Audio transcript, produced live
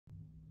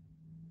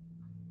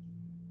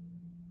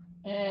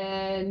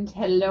And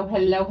hello,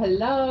 hello,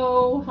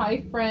 hello.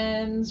 Hi,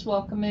 friends.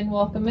 Welcome in,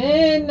 welcome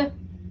in.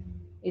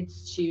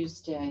 It's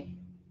Tuesday.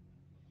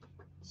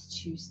 It's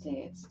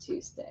Tuesday. It's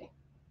Tuesday.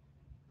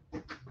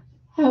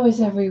 How is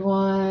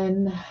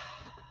everyone?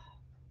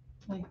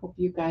 I hope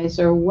you guys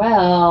are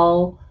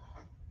well.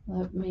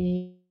 Let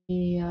me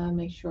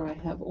make sure I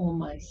have all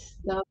my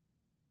stuff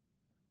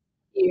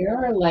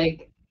here,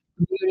 like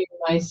muting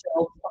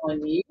myself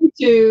on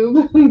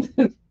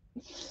YouTube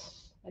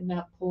and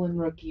not pulling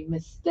rookie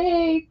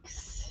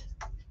mistakes.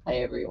 Hi,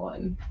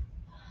 everyone.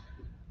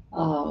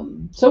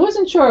 So I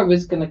wasn't sure I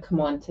was going to come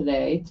on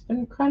today. It's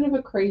been kind of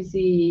a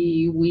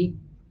crazy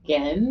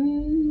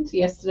weekend.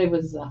 Yesterday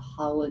was a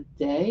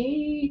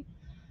holiday.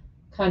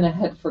 Kind of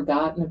had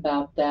forgotten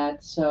about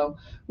that. So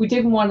we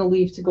didn't want to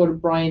leave to go to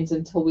Brian's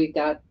until we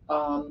got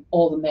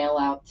all the mail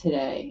out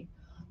today,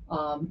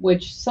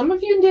 which some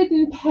of you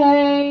didn't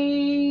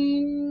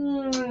pay.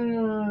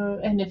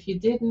 And if you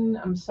didn't,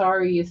 I'm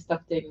sorry your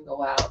stuff didn't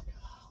go out.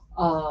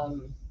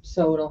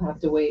 So it'll have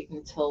to wait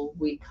until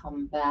we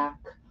come back.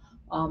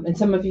 And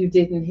some of you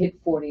didn't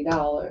hit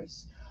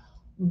 $40.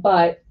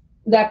 But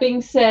that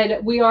being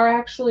said, we are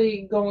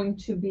actually going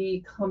to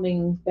be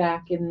coming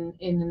back in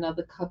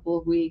another couple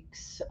of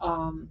weeks.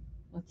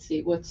 Let's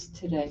see, what's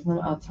today?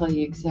 Well, I'll tell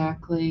you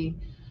exactly.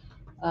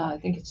 I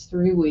think it's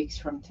 3 weeks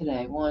from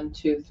today. 1,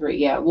 2, 3.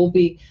 Yeah, we'll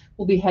be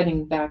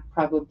heading back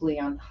probably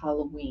on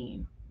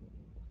Halloween,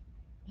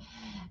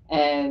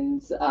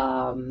 and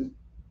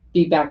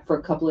be back for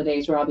a couple of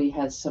days. Robbie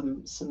has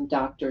some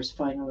doctors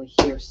finally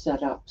here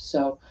set up,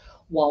 so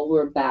while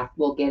we're back,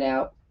 we'll get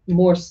out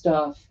more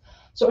stuff.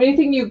 So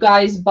anything you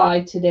guys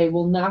buy today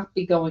will not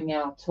be going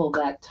out till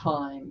that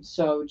time.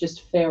 So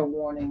just fair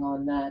warning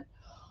on that.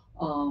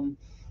 Um,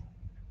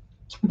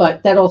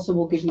 but that also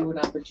will give you an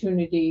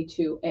opportunity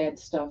to add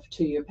stuff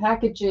to your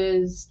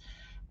packages.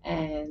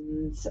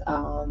 And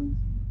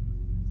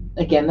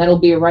again, that'll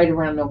be right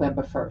around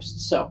November 1st.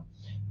 So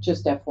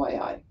just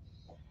FYI.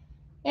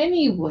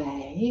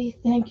 Anyway,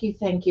 thank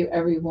you,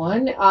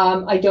 everyone.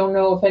 I don't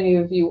know if any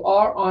of you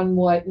are on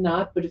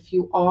Whatnot, but if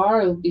you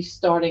are, it'll be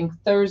starting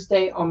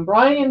Thursday on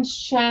Brian's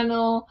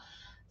channel,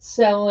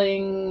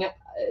 selling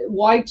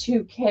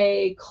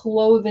Y2K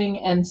clothing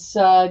and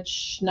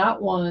such,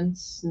 not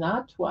once,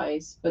 not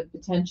twice, but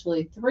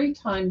potentially 3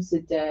 times a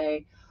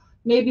day.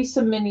 Maybe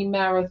some mini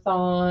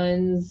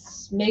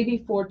marathons,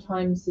 maybe 4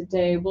 times a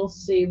day. We'll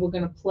see. We're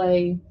going to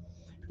play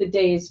the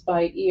days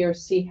by ear,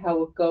 see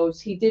how it goes.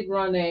 He did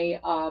run a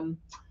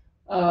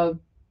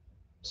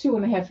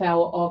 2.5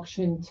 hour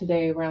auction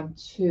today around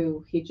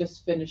 2. He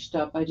just finished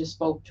up. I just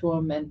spoke to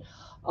him, and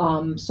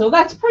so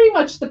that's pretty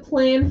much the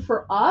plan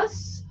for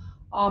us.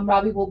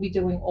 Robbie will be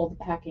doing all the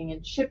packing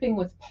and shipping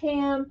with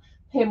Pam.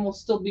 Pam will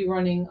still be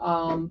running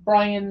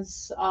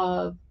Brian's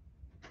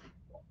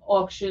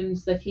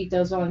auctions that he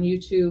does on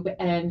YouTube,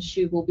 and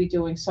she will be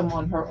doing some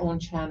on her own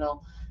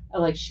channel,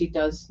 like she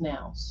does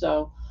now.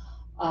 So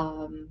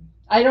um,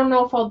 I don't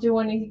know if I'll do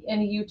any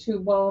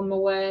YouTube while I'm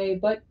away,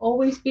 but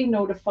always be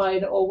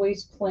notified.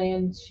 Always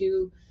plan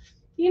to.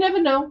 You never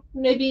know.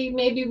 Maybe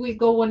we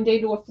go one day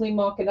to a flea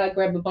market. I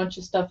grab a bunch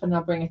of stuff and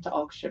I'll bring it to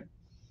auction.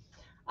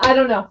 I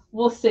don't know.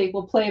 We'll see.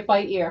 We'll play it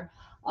by ear.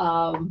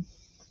 Um,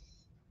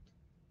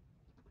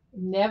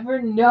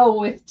 Never know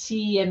with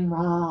T and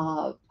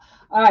Rob.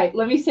 All right,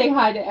 let me say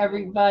hi to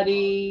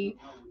everybody.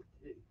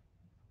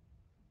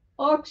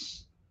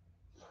 Auction.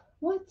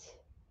 What?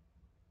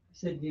 I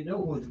said, you know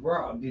with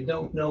Rob, you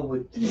don't know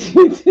with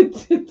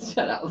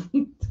Shut up.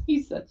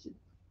 He's such a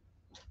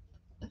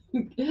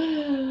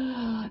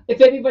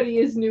if anybody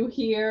is new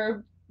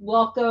here,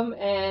 welcome.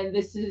 And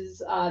this is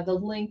the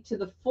link to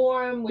the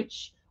forum,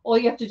 which all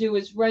you have to do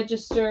is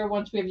register.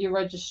 Once we have your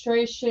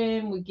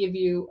registration, we give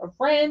you a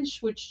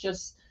wrench, which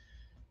just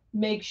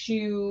makes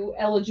you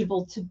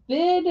eligible to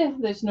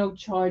bid. There's no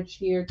charge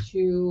here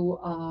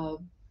to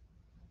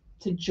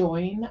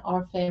join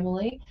our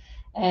family,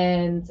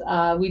 and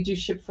we do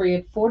ship free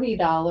at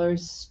 $40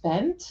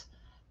 spent.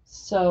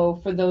 So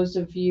for those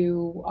of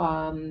you,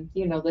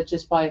 that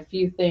just buy a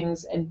few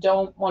things and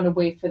don't want to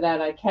wait for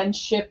that, I can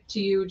ship to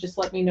you. Just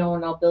let me know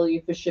and I'll bill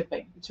you for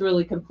shipping. It's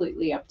really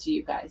completely up to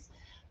you guys.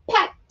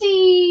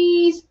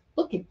 Patties!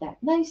 Look at that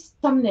nice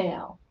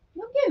thumbnail.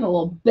 I'm getting a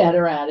little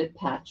better at it,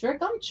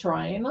 Patrick. I'm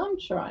trying. I'm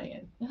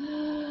trying.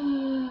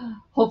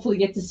 Hopefully,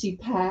 get to see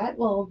Pat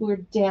while we're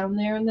down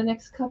there in the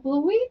next couple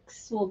of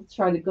weeks. We'll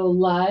try to go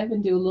live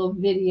and do a little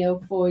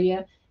video for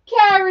you.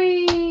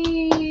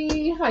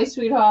 Carrie! Hi,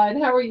 sweetheart.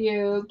 How are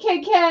you?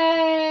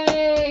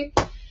 KK!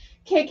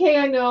 KK,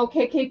 I know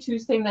KK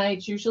Tuesday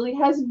nights usually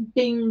has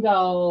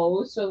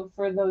bingo. So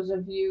for those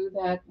of you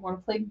that want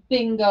to play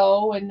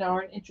bingo and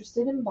aren't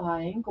interested in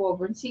buying, go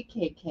over and see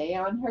KK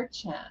on her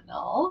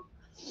channel.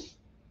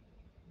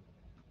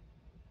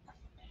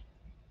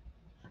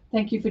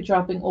 Thank you for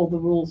dropping all the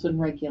rules and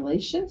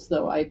regulations,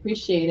 though. I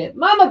appreciate it.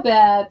 Mama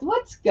Beth,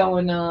 what's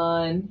going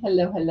on?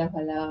 Hello, hello,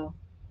 hello.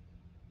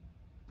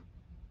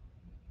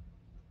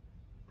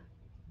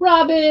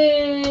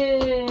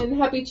 Robin,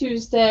 happy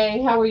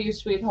Tuesday. How are you,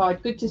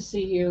 sweetheart? Good to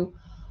see you.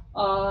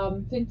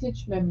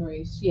 Vintage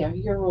memories. Yeah,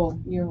 you're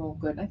all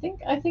good. I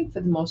think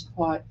for the most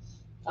part,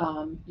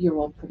 you're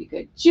all pretty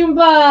good.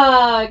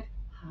 Junebug!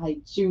 Hi,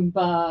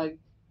 Junebug.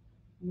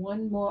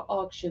 One more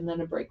auction,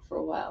 then a break for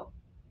a while.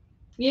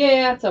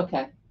 Yeah, it's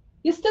okay.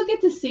 You still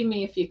get to see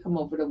me if you come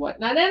over to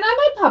Whatnot. And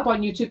I might pop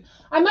on YouTube.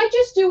 I might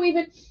just do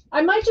even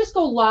I might just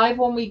go live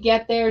when we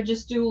get there,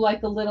 just do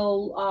like a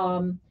little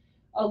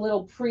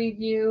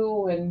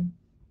preview, and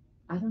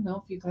I don't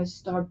know if you guys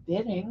start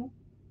bidding.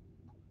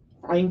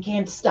 Brian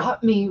can't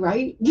stop me,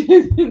 right?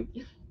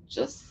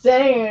 Just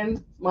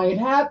saying. Might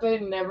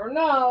happen, never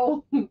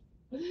know.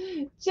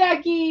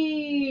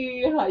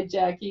 Jackie! Hi,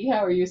 Jackie.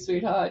 How are you,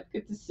 sweetheart?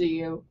 Good to see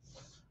you.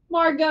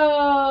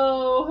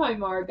 Margot! Hi,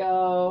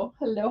 Margot.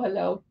 Hello,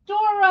 hello.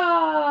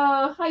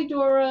 Dora! Hi,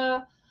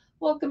 Dora.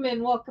 Welcome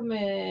in, welcome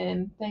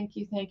in. Thank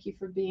you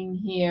for being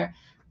here.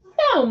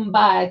 Found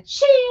by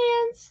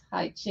Chance.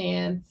 Hi,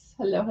 Chance.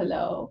 Hello,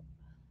 hello.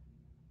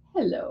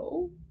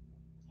 Hello.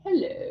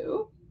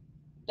 Hello.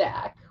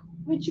 Back.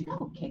 Where'd you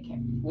go,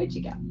 KK? Where'd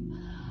you go?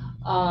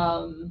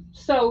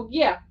 So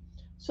yeah,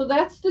 so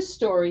that's the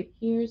story.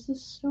 Here's the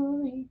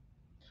story.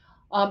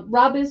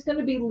 Rob is going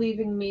to be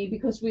leaving me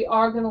because we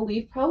are going to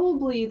leave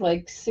probably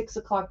like 6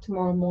 o'clock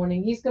tomorrow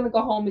morning. He's going to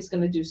go home. He's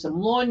going to do some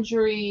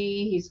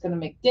laundry. He's going to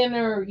make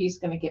dinner. He's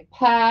going to get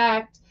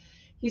packed.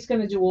 He's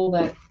going to do all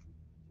that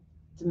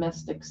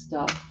domestic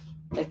stuff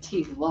that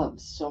he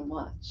loves so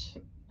much.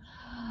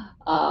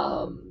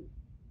 Um,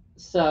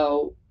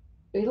 so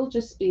it'll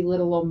just be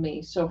little old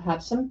me. So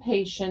have some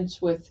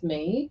patience with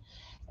me.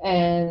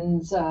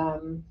 And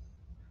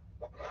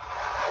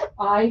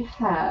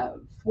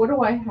what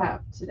do I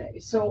have today?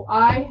 So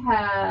I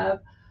have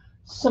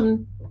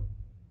some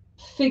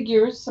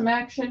figures, some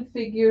action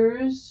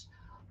figures,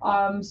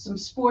 some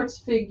sports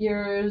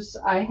figures.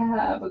 I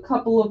have a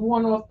couple of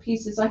one-off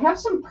pieces. I have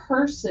some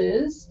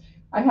purses.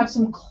 I have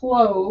some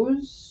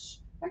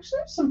clothes. Actually,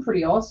 I have some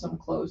pretty awesome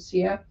clothes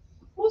here.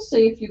 We'll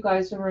see if you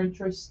guys are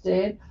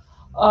interested.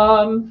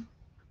 Um,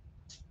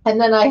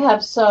 and then I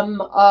have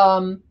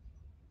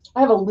I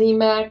have a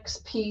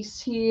Limax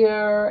piece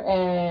here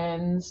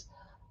and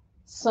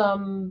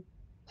some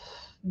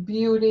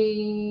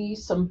beauty,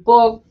 some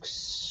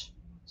books,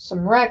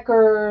 some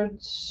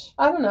records.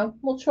 I don't know.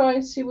 We'll try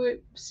and see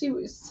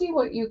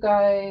what you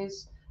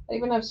guys. I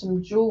even have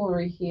some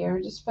jewelry here.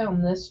 I just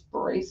found this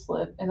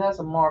bracelet. It has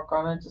a mark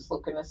on it. Just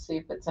looking to see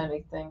if it's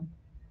anything.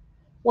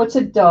 What's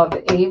a dove?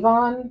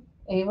 Avon?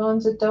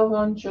 Avon's a dove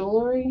on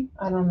jewelry?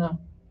 I don't know.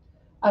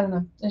 I don't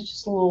know. It's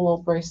just a little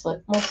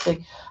bracelet. We'll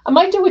see. I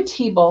might do a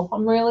T-bowl.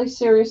 I'm really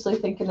seriously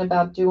thinking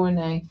about doing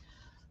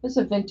this is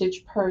a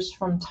vintage purse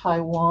from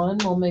Taiwan.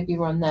 We'll maybe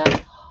run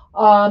that.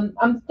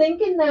 I'm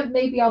thinking that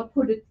maybe I'll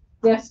put a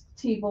desk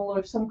table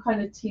or some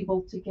kind of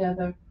table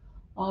together.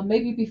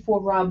 Maybe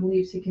before Rob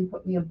leaves, he can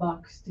put me a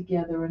box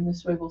together, and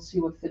this way we'll see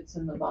what fits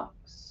in the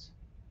box.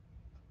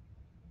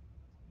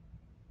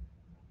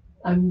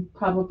 I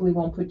probably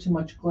won't put too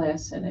much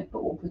glass in it,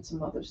 but we'll put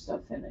some other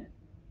stuff in it.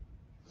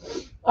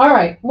 All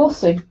right, we'll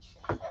see.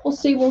 We'll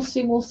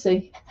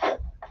see.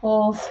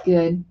 All's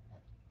good.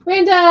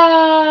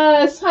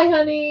 Randus! Hi,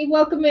 honey.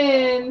 Welcome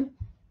in.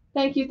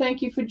 Thank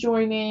you for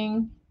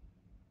joining.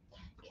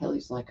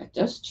 Kelly's like, a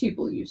dust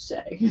table, you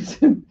say?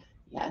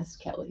 Yes,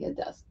 Kelly, a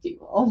dust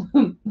table.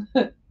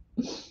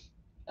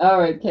 All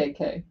right,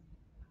 KK.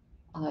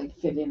 I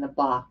fit in a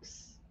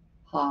box.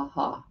 Ha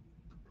ha.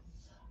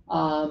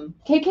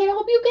 KK, I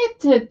hope you get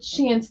the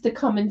chance to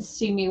come and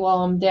see me while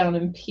I'm down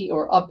in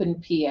or up in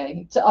PA.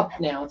 It's up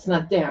now. It's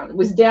not down. It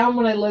was down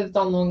when I lived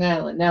on Long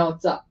Island. Now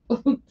it's up.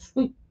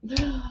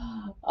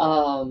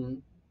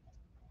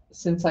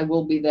 Since I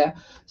will be there.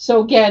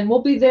 So again,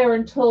 we'll be there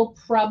until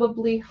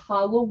probably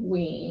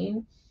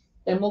Halloween.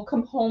 Then we'll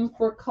come home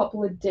for a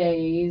couple of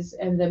days,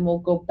 and then we'll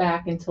go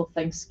back until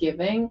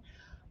Thanksgiving.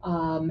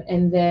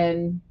 And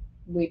then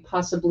we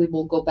possibly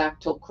will go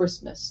back till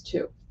Christmas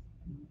too.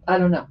 I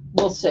don't know.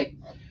 We'll see.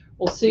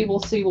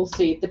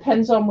 It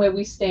depends on where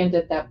we stand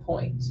at that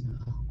point.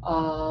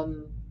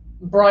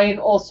 Brian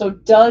also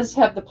does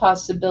have the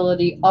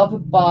possibility of a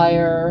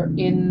buyer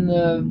in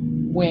the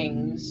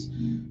wings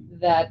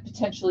that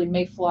potentially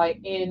may fly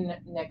in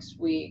next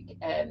week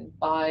and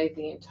buy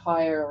the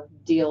entire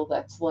deal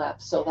that's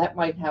left. So that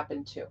might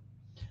happen too.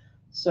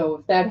 So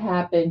if that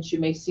happens, you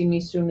may see me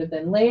sooner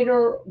than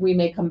later. We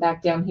may come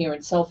back down here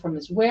and sell from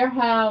his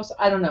warehouse.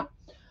 I don't know.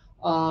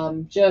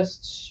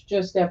 Just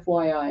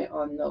FYI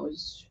on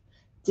those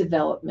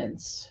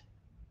developments.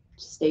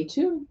 Stay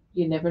tuned.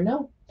 You never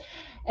know.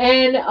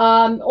 And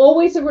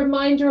always a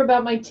reminder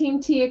about my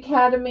Team T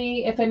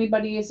Academy. If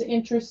anybody is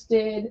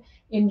interested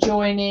in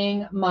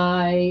joining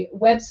my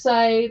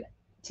website,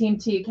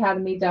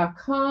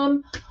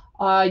 teamtacademy.com.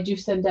 I do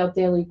send out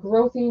daily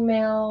growth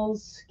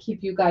emails,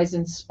 keep you guys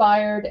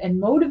inspired and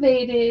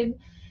motivated.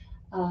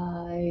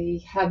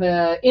 I have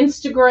an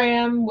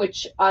Instagram,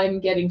 which I'm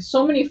getting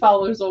so many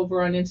followers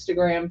over on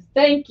Instagram.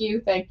 Thank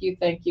you.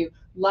 A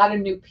lot of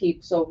new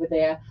peeps over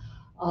there.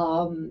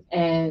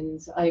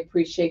 And I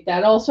appreciate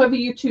that. Also have a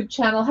YouTube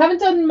channel. Haven't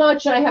done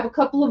much. I have a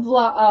couple of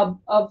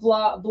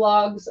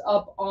blogs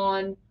up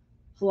on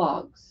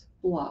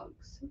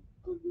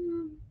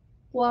Mhm.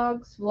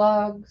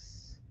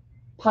 Vlogs,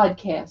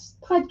 podcasts.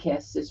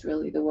 Podcast is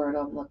really the word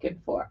I'm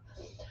looking for.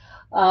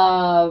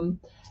 Um,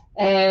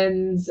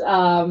 and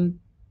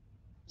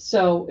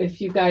so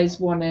if you guys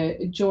want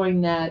to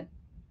join that,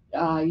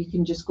 you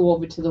can just go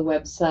over to the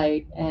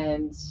website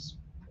and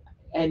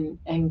um,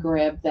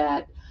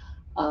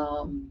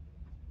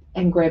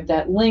 grab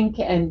that link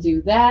and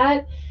do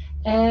that.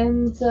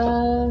 And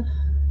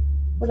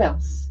what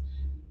else?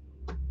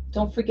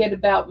 Don't forget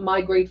about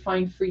My Great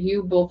Find for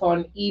You, both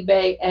on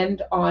eBay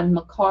and on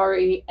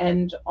Macari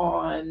and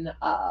on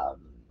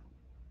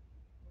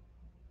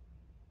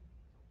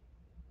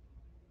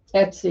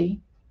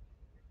Etsy.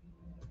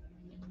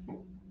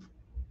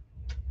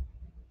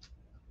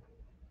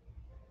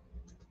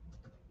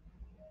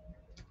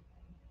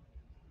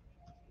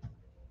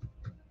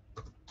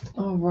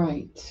 All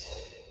right.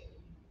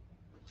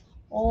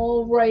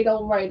 All right,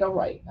 all right, all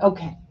right.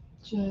 Okay.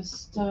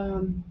 Just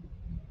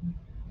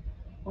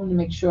I want to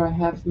make sure I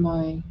have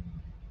my.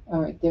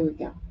 All right, there we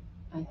go.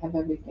 I have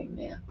everything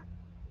there.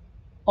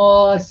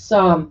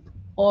 Awesome.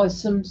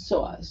 Awesome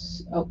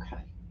sauce.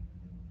 Okay.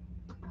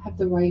 Have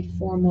the right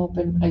form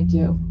open? I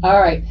do.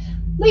 All right.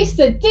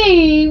 Lisa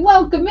D,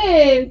 welcome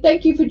in.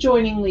 Thank you for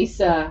joining,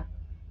 Lisa.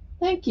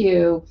 Thank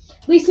you.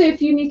 Lisa,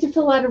 if you need to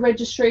fill out a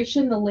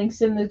registration, the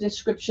link's in the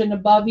description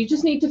above. You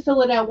just need to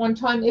fill it out one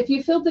time. If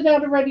you filled it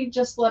out already,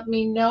 just let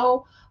me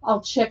know.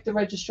 I'll check the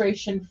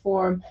registration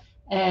form.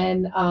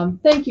 And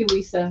thank you,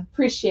 Lisa.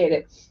 Appreciate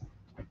it.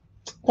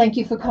 Thank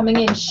you for coming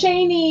in.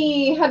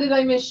 Shani, how did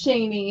I miss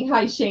Shani?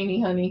 Hi,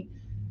 Shani, honey.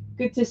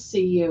 Good to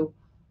see you.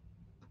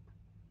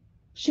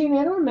 Shani,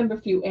 I don't remember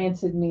if you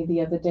answered me the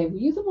other day. Were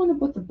you the one who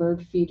bought the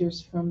bird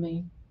feeders from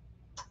me?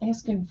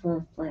 Asking for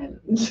a friend.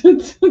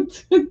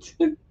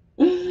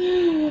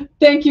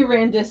 Thank you,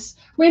 Randis.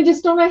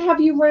 Randis, don't I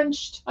have you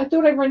wrenched? I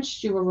thought I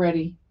wrenched you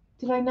already.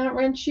 Did I not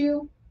wrench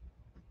you?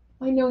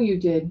 I know you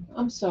did.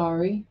 I'm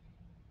sorry.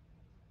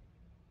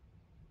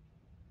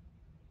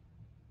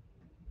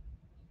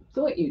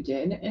 Thought you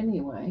did,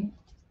 anyway.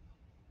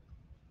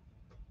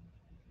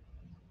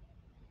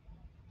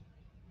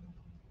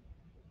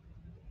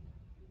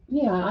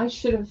 Yeah, I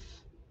should have.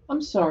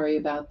 I'm sorry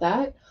about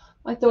that.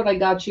 I thought I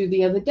got you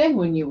the other day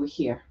when you were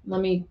here.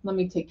 Let me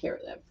take care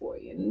of that for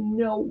you.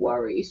 No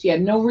worries. Yeah,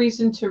 no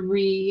reason to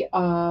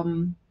Aw,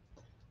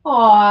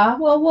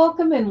 well,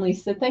 welcome in,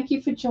 Lisa. Thank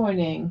you for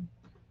joining.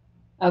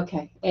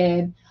 Okay,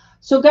 and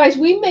so guys,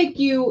 we make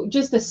you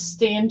just a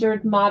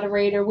standard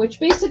moderator, which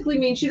basically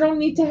means you don't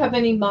need to have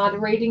any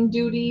moderating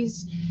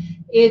duties.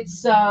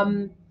 It's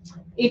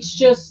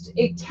just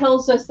it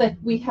tells us that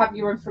we have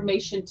your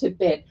information to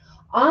bid.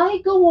 I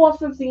go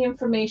off of the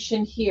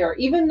information here,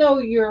 even though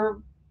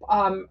you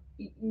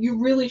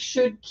really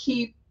should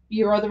keep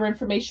your other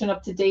information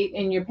up to date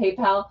in your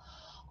PayPal.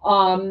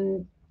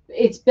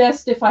 It's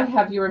best if I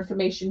have your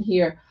information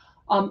here.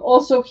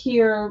 Also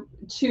here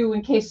too,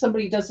 in case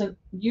somebody doesn't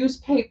use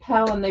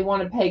PayPal and they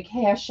want to pay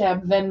Cash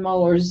App, Venmo,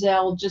 or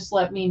Zelle, just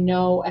let me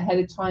know ahead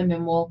of time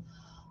and we'll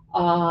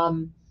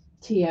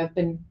Tia, I've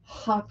been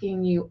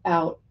hawking you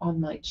out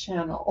on my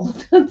channel.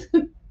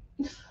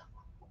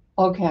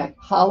 Okay,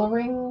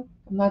 hollering?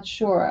 I'm not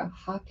sure.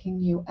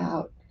 Hawking you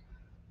out.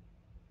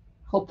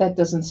 Hope that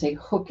doesn't say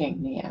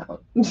hooking me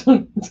out.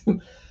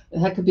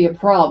 That could be a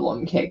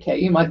problem,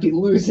 KK. You might be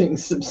losing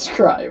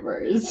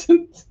subscribers.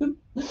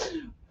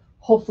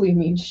 Hopefully it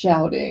means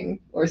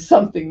shouting or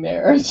something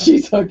there.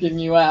 She's hooking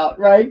you out,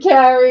 right,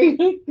 Carrie?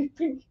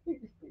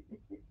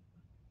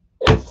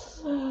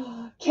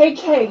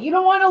 KK, you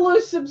don't want to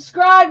lose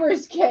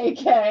subscribers,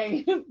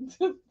 KK.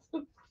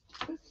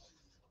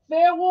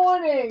 Fair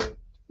warning.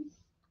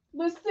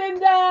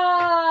 Lucinda!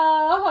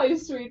 Hi,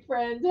 sweet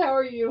friend. How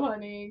are you,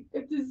 honey?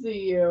 Good to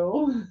see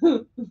you.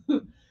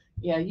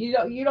 Yeah, you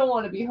don't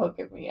want to be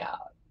hooking me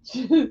out.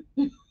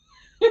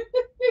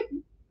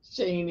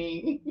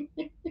 Shani.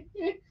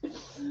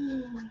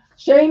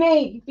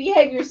 Shani,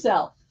 behave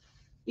yourself.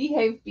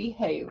 Behave.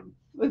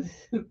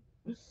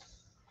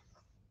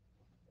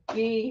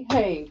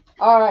 Behave.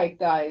 All right,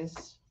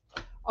 guys.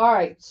 All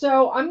right,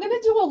 so I'm going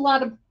to do a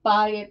lot of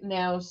buy it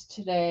nows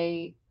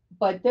today,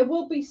 but there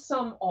will be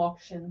some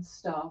auction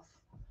stuff.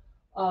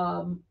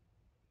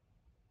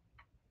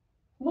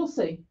 We'll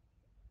see.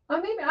 I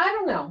mean, I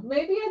don't know.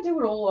 Maybe I do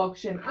an all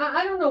auction.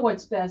 I don't know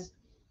what's best.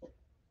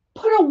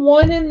 Put a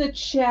 1 in the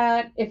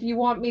chat if you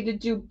want me to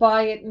do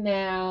buy it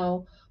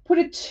now. Put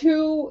a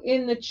 2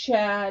 in the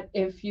chat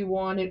if you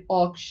want it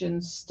auction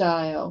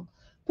style.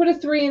 Put a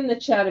 3 in the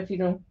chat if you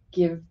don't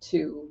give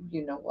to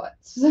you know what.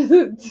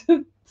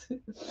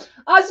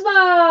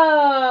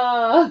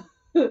 Ozma!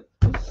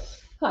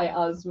 Hi,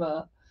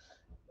 Ozma.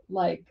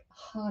 Like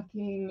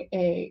hawking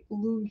a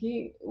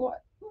loogie.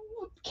 What?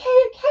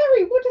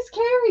 Carrie, what is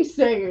Carrie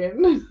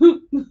saying?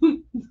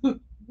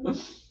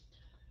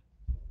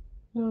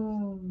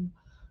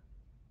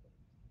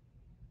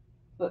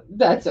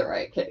 That's all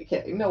right,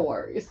 KK. No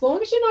worries. As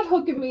long as you're not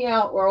hooking me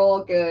out, we're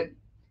all good.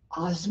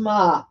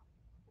 Ozma.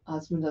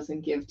 Ozma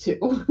doesn't give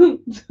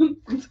two.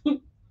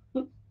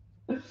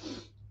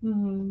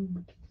 Hmm.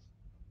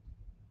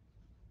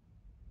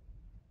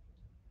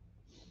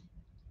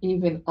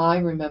 Even I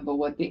remember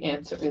what the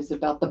answer is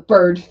about the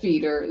bird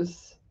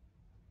feeders.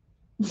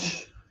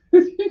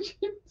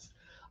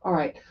 All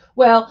right.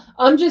 Well,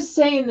 I'm just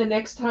saying the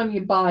next time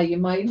you buy, you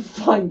might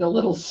find a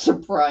little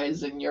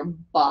surprise in your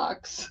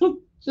box.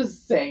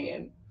 Just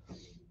saying.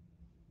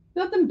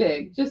 Nothing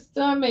big. Just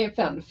I may have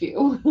found a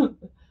few.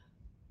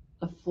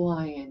 A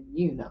flying,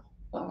 you know.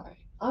 All right.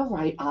 All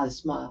right,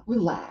 Ozma,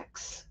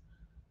 relax.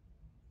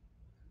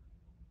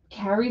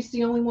 Carrie's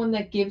the only one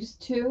that gives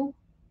two.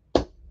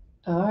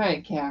 All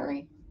right,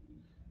 Carrie.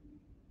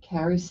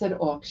 Carrie said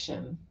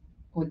auction.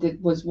 Or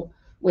did was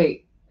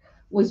wait,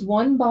 was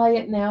one buy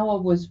it now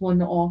or was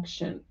one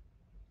auction?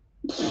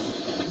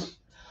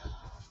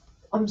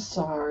 I'm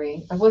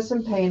sorry. I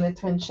wasn't paying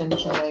attention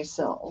to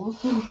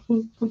myself.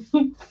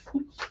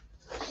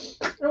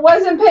 I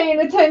wasn't paying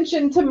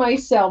attention to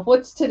myself.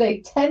 What's today?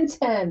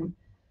 1010.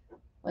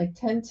 Like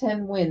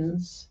 1010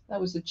 wins.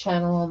 That was a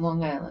channel on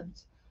Long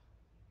Island.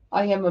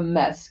 I am a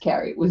mess.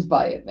 Carrie was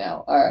by it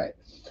now. All right.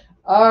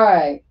 All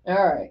right.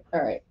 All right.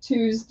 All right.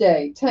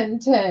 Tuesday,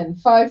 1010,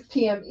 5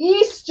 p.m.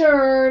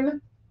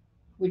 Eastern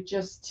with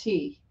just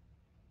tea.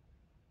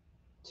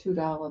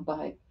 $2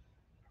 buy.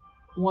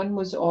 One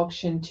was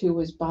auction, two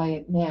was buy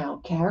it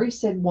now. Carrie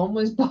said one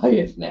was buy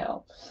it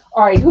now.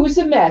 All right, who's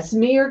a mess,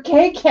 me or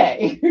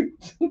KK?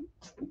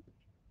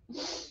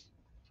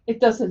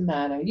 It doesn't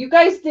matter. You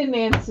guys didn't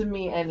answer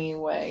me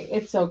anyway.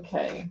 It's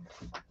okay.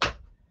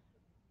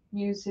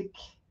 Music,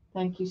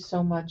 thank you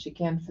so much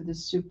again for the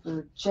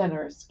super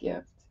generous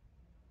gift.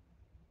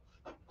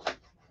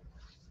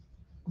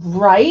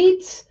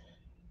 Right?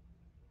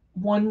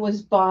 One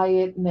was buy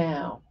it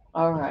now.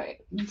 All right.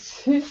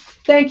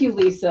 Thank you,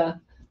 Lisa.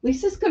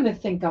 Lisa's going to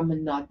think I'm a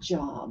nut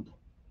job.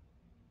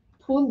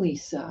 Poor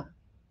Lisa.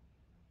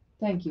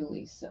 Thank you,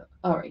 Lisa.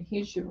 All right,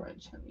 here's your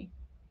wrench, honey.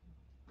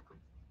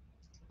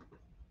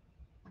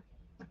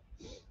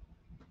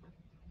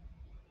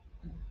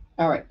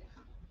 All right.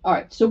 All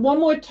right. So one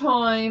more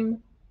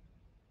time.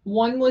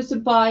 One was a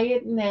buy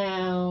it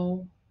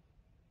now.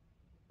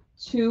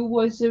 Two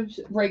was a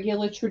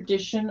regular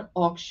tradition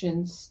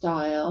auction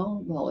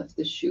style. Well, if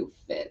the shoe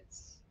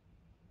fits.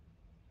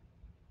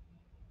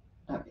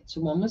 All right.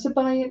 So one was a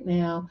buy it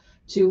now.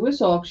 Two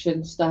was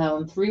auction style.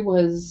 And three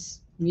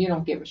was you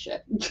don't give a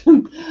shit.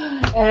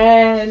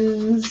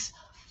 And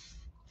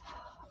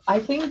I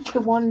think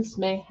the ones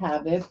may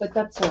have it, but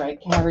that's all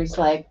right. Carrie's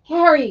like,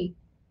 Carrie,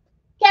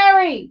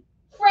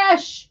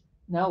 fresh.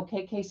 No,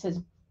 KK says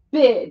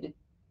bid,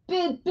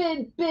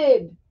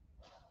 bid.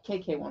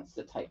 KK wants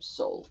to type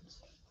sold.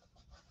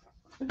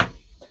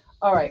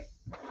 All right.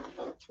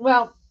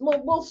 Well,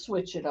 we'll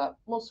switch it up.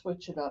 We'll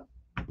switch it up.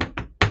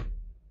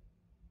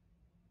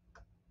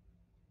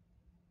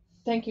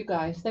 Thank you,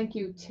 guys. Thank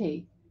you,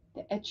 T.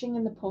 The etching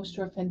and the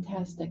poster are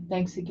fantastic.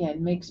 Thanks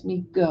again. Makes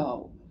me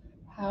go.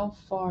 How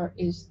far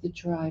is the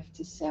drive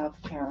to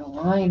South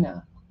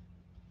Carolina?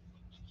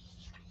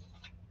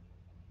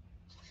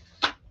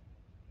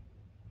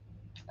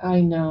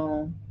 I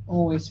know.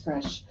 Always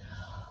fresh.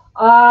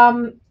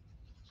 Ozma.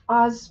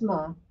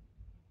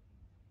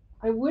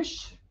 I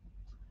wish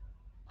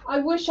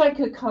I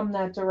could come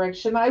that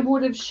direction. I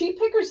would have. Sheep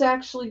Picker's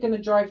actually going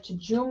to drive to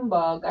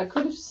Junebug. I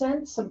could have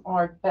sent some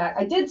art back.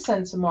 I did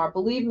send some art.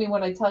 Believe me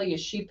when I tell you,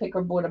 Sheep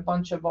Picker bought a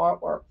bunch of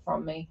artwork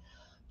from me.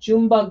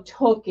 Junebug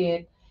took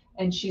it,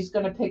 and she's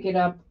going to pick it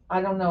up.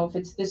 I don't know if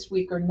it's this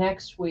week or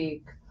next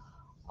week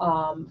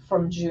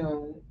from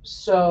June.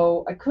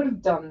 So I could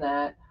have done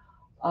that.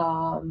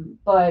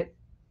 But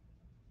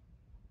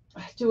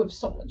I do have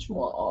so much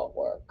more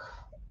artwork.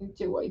 I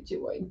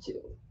do.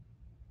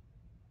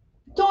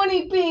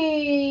 Dorney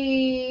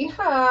B!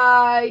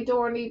 Hi,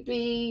 Dorney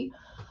B.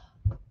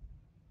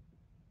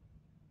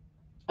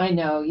 I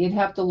know, you'd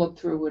have to look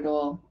through it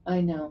all. I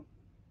know.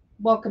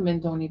 Welcome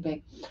in, Dorney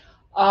B.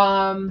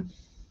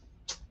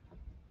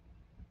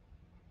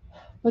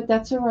 But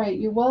that's all right.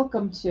 You're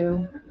welcome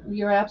to.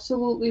 You're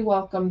absolutely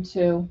welcome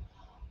to.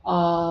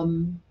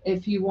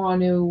 If you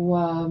want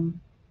to,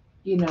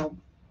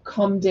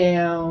 come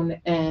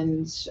down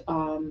and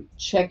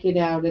check it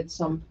out at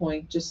some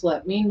point, just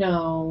let me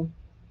know.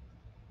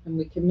 And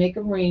we can make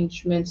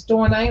arrangements.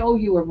 Dawn, I owe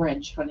you a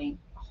wrench, honey.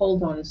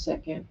 Hold on a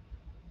second.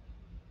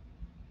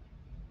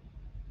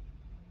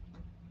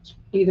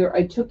 Either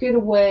I took it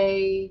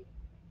away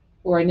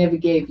or I never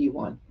gave you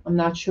one. I'm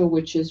not sure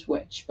which is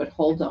which, but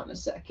hold on a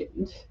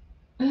second.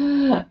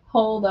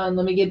 Hold on.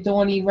 Let me get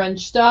Dawny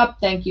wrenched up.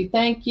 Thank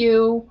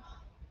you.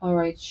 All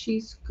right,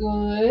 she's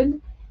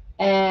good.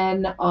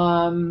 And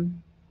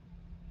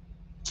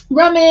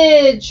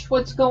Rummage.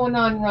 What's going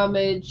on,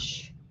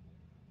 Rummage?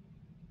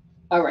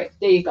 All right,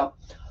 there you go.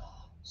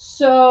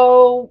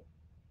 So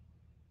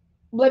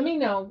let me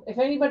know if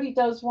anybody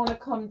does want to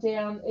come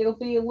down. It'll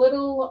be a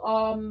little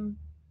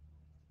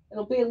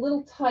It'll be a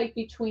little tight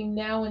between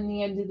now and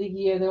the end of the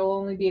year. There will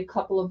only be a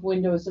couple of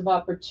windows of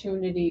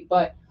opportunity,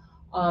 but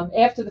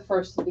after the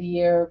first of the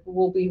year,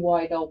 we'll be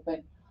wide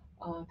open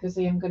because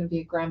I am going to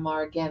be a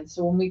grandma again.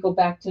 So when we go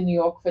back to New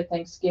York for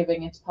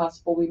Thanksgiving, it's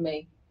possible we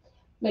may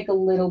make a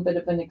little bit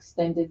of an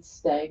extended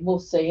stay. We'll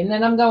see. And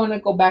then I'm going to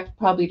go back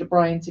probably to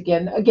Brian's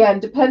again. Again,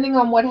 depending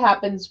on what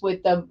happens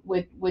with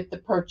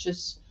the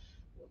purchase,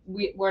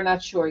 we're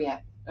not sure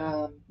yet.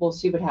 We'll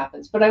see what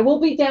happens. But I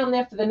will be down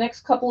there for the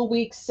next couple of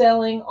weeks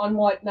selling on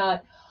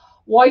Whatnot.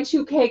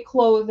 Y2K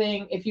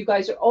clothing. If you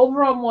guys are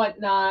over on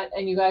Whatnot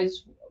and you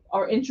guys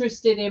are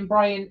interested in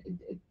Brian,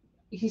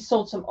 he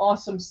sold some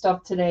awesome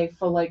stuff today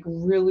for like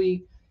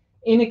really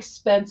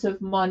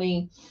inexpensive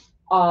money.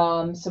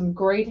 Some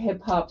great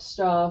hip hop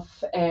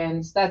stuff,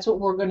 and that's what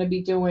we're going to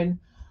be doing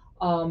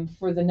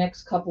for the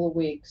next couple of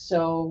weeks.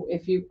 So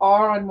if you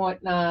are on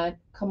Whatnot,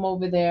 come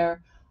over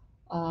there.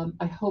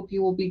 I hope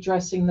you will be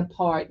dressing the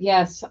part.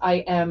 Yes,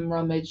 I am,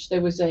 Rummage.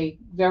 There was a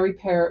very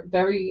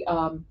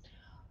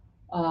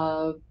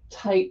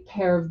tight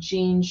pair of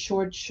jeans,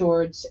 short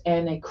shorts,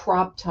 and a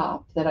crop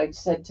top that I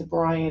said to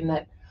Brian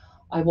that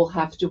I will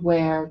have to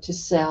wear to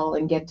sell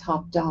and get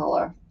top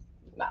dollar.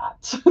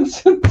 Not.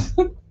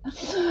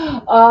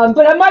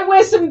 But I might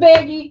wear some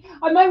baggy.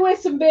 I might wear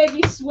some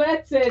baggy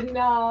sweats and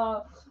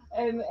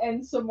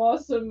some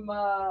awesome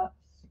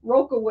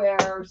Roca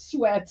wear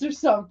sweats or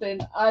something.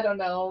 I don't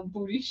know,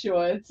 booty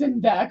shorts and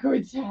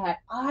backwards hat.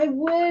 I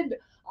would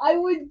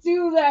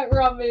do that,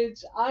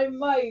 Rummage. I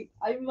might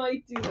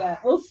do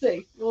that. We'll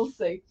see.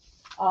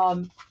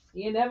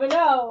 You never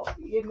know.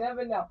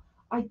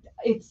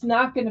 It's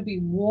not going to be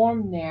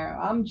warm there.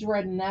 I'm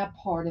dreading that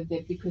part of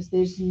it because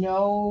there's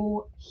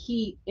no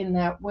heat in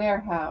that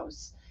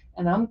warehouse.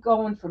 And I'm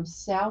going from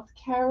South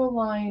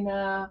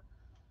Carolina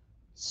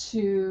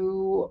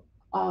to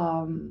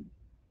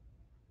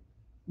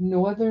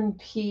northern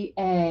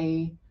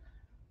PA,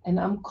 and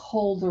I'm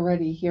cold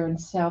already here in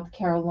South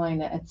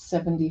Carolina at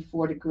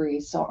 74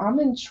 degrees. So I'm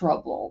in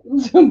trouble.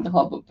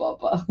 Hubba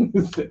bubba.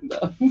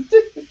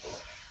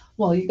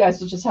 Well, you guys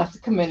will just have to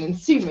come in and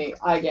see me,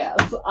 I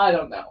guess. I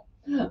don't know.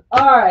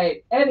 All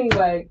right.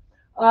 Anyway,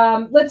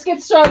 let's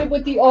get started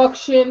with the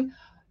auction.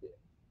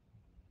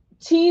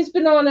 T's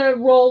been on a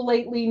roll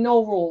lately.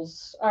 No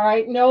rules. All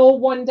right. No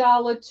 $1,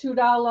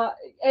 $2.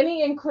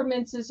 Any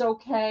increments is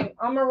okay.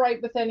 I'm all right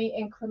with any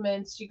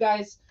increments. You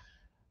guys,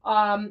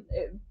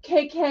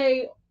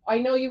 KK, I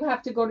know you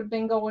have to go to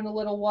bingo in a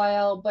little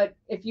while, but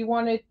if you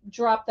want to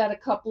drop that a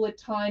couple of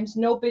times,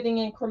 no bidding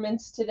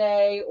increments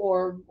today,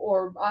 or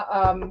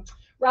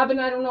Robin,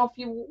 I don't know if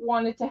you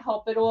wanted to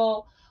help at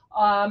all.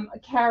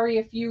 Carrie,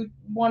 if you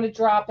want to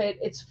drop it,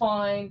 it's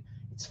fine.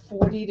 It's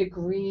 40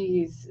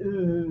 degrees.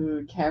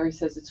 Ooh, Carrie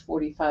says it's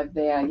 45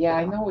 there. Yeah,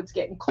 I know it's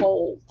getting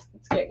cold.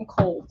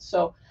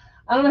 So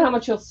I don't know how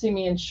much you'll see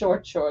me in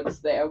short shorts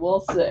there.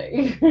 We'll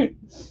see.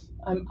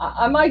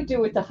 I might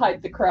do it to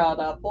hype the crowd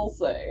up. We'll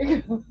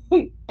see.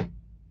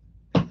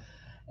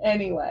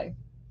 Anyway,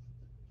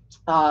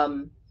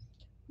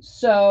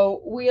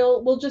 so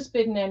we'll just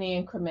bid in any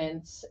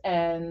increments,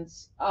 and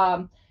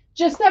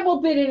just that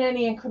we'll bid in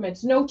any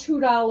increments. No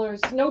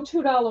 $2, no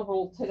 $2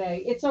 rule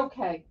today. It's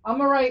okay.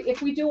 I'm all right.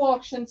 If we do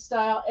auction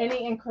style,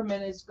 any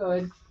increment is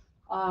good.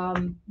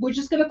 We're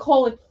just gonna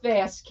call it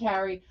fast,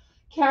 Carrie.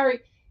 Carrie,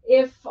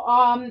 if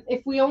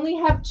we only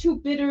have 2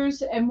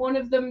 bidders and one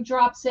of them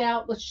drops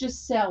out, let's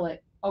just sell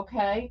it,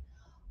 okay?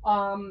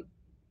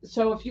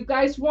 So if you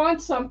guys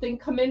want something,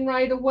 come in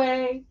right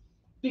away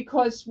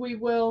because we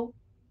will.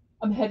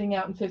 I'm heading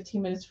out in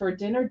 15 minutes for a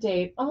dinner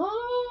date.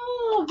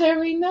 Oh,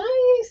 very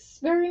nice.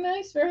 Very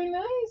nice. Very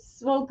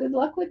nice. Well, good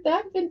luck with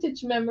that,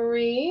 vintage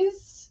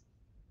memories.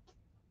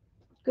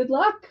 Good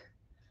luck.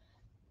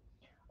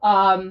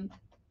 All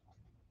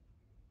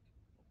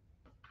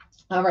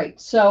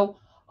right. So,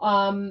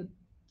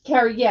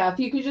 Carrie, yeah, if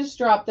you could just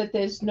drop that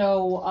there's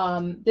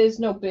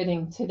no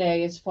bidding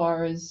today as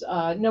far as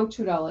no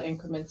 $2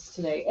 increments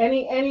today.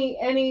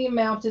 Any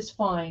amount is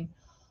fine.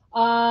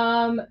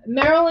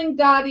 Marilyn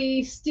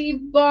Gotti,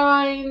 Steve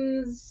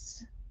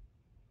Bynes,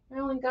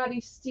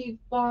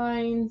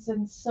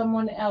 and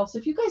someone else.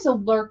 If you guys are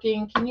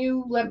lurking, can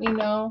you let me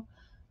know?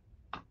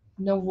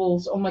 No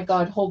rules. Oh my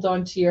God, hold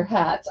on to your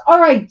hats. All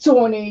right,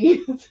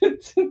 Tony.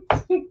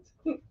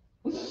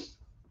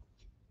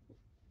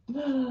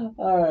 All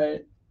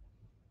right.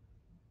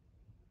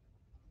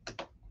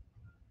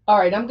 All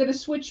right, I'm going to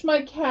switch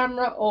my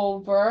camera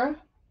over.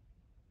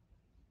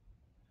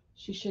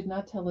 She should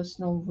not tell us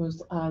no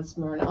rules.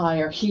 Osmer and I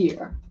are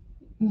here.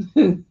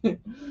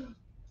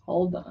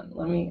 Hold on.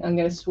 I'm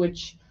going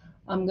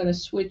to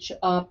switch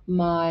up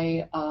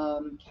my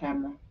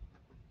camera.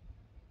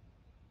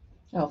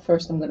 Oh,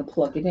 first I'm going to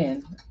plug it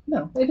in.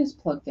 No, it is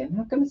plugged in.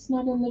 How come it's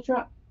not in the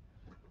drop?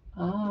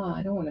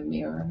 I don't want to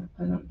mirror.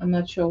 I'm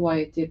not sure why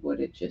it did what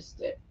it just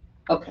did.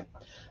 Okay.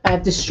 I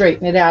have to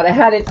straighten it out. I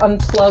had it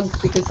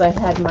unplugged because I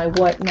had my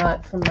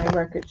Whatnot from my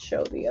record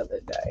show the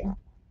other day.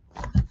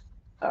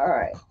 All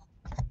right.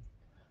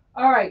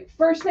 All right.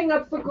 First thing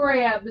up for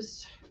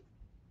grabs.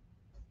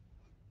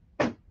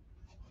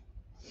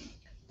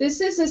 This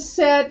is a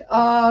set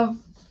of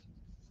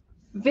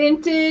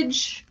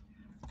vintage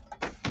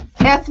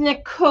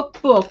ethnic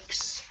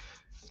cookbooks.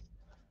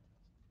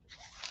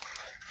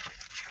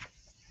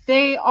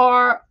 They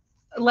are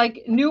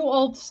like new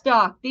old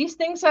stock. These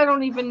things, I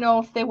don't even know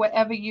if they were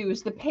ever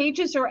used. The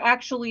pages are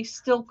actually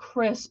still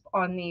crisp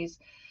on these.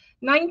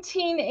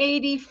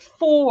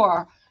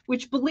 1984,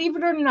 which, believe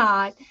it or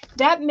not,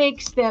 that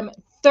makes them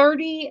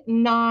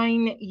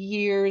 39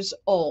 years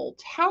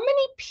old. How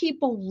many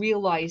people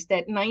realize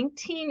that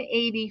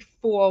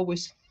 1984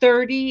 was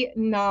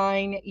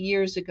 39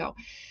 years ago?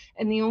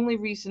 And the only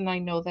reason I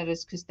know that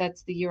is because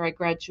that's the year I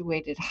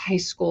graduated high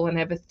school, and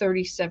I have a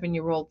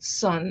 37-year-old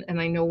son, and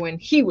I know when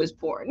he was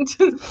born.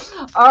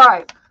 All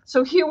right,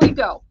 so here we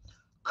go.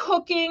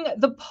 Cooking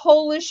the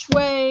Polish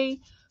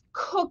way,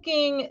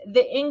 cooking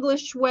the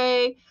English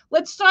way.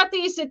 Let's start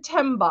these at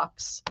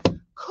 $10.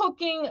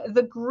 Cooking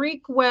the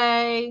Greek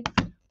way,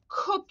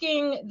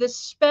 cooking the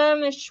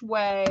Spanish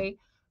way,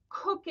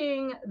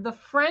 cooking the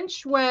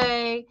French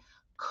way,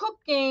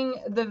 cooking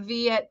the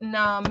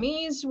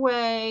Vietnamese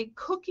way,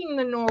 cooking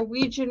the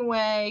Norwegian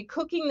way,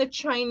 cooking the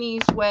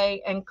Chinese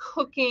way, and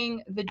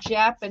cooking the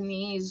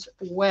Japanese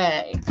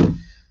way.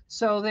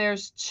 So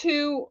there's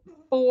 2,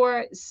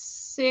 4,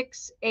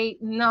 6,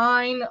 8,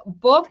 9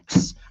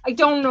 books. I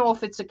don't know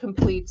if it's a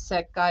complete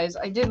set, guys.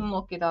 I didn't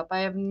look it up.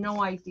 I have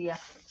no idea.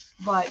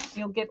 But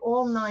you'll get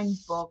all 9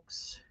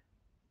 books.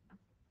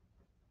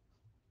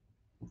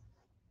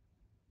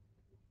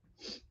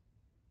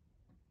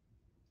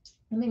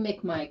 Let me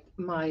make my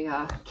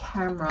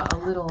camera a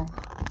little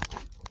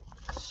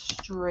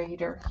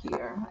straighter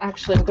here.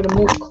 Actually, I'm going to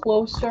move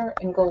closer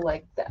and go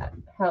like that.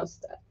 How's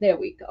that? There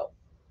we go.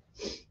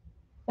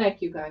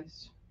 Thank you,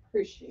 guys.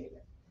 Appreciate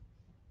it.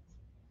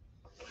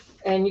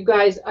 And you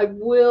guys, I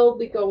will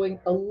be going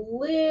a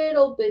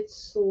little bit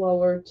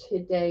slower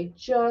today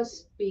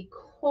just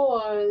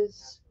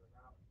because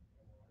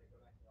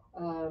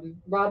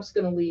Rob's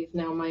going to leave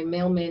now. My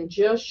mailman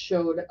just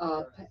showed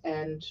up,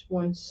 and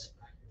once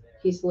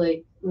he's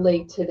late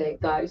today,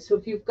 guys. So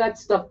if you've got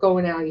stuff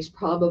going out, he's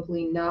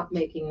probably not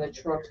making the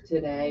truck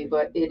today,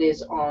 but it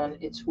is on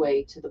its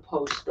way to the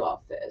post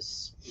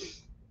office.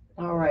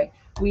 All right.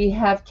 We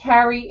have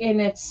Carrie in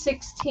at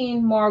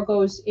 16,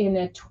 Margot's in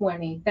at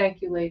 20.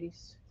 Thank you,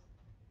 ladies.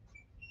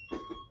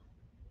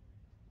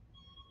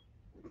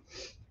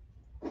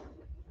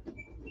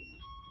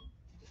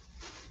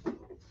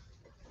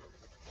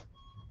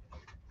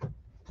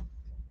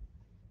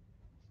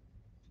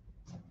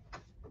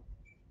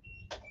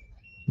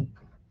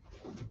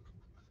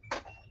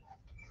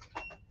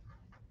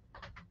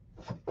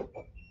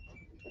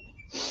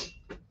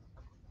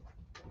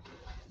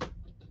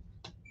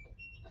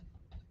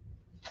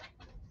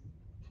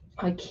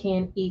 I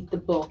can't eat the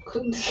book.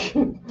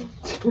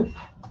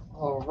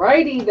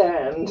 Alrighty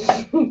then.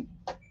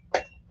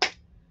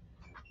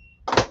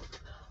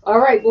 All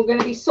right, we're going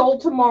to be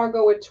sold to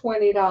Margot at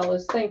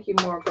 $20. Thank you,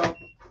 Margot.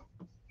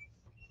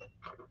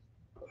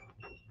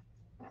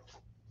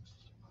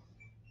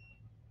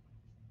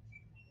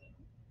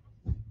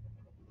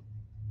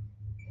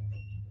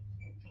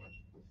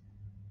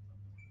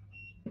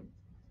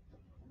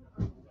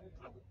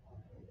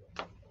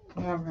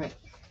 All right.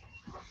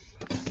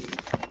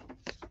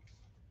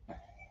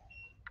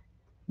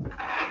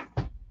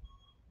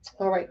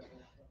 All right.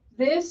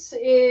 This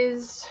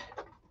is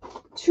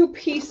 2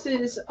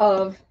 pieces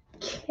of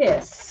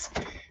Kiss.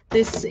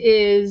 This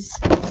is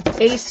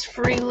Ace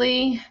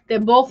Frehley.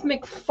 They're both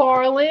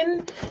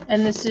McFarlane,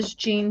 and this is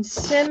Gene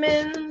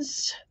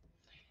Simmons.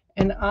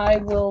 And I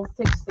will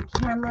fix the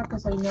camera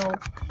because I know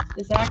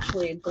there's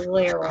actually a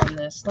glare on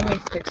this. Let me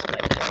fix my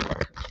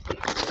camera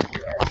completely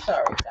here.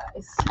 Sorry,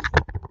 guys.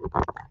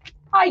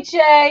 Hi,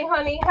 Jay,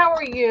 honey. How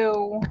are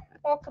you?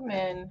 Welcome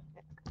in.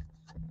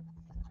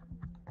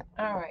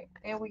 All right,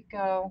 there we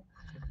go.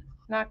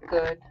 Not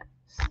good.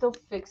 Still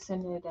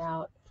fixing it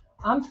out.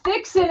 I'm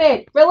fixing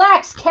it.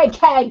 Relax,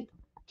 KK.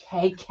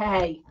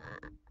 KK.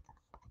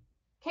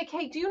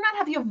 KK, do you not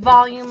have your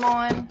volume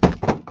on?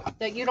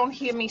 That you don't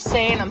hear me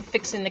saying I'm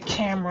fixing the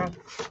camera.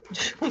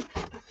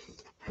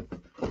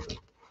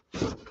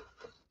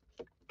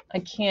 I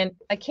can't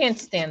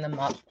stand them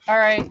up. All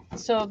right,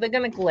 so they're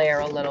gonna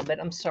glare a little bit.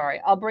 I'm sorry.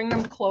 I'll bring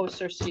them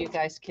closer so you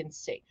guys can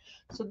see.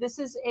 So this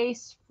is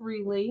Ace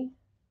Frehley.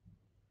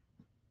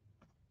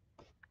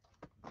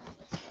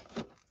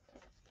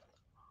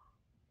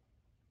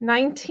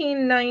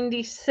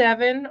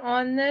 $19.97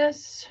 on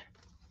this.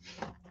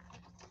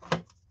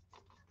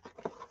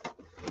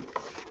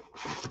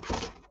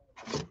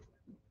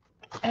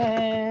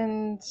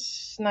 And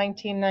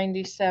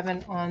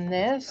 $19.97 on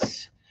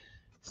this.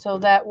 So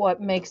that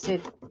what makes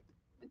it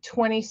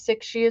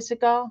 26 years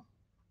ago?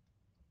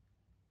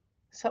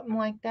 Something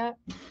like that.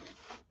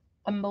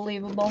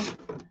 Unbelievable.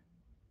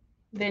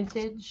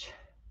 Vintage.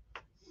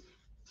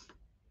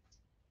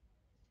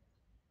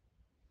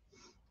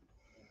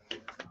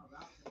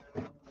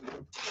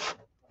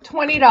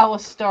 $20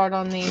 start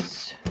on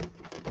these.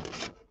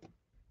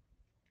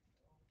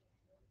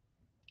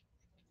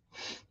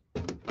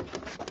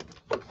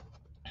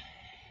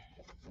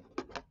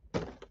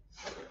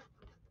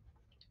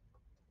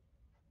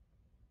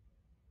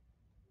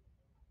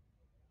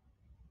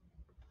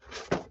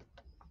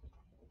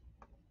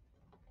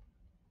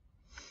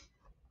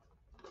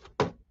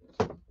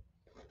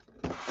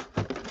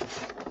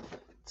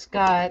 It's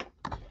got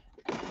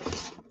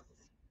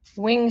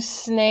wing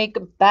snake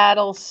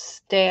battle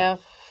staff.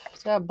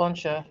 It's got a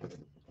bunch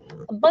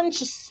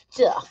of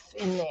stuff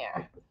in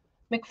there.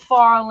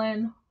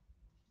 McFarlane.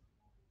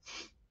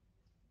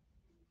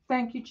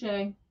 Thank you,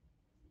 Jay.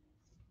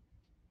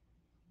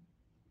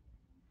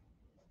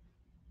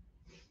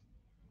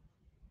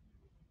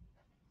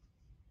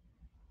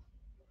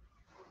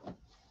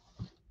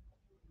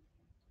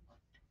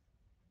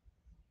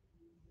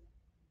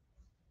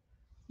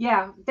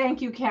 Yeah,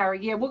 thank you,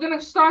 Carrie. Yeah, we're gonna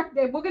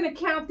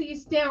count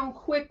these down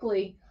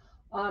quickly.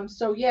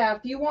 So yeah,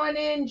 if you want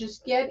in,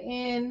 just get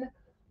in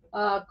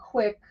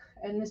quick.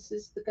 And this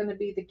is gonna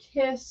be the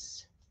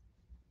kiss.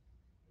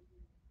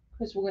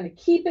 Because we're gonna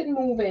keep it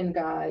moving,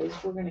 guys.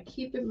 We're gonna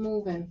keep it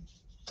moving.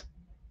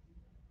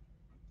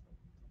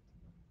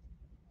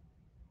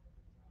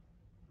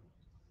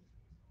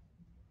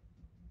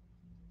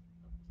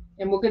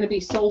 And we're going to be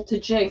sold to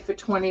Jay for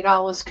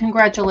 $20.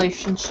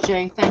 Congratulations,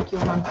 Jay. Thank you,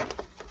 hon.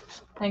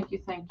 Thank you,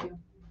 thank you.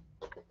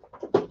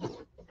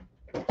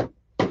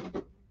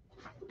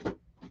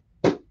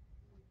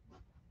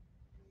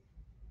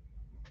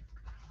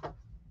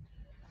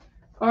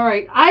 All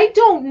right. I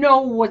don't know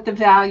what the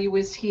value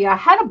is here. I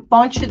had a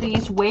bunch of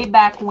these way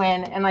back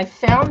when, and I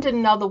found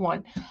another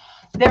one.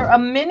 They're a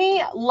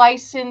mini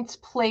license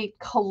plate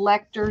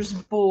collector's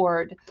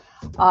board.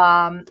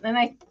 And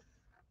I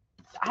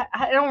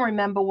don't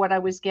remember what I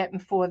was getting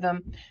for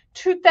them.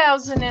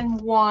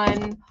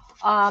 2001.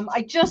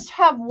 I just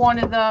have one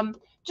of them.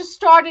 Just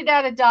started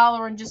at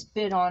 $1 and just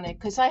bid on it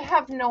because I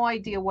have no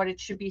idea what it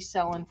should be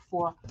selling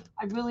for.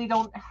 I really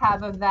don't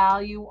have a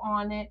value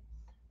on it.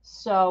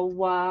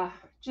 So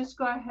just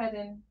go ahead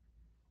and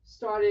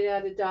start it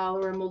at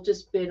 $1 and we'll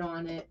just bid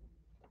on it.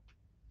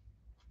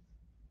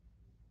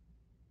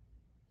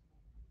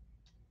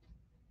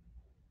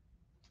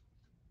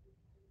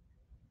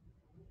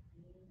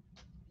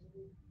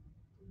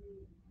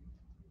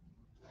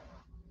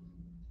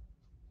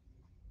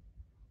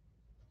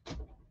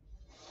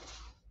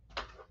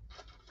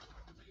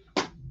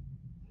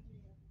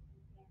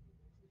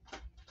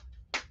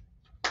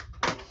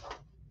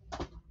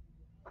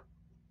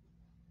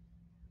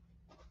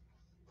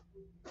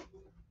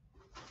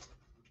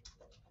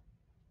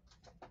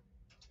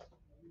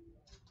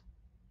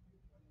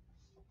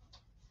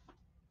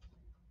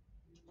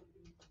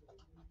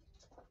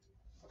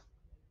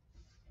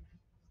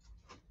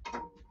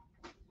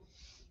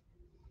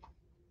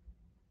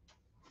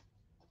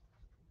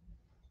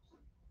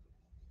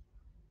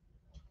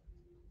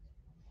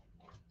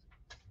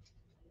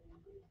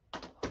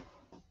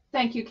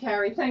 Thank you,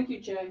 Carrie. Thank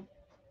you, Jay.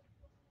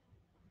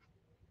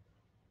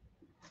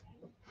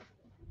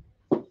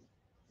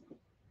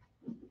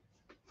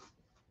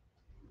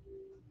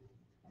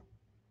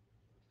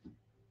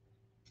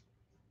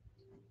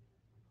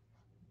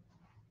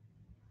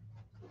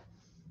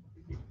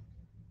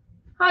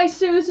 Hi,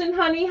 Susan,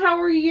 honey. How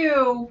are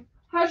you?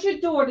 How's your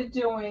daughter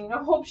doing?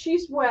 I hope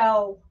she's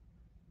well.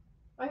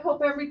 I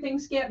hope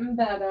everything's getting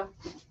better.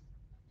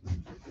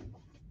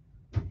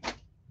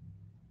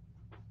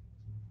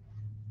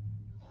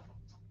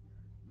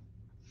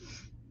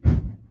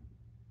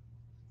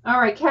 All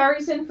right,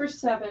 Carrie's in for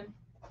 7.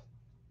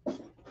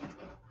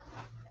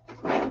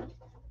 All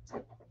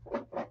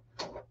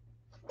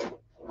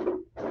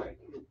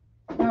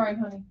right,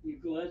 honey. Your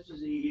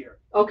glasses are here.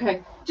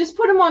 Okay, just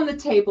put them on the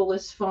table.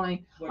 Is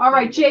fine. All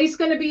right, Jay's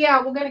going to be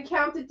out. We're going to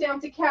count it down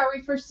to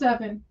Carrie for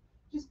 7.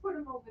 Just put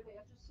them over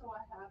there, just so I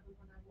have them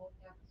when I walk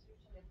out.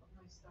 Usually I put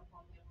my stuff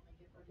on there when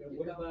I get ready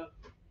to go. What about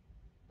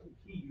the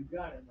key? You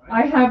got it,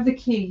 right? I have the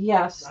key.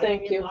 Yes,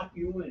 thank you. Lock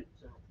you in,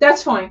 so.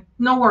 That's fine.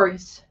 No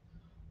worries.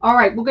 All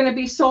right, we're going to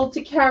be sold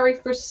to Carrie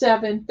for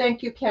 7.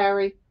 Thank you,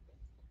 Carrie.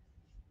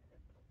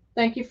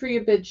 Thank you for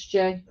your bids,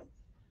 Jay.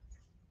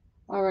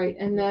 All right,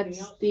 and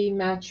that's the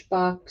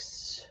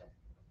Matchbox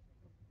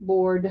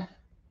board.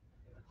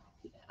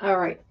 All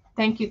right,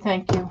 thank you,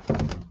 thank you.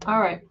 All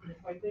right.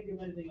 If I think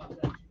of anything, I'll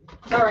text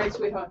you. All right,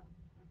 sweetheart.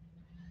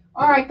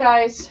 All right,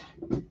 guys.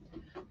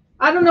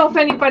 I don't know if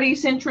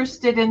anybody's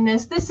interested in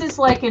this. This is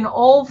like an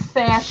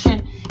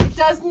old-fashioned. It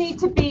does need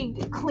to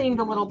be cleaned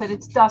a little bit.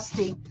 It's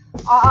dusty.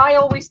 I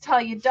always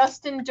tell you,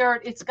 dust and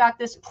dirt. It's got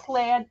this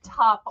plaid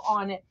top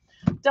on it.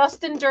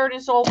 Dust and dirt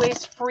is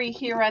always free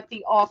here at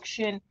the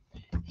auction.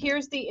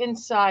 Here's the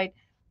inside.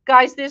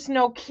 Guys, there's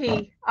no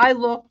key. I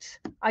looked.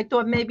 I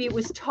thought maybe it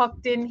was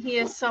tucked in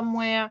here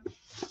somewhere.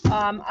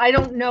 I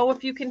don't know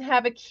if you can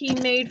have a key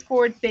made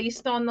for it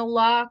based on the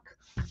lock.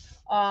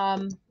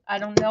 I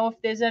don't know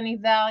if there's any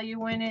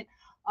value in it.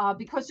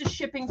 Because of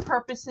shipping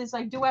purposes,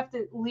 I do have to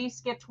at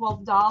least get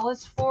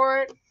 $12 for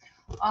it.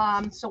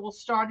 So we'll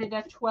start it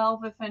at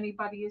 12 if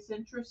anybody is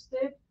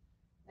interested.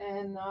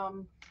 And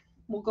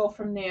we'll go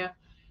from there.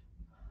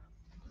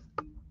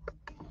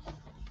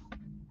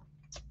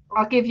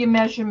 I'll give you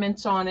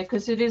measurements on it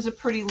because it is a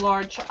pretty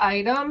large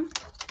item.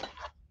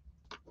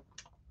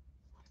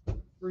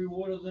 3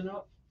 waters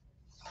enough?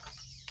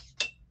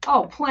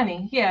 Oh,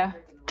 plenty. Yeah.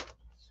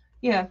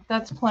 Yeah,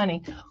 that's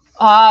plenty.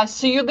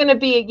 So you're going to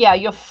be, yeah,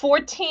 you're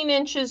 14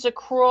 inches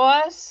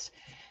across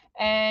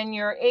and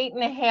you're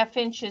 8.5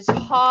 inches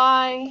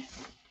high,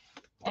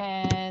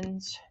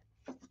 and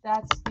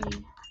that's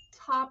the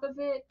top of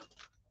it.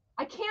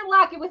 I can't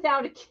lock it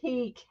without a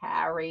key,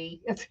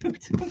 Carrie.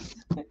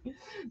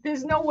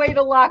 There's no way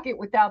to lock it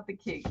without the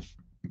key.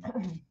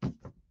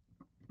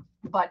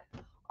 But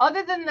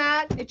other than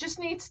that, it just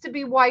needs to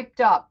be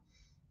wiped up.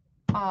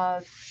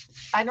 I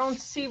don't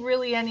see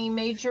really any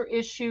major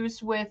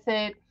issues with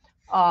it.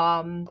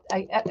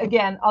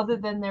 Again, other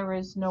than there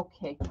is no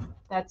key.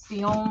 That's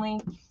the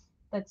only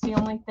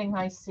thing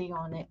I see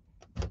on it.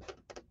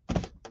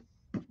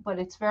 But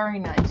it's very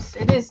nice.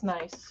 It is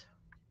nice.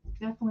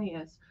 Definitely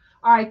is.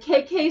 All right,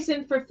 KK's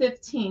in for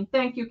 15.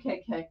 Thank you,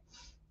 KK.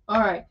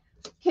 All right.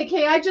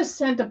 KK, I just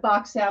sent a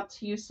box out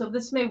to you, so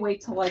this may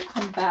wait till I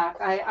come back.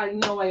 I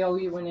know I owe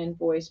you an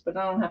invoice, but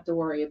I don't have to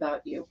worry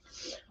about you.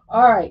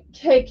 All right,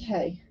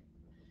 KK.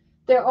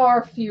 There are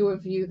a few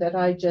of you that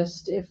I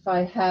just, if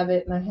I have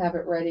it and I have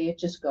it ready, it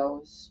just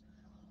goes.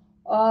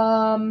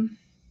 Because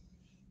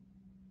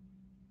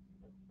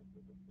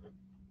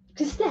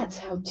that's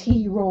how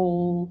tea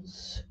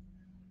rolls.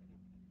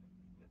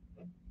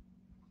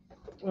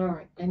 All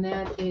right, and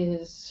that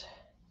is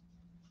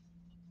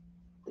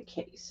the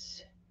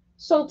case.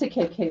 Sold to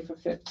KK for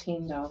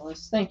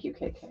 $15. Thank you,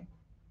 KK.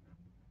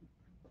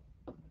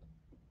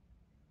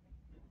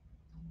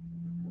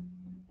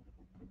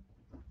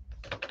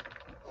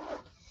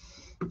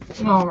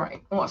 All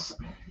right,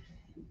 awesome.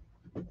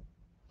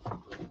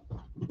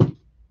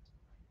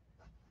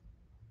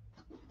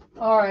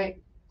 All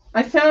right,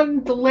 I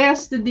found the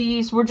last of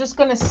these. We're just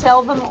going to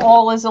sell them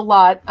all as a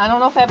lot. I don't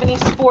know if I have any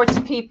sports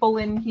people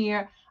in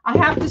here. I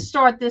have to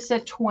start this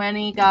at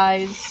 20,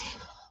 guys.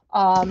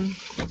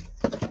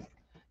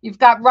 You've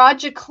got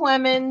Roger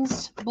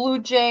Clemens, Blue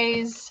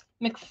Jays,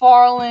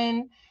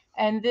 McFarlane,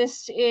 and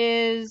this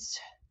is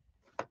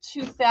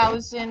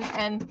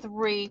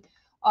 2003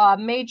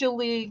 Major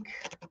League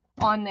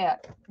on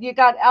that. You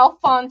got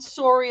Alphonse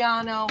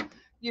Soriano.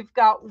 You've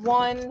got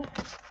 1,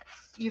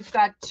 you've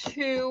got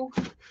 2,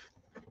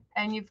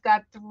 and you've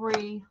got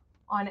 3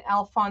 on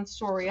Alphonse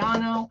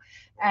Soriano.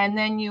 And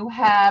then you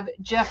have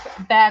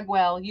Jeff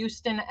Bagwell,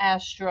 Houston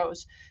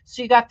Astros.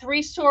 So you got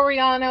 3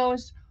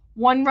 Sorianos,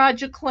 1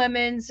 Roger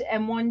Clemens,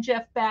 and 1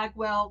 Jeff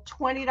Bagwell.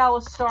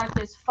 $20 start.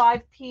 There's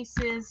 5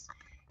 pieces.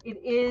 It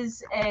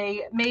is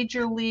a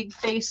Major League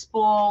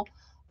Baseball,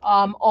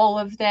 all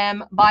of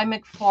them by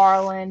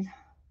McFarlane.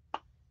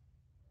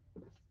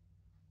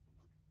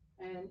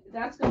 And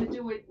that's going to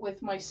do it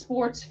with my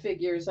sports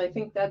figures. I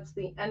think that's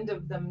the end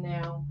of them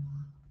now.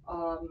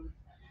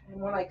 And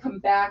when I come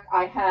back,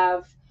 I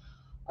have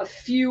a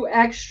few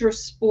extra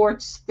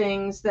sports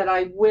things that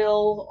I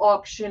will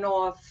auction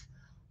off.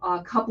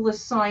 A couple of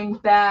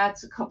signed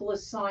bats, a couple of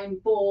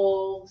signed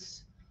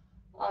balls.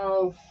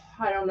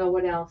 I don't know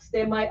what else.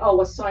 They might,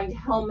 a signed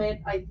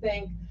helmet, I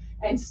think,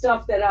 and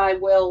stuff that I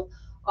will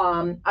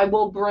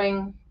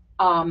bring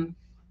for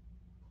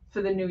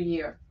the new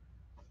year.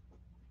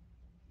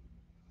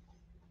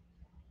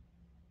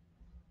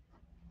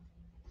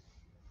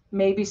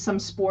 Maybe some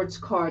sports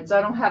cards.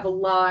 I don't have a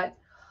lot.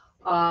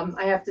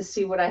 I have to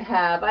see what I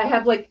have. I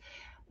have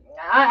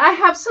I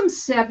have some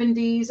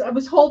 70s. I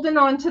was holding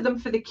on to them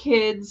for the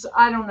kids.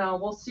 I don't know.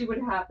 We'll see what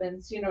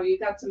happens. You know, you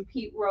got some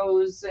Pete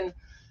Rose and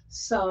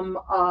some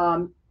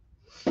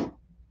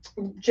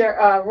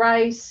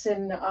Rice,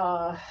 and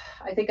I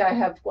think I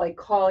have like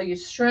Carl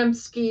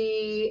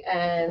Yastrzemski,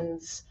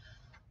 and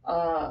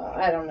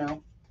I don't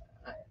know.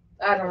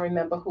 I don't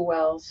remember who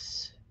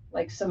else.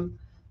 Like some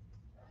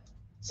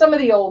of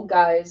the old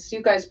guys.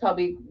 You guys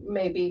probably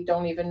maybe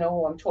don't even know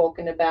who I'm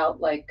talking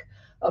about, like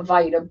a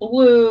Vita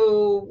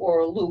Blue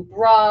or a Lou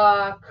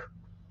Brock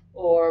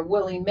or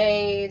Willie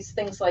Mays,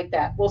 things like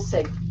that. We'll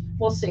see.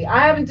 We'll see.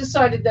 I haven't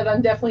decided that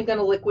I'm definitely going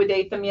to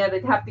liquidate them yet.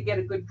 I'd have to get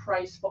a good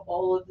price for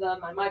all of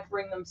them. I might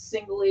bring them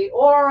singly,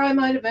 or I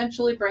might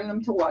eventually bring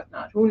them to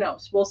Whatnot. Who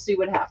knows? We'll see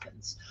what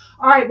happens.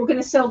 All right, we're going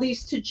to sell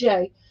these to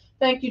Jay.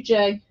 Thank you,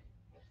 Jay.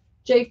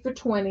 Jay for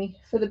 20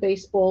 for the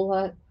baseball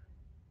lot.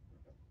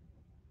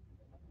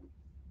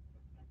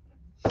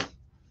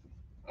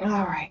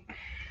 All right.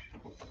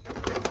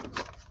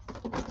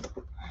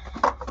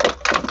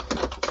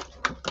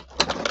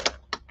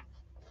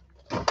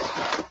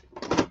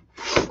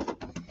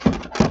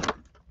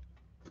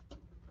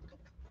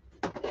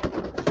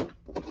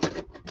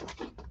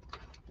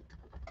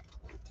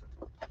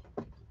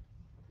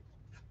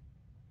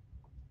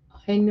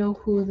 I know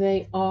who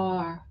they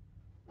are.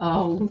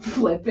 Oh,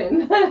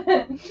 flippin'.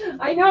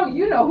 I know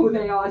you know who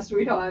they are,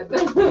 sweetheart.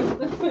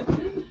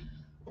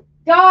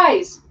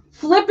 Guys,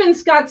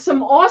 Flippin's got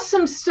some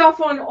awesome stuff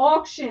on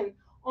auction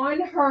on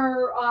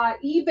her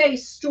eBay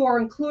store,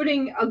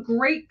 including a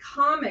great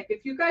comic.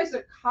 If you guys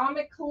are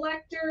comic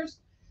collectors,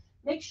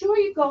 make sure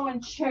you go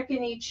and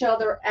checking each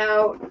other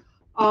out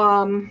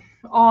on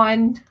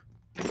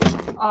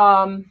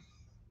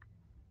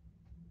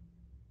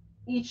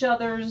each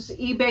other's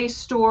eBay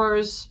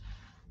stores,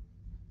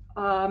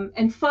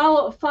 and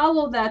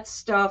follow that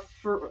stuff.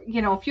 For,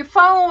 you know, if you're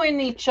following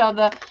each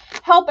other,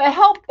 help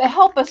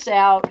us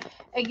out.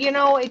 You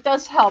know, it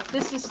does help.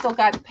 This has still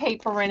got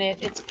paper in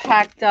it. It's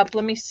packed up.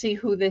 Let me see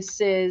who this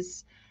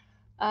is.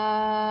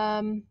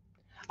 Oh,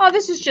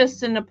 this is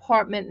just an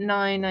apartment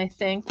 9, I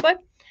think. But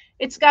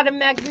it's got a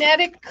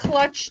magnetic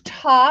clutch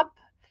top.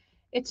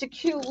 It's a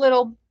cute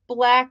little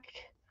black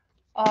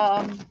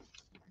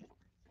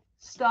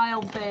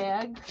style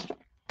bag.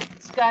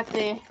 It's got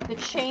the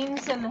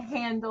chains and the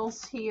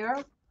handles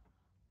here.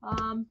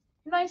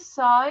 Nice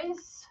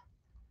size.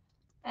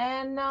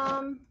 And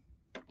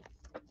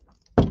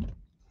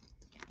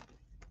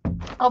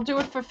I'll do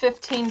it for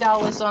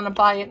 $15 on a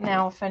buy it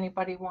now if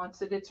anybody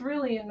wants it. It's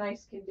really in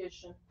nice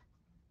condition.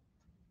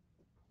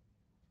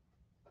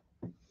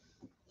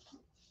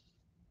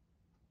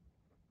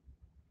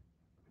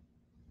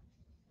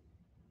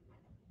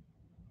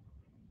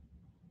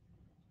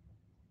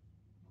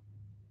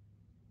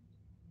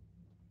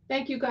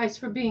 Thank you guys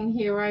for being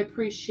here. I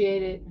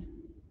appreciate it.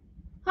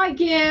 Hi,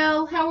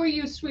 Gail. How are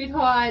you,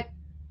 sweetheart?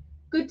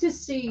 Good to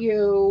see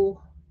you.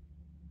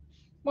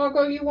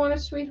 Margot, you want a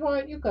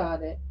sweetheart? You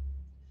got it.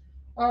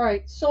 All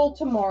right, sold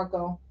to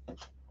Margot.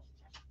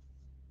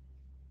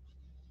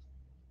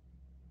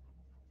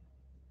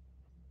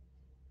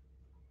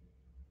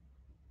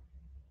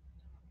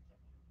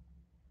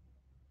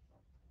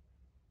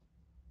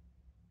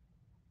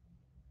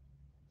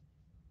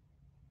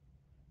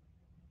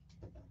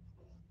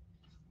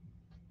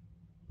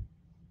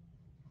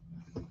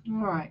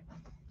 All right.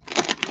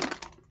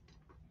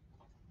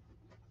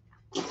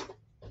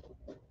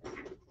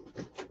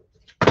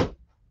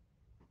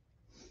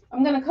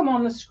 I'm going to come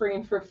on the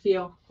screen for a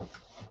few.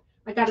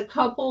 I got a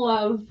couple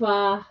of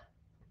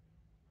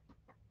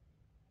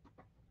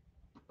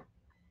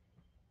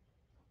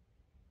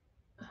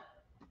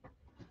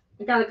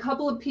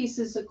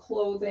pieces of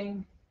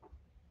clothing.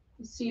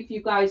 Let's see if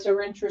you guys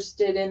are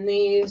interested in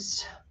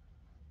these.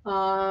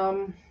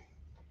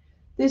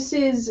 This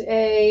is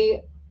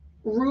a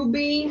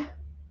Ruby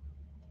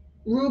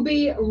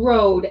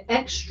Road,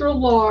 extra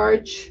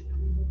large,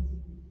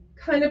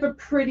 kind of a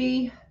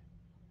pretty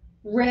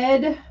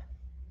red.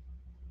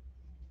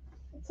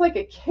 It's like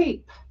a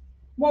cape.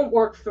 Won't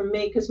work for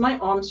me because my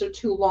arms are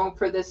too long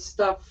for this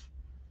stuff.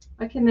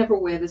 I can never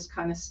wear this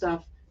kind of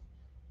stuff.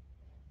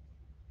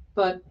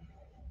 But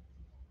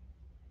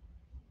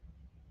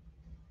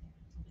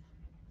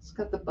it's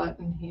got the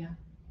button here.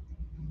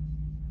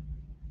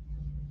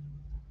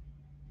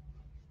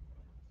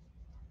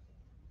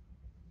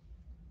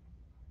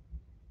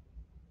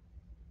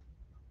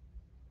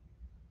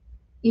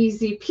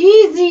 Easy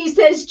peasy,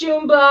 says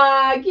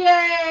Junebug.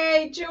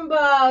 Yay,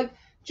 Junebug.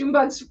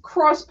 Junebug's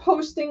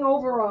cross-posting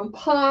over on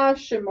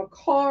Posh and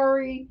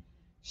Macari.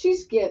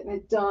 She's getting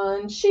it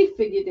done. She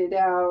figured it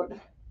out.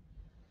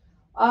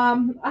 I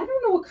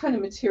don't know what kind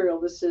of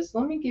material this is.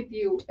 Let me give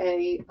you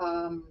a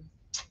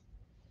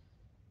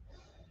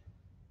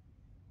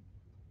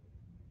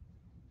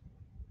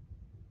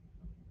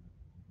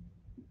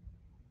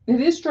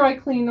it is dry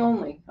clean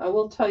only. I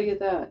will tell you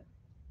that.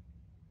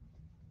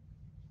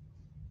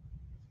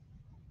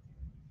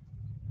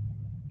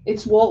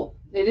 It's wool.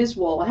 It is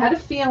wool. I had a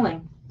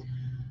feeling.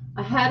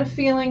 I had a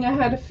feeling.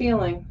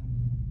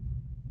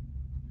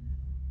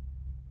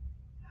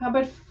 How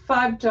about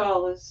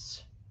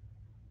 $5?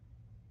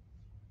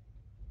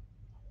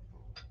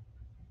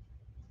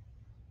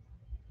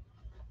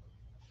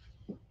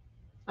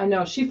 I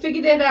know. She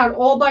figured it out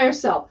all by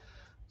herself.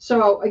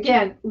 So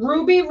again,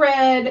 ruby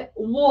red,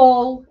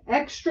 wool,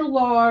 extra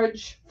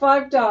large,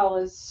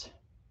 $5.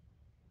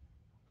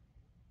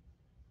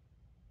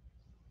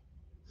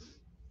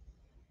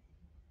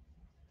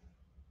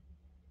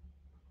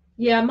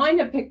 Yeah, mine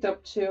have picked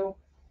up too.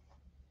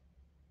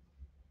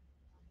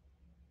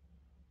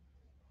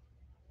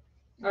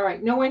 All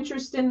right, no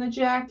interest in the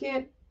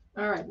jacket?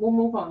 All right, we'll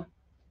move on.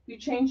 If you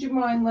change your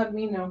mind, let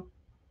me know.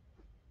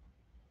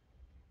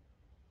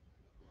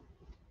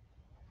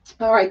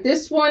 All right,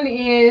 this one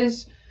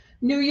is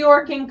New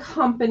York and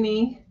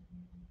Company.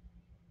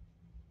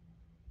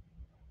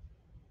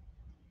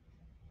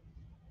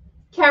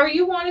 Carrie,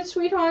 you want it,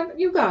 sweetheart?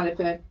 You got it,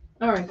 babe.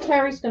 All right,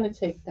 Carrie's going to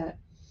take that.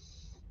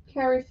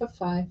 Carrie for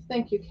 $5.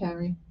 Thank you,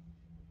 Carrie.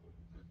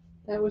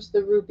 That was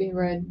the ruby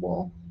red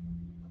wool.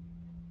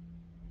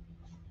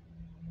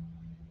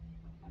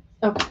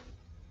 Okay.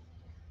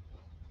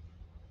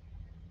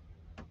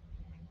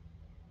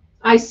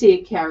 I see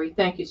it, Carrie.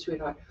 Thank you,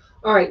 sweetheart.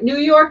 All right, New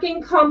York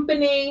and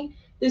Company.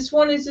 This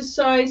one is a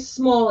size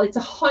small. It's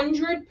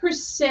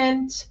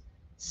 100%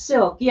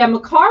 silk. Yeah,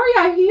 Macari,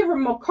 I hear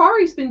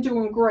Macari's been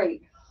doing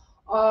great.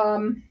 For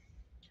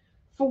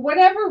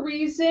whatever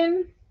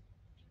reason,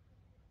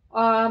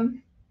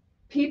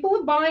 people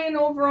are buying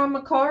over on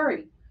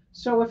Macari.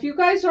 So if you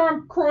guys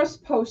aren't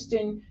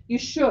cross-posting, you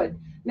should.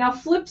 Now,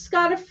 Flip's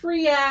got a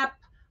free app.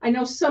 I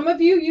know some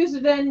of you use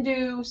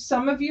Vendu.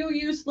 Some of you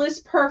use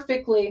List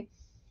Perfectly.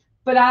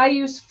 But I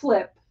use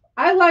Flip.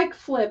 I like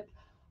Flip.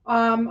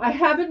 I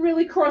haven't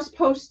really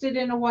cross-posted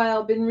in a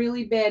while, been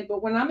really bad,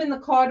 but when I'm in the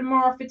car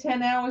tomorrow for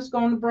 10 hours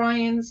going to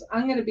Brian's,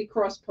 I'm going to be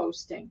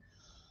cross-posting.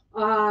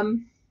 All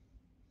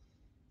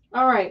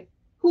right.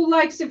 Who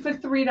likes it for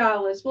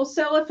 $3? We'll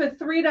sell it for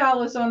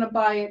 $3 on a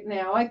buy it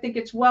now. I think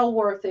it's well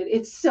worth it.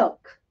 It's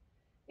silk.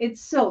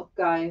 It's silk,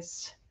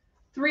 guys.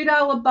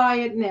 $3 buy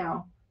it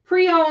now.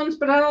 Pre-owned,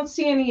 but I don't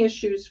see any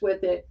issues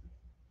with it.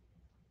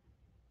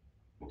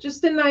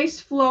 Just a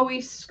nice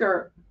flowy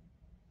skirt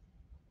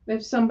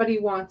if somebody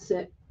wants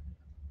it.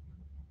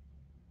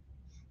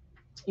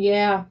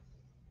 Yeah.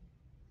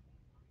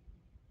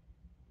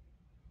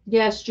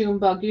 Yes,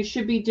 Junebug, you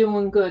should be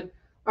doing good.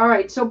 All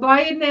right, so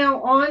buy it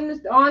now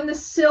on the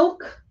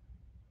silk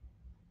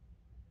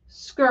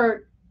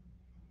skirt.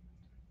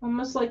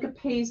 Almost like a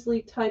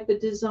paisley type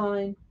of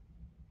design.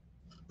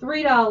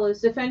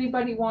 $3. If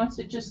anybody wants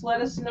it, just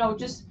let us know.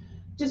 Just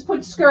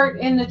put skirt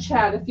in the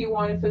chat if you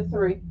want it for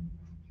 $3.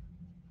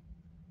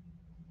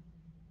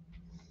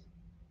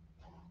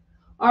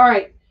 All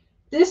right.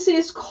 This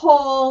is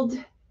called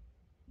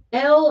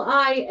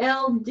Lildy.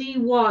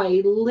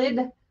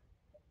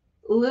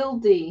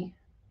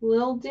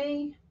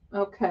 Lildy.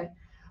 Okay.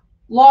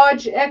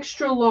 Large,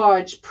 extra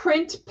large.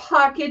 Print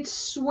pocket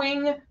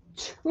swing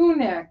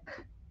tunic.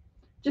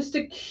 Just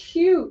a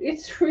cute.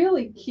 It's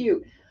really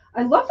cute.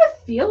 I love the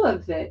feel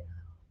of it.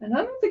 And I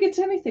don't think it's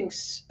anything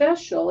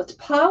special. It's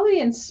poly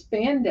and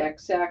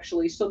spandex,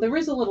 actually. So there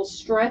is a little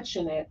stretch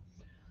in it.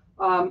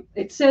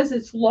 It says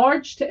it's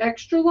large to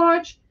extra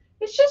large.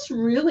 It's just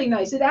really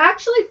nice. It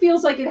actually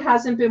feels like it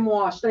hasn't been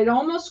washed. I'd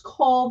almost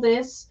call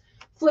this,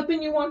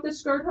 Flippin', you want the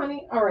skirt,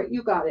 honey? All right,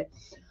 you got it.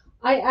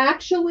 I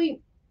actually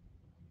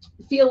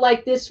feel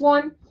like this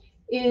one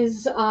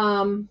is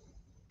unworn,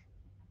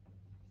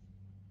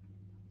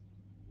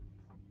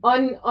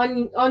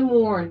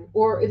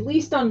 or at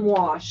least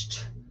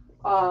unwashed.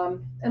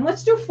 And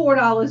let's do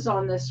 $4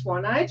 on this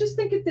one. I just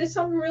think there's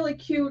something really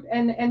cute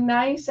and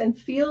nice and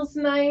feels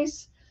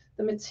nice.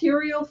 The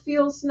material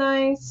feels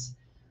nice.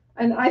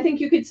 And I think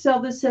you could sell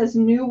this as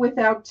new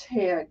without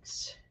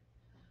tags.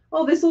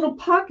 Oh, there's little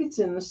pockets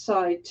in the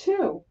side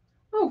too.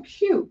 Oh,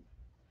 cute.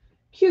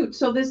 Cute.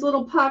 So there's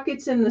little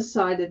pockets in the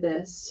side of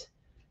this.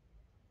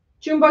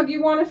 Junebug,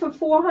 you want it for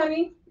 $4,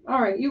 honey?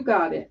 All right, you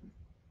got it.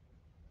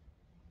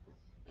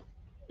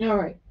 All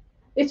right.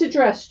 It's a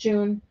dress,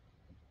 June.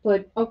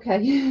 But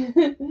okay.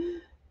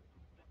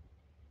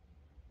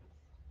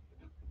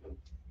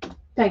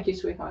 Thank you,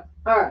 sweetheart.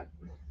 All right.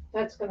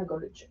 That's going to go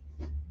to June.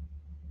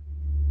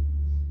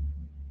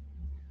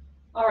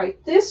 All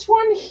right. This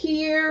one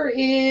here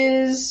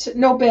is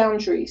no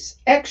boundaries.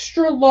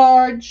 Extra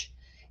large.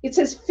 It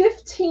says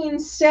 15,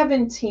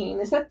 17.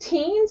 Is that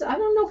teens? I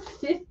don't know.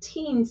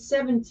 15,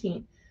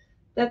 17.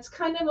 That's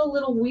kind of a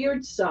little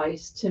weird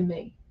size to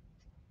me.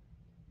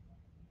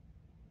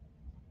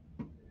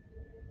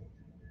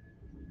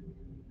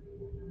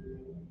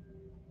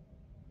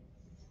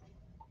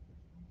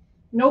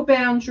 No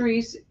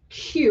boundaries.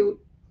 Cute.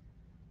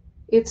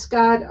 It's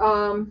got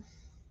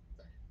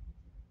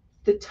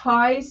the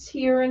ties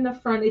here in the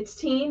front. It's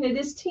teen. It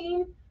is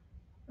teen.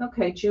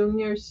 Okay,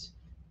 juniors.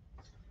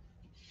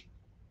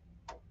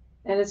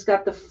 And it's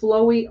got the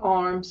flowy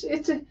arms.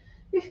 It's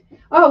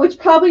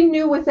probably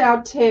new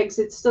without tags.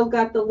 It's still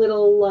got the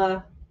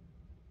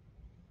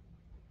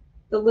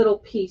little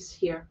piece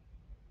here.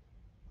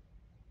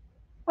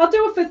 I'll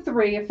do it for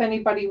 $3 if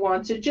anybody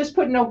wants it. Just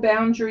put no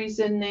boundaries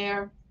in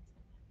there,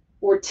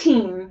 or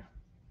teen.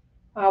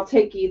 I'll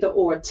take either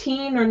or,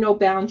 teen or no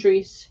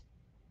boundaries.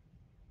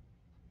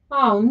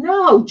 Oh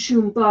no,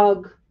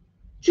 Junebug.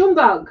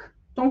 Junebug,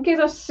 don't get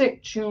us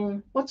sick,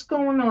 June. What's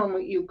going on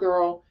with you,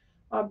 girl?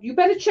 You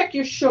better check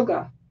your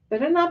sugar.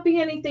 Better not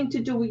be anything to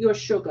do with your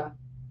sugar.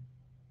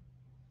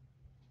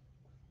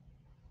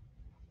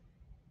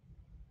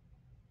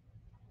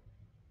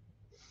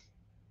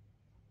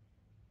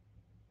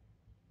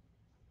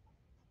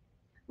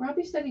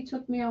 Robbie said he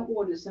took me out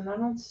orders, and I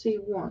don't see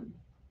one.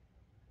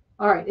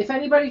 All right, if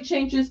anybody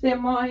changes their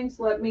minds,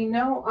 let me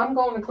know. I'm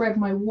going to grab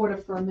my water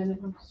for a minute.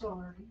 I'm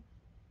sorry.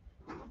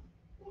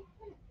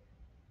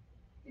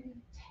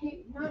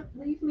 Not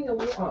leave me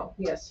alone. Oh,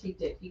 yes, he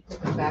did. He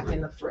put it back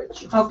in the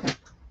fridge. Okay.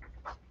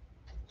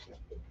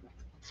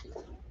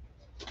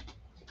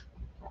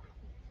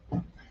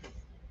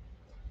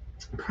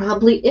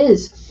 Probably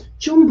is.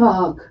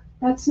 Junebug.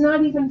 That's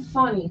not even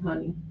funny,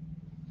 honey.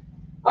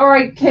 All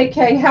right,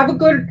 KK. Have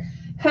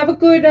a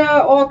good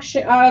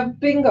auction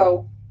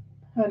bingo,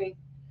 honey.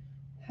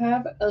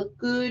 Have a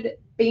good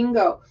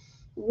bingo.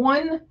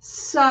 One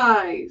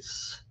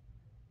size.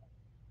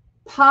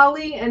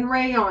 Poly and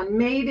rayon,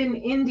 made in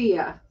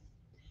India.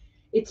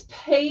 It's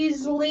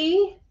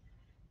paisley.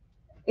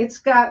 It's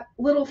got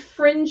little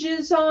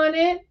fringes on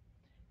it.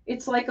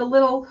 It's like a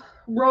little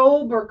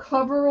robe or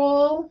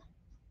coverall.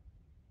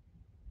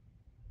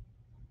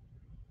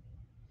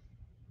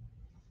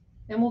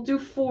 And we'll do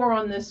 $4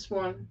 on this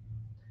one.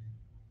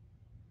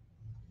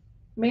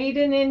 Made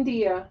in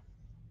India.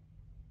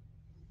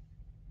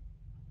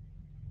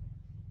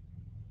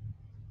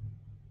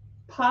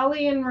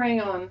 Poly and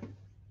rayon.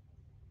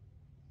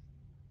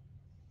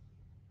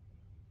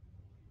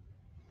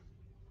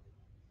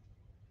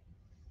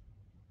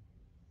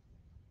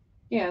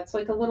 Yeah, it's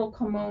like a little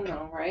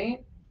kimono,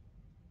 right?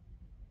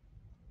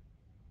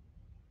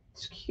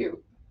 It's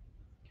cute.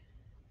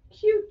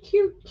 Cute,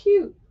 cute,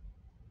 cute.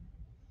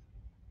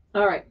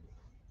 All right.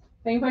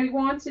 If anybody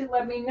wants it,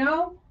 let me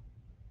know.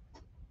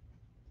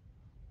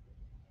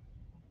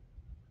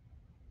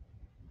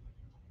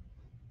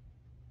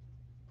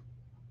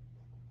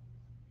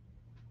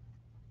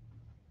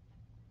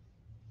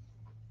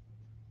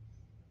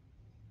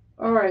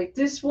 All right,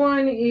 this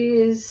one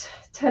is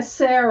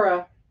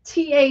Tacera,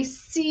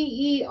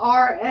 Tacera.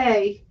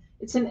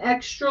 It's an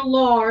extra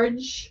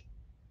large,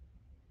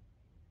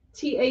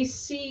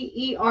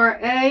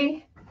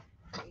 Tacera.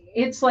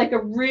 It's like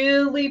a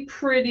really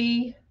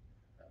pretty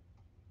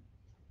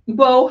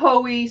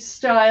boho-y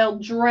style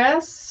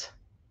dress.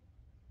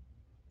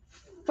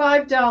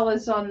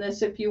 $5 on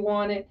this if you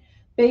want it.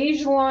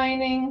 Beige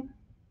lining,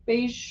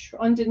 beige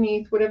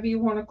underneath, whatever you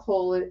want to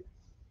call it.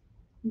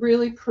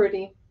 Really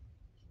pretty.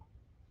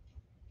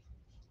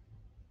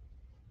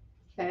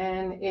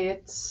 And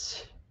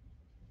it's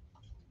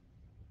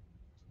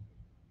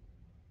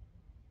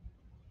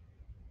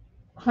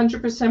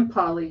 100%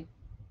 poly.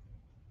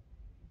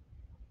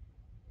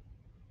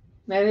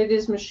 And it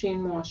is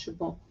machine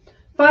washable.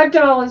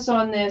 $5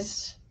 on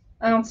this.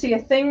 I don't see a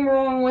thing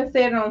wrong with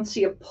it. I don't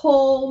see a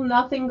pull,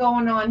 nothing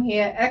going on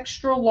here.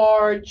 Extra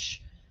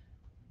large,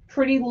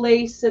 pretty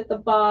lace at the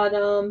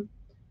bottom.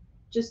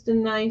 Just a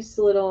nice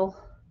little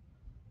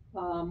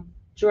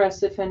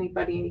dress if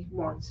anybody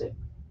wants it.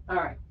 All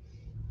right.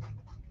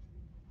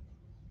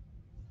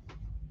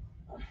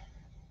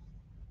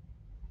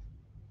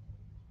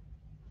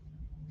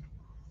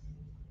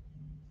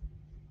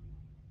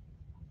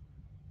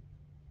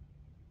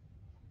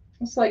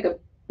 It's like a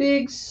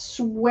big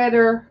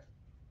sweater.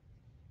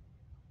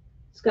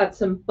 It's got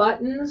some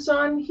buttons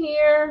on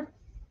here.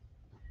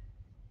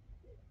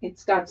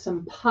 It's got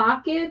some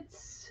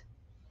pockets.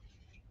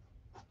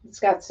 It's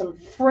got some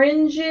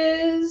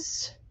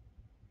fringes.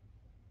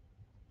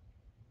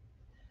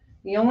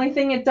 The only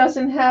thing it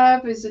doesn't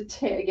have is a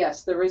tag.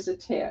 Yes, there is a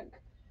tag.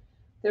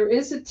 There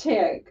is a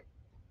tag.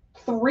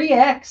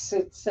 3X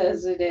it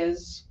says it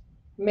is.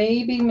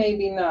 Maybe,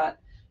 maybe not.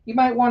 You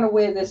might want to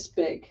wear this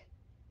big.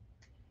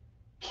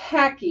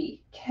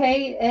 Khaki.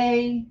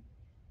 Khaki.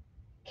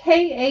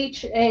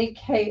 Khaki.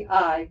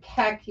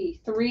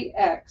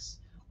 3X.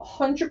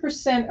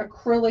 100%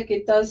 acrylic.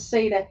 It does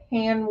say to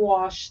hand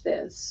wash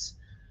this.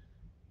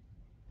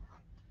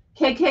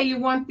 KK, you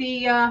want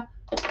the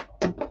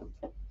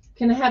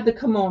can I have the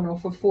kimono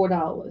for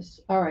 $4?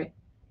 All right.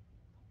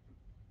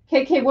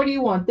 KK, what do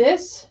you want?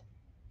 This?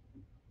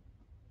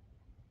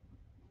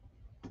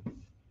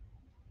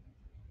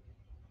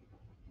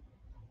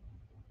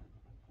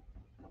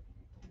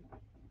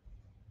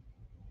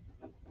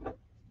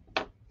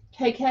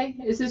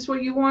 KK, is this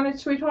what you wanted,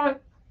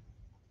 sweetheart?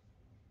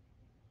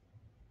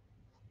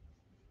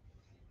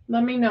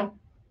 Let me know.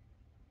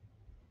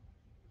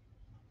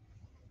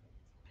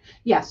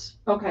 Yes.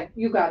 Okay.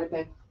 You got it,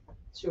 babe.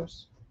 It's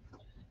yours.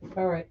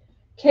 All right.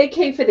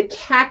 KK for the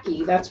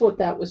khaki. That's what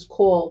that was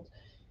called.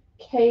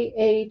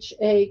 Khaki.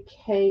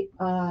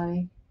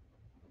 All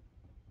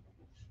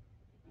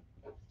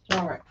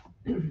right.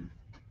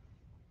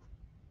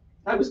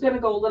 I was going to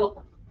go a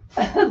little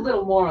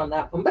more on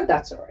that one, but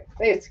that's all right.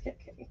 It's KK.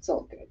 It's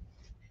all good.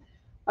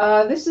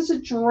 This is a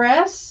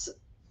dress,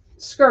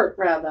 skirt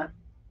rather.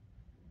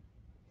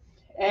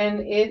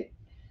 And it's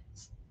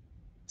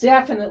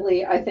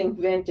definitely, I think,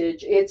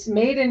 vintage. It's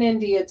made in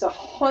India. It's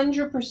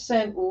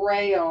 100%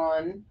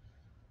 rayon.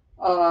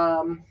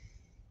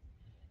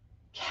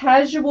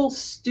 Casual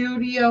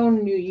Studio,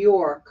 New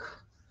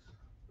York.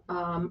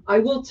 I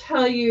will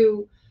tell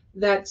you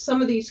that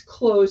some of these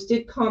clothes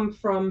did come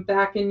from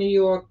back in New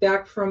York,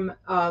 back from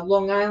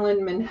Long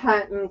Island,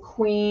 Manhattan,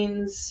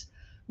 Queens,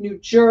 New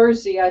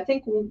Jersey. I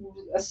think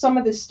some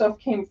of this stuff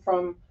came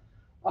from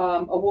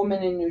a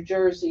woman in New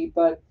Jersey,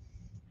 but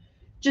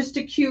just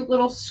a cute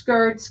little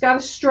skirt. It's got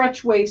a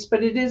stretch waist,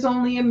 but it is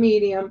only a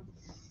medium.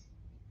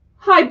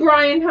 Hi,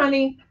 Brian,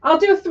 honey. I'll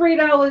do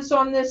 $3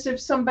 on this if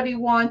somebody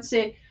wants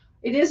it.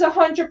 It is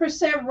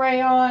 100%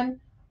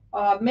 rayon,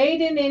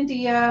 made in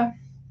India.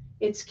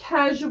 It's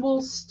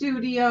Casual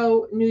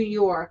Studio, New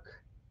York.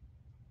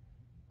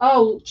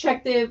 Oh,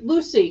 check the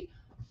Lucy.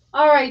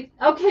 All right.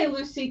 Okay,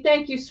 Lucy.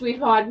 Thank you,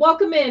 sweetheart.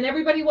 Welcome in.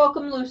 Everybody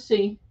welcome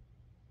Lucy.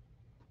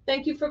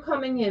 Thank you for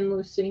coming in,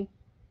 Lucy.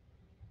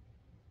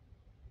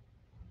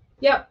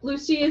 Yep,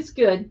 Lucy is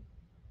good.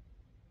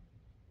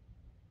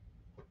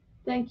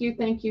 Thank you,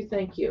 thank you,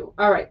 thank you.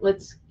 All right,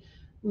 let's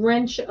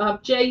wrench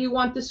up. Jay, you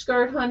want the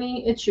skirt,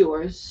 honey? It's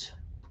yours.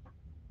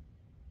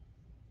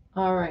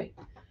 All right.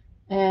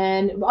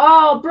 And,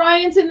 oh,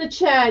 Brian's in the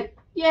chat.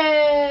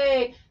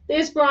 Yay.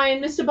 There's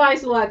Brian, Mr.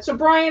 Buys a Lot. So,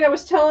 Brian, I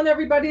was telling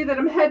everybody that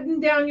I'm heading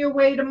down your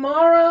way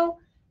tomorrow,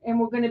 and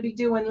we're going to be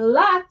doing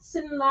lots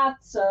and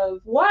lots of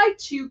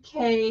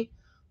Y2K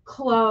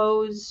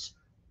clothes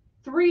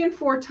 3 and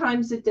 4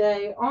 times a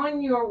day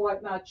on your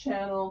Whatnot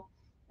channel.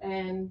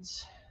 And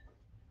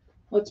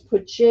let's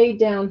put Jay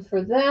down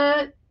for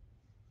that.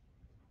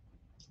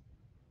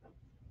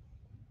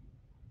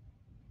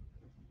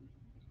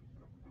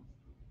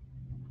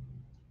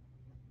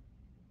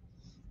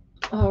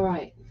 All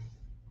right.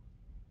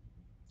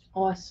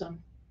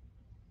 Awesome.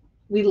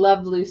 We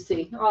love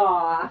Lucy.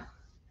 Aw.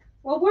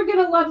 Well, we're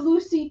going to love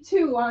Lucy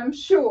too, I'm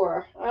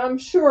sure. I'm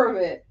sure of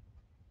it.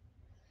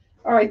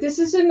 All right, this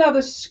is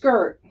another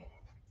skirt.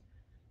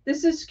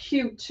 This is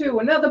cute too.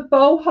 Another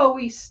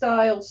boho-y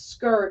style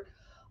skirt.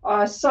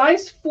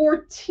 Size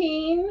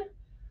 14.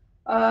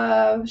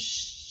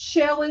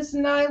 Shell is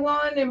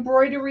nylon,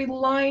 embroidery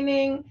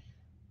lining,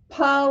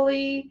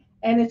 poly,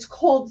 and it's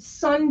called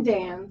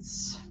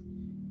Sundance.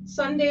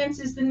 Sundance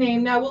is the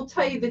name. Now, we'll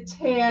tell you the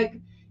tag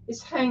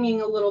is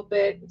hanging a little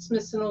bit. It's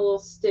missing a little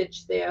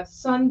stitch there.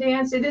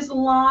 Sundance. It is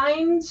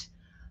lined.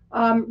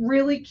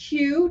 Really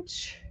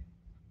cute.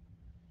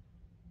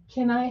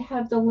 Can I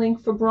have the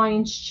link for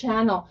Brian's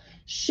channel?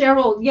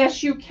 Cheryl,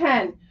 yes, you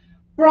can.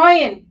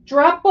 Brian,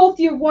 drop both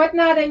your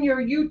Whatnot and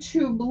your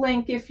YouTube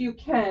link if you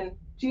can.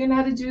 Do you know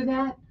how to do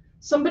that?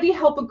 Somebody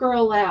help a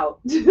girl out.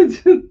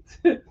 $5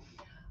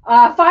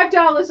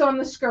 on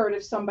the skirt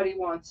if somebody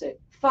wants it.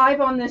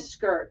 $5 on this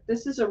skirt.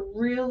 This is a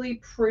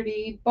really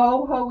pretty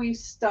boho-y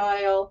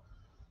style.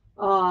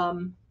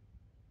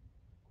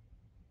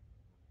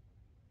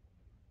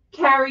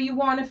 Carrie, you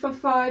want it for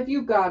 $5?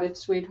 You got it,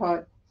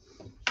 sweetheart.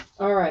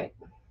 All right.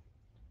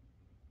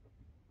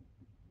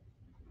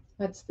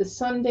 That's the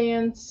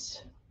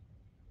Sundance.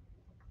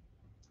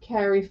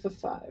 Carrie for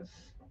 $5.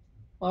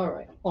 All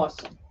right.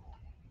 Awesome.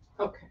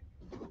 Okay.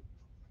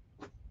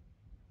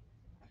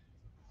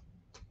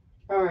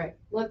 All right.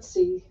 Let's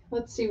see.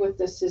 Let's see what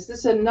this is. This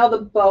is another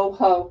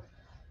boho.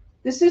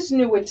 This is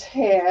newer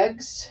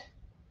tags.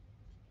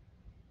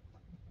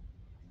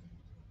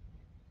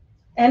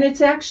 And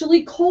it's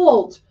actually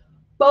called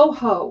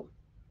boho.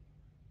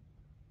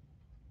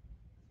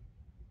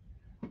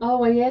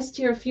 Oh, I asked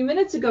here a few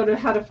minutes ago to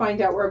how to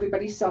find out where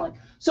everybody's selling.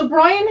 So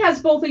Brian has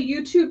both a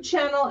YouTube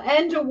channel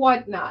and a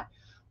Whatnot.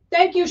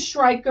 Thank you,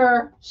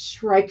 Shrieker.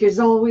 Shrieker's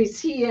always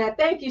here.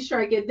 Thank you,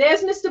 Shrieker.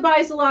 There's Mr.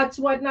 Buys-A-Lot's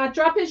Whatnot.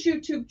 Drop his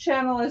YouTube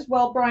channel as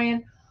well,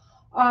 Brian.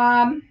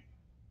 Guys,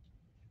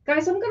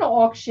 I'm going to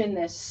auction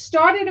this.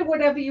 Start it at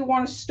whatever you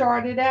want to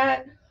start it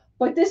at.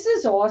 But this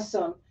is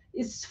awesome.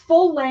 It's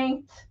full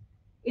length.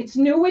 It's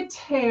newer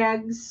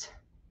tags.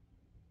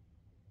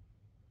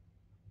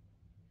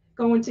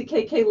 Going to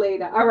KK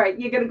later. All right,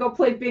 you're going to go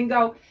play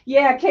bingo.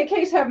 Yeah,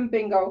 KK's having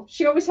bingo.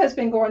 She always has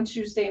bingo on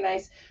Tuesday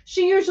nights.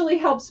 She usually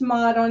helps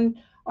Mod on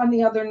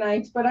the other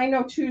nights, but I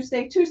know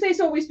Tuesday's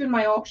always been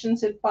my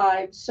auctions at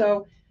 5,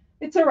 so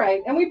it's all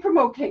right. And we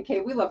promote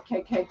KK. We love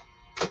KK.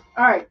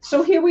 All right,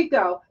 so here we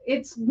go.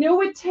 It's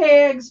newer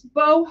tags,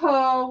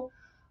 boho.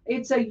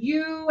 It's a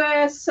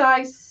US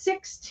size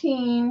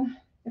 16,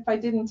 if I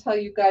didn't tell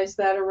you guys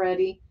that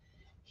already.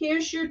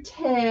 Here's your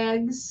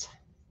tags.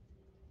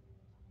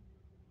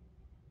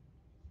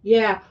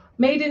 Yeah,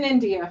 made in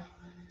India.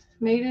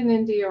 Made in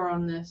India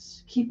on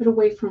this. Keep it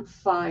away from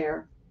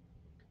fire.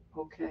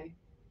 Okay.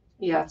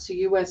 Yeah, it's a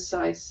US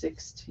size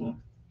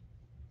 16.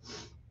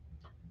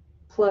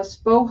 Plus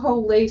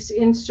boho lace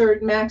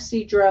insert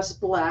maxi dress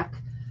black.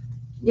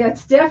 Yeah,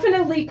 it's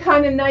definitely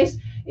kind of nice.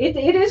 It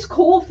is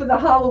cool for the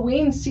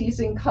Halloween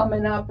season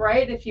coming up,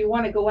 right? If you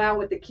want to go out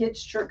with the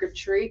kids trick or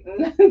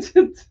treating.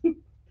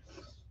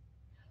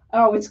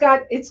 Oh, it's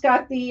got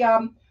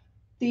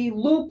the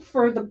loop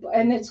for the,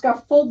 and it's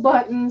got full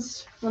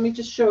buttons. Let me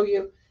just show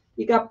you.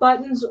 You got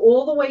buttons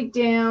all the way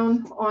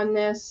down on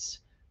this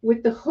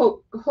with the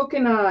hook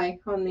and eye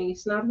on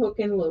these, not hook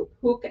and loop,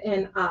 hook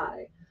and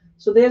eye.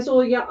 So there's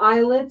all your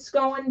eyelets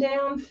going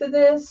down for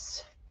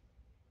this.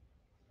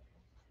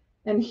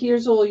 And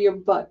here's all your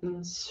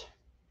buttons.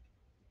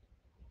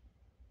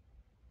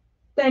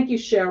 Thank you,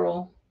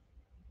 Cheryl.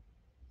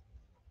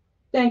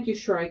 Thank you,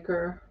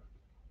 Shrieker.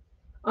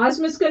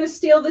 Ozma's going to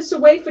steal this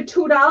away for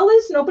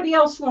 $2. Nobody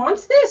else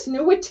wants this.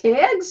 Newer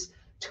tags?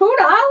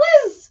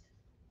 $2?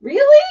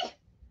 Really?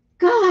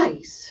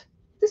 Guys,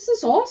 this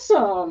is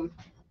awesome.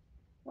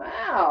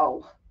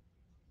 Wow.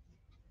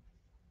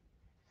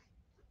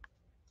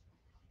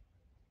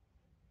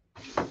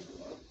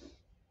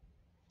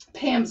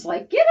 Pam's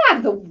like, get out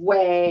of the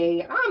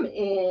way. I'm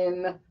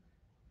in.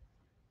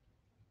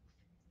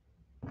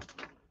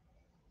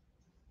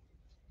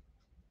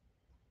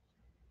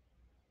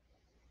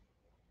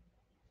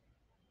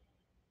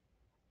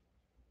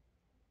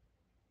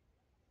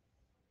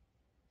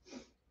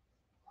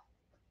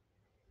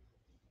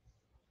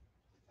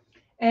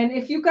 And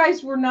if you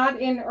guys were not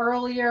in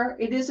earlier,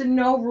 it is a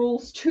No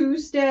Rules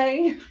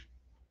Tuesday.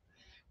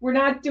 We're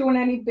not doing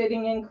any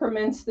bidding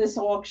increments this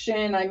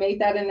auction. I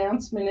made that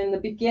announcement in the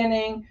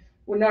beginning.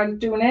 We're not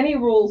doing any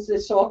rules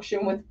this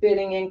auction with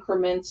bidding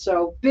increments.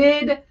 So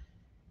bid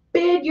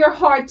your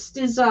heart's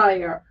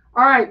desire.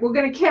 All right, we're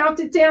going to count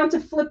it down to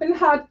Flippin'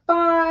 Hot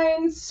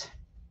Finds.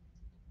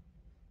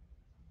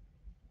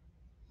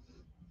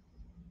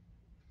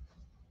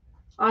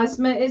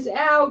 Ozma is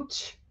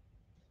out.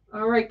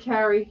 All right,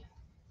 Carrie.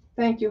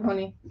 Thank you,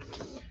 honey.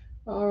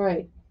 All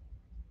right.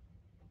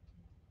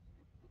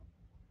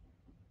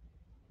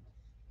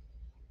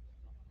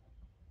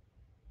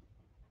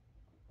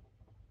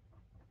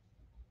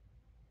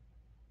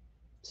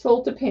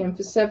 Sold to Pam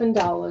for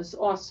 $7.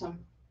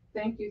 Awesome.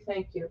 Thank you,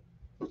 thank you.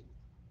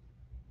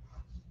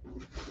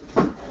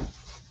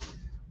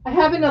 I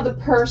have another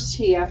purse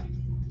here.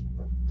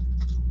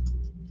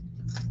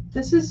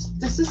 This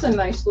is a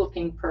nice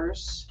looking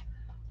purse.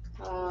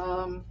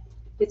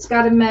 It's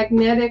got a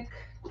magnetic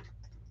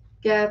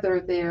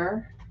gather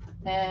there,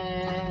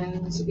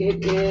 and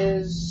it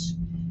is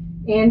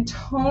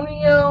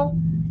Antonio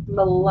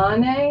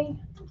Milane.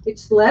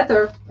 It's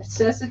leather. It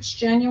says it's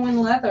genuine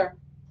leather,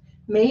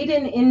 made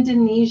in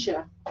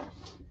Indonesia.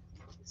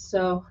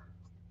 So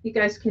you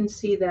guys can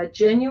see that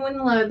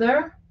genuine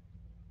leather.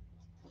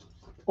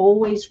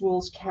 Always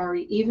rules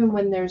carry, even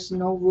when there's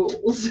no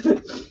rules.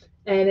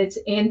 And it's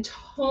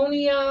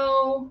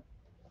Antonio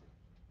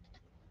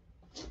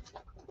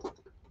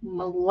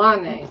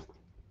Milane.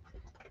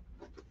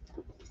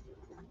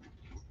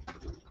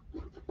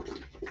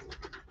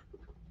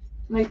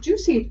 And I do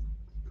see,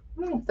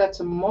 I don't know if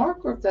that's a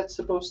mark or if that's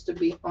supposed to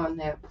be on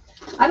there.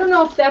 I don't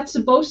know if that's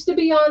supposed to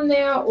be on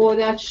there or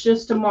that's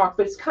just a mark,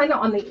 but it's kind of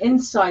on the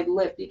inside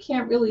lip. You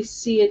can't really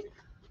see it.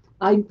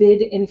 I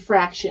bid in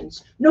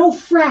fractions. No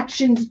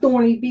fractions,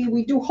 Dorney B.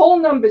 We do whole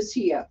numbers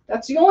here.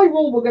 That's the only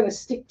rule we're going to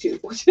stick to.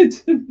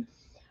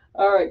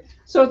 All right.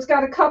 So it's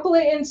got a couple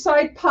of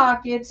inside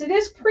pockets. It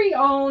is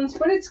pre-owned,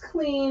 but it's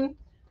clean.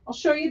 I'll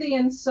show you the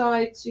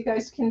inside so you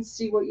guys can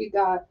see what you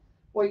got,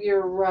 what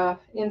your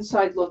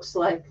inside looks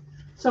like.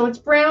 So it's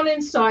brown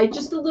inside,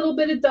 just a little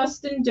bit of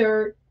dust and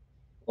dirt.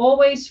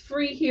 Always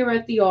free here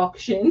at the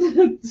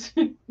auction.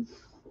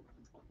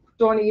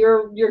 Dorney,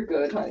 you're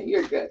good, honey.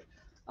 You're good.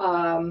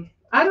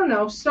 I don't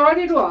know. Start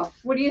it off.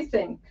 What do you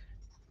think?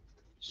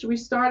 Should we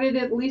start it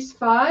at least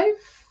 5?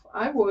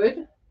 I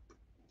would.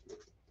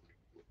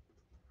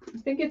 I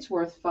think it's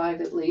worth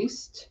 5 at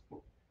least.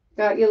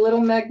 Got your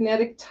little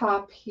magnetic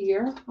top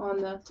here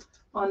on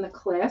the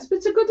clasp.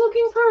 It's a good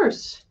looking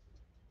purse.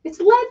 It's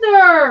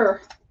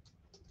leather.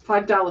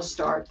 $5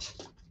 start.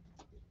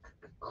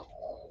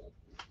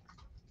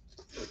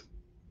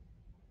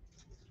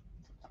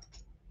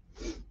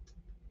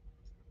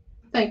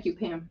 Thank you,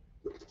 Pam.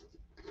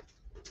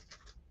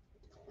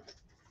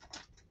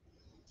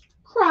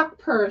 Croc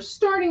purse,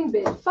 starting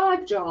bid,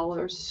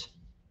 $5.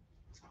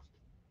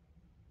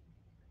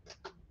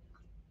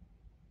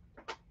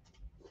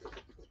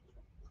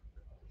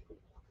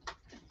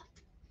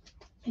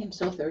 I'm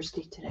so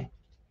thirsty today.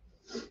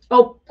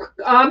 Oh,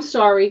 I'm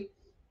sorry.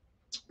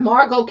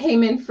 Margot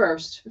came in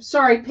first.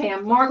 Sorry,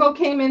 Pam. Margot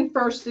came in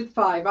first at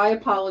 5. I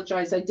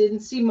apologize. I didn't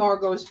see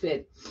Margot's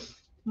bid.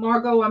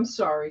 Margot, I'm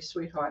sorry,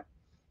 sweetheart.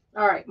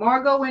 All right,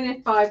 Margot went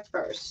at 5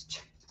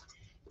 first.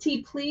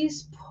 T,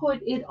 please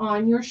put it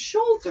on your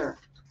shoulder.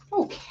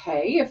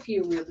 Okay, if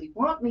you really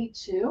want me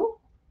to.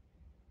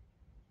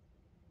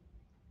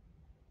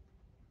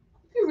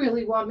 If you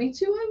really want me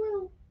to, I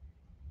will.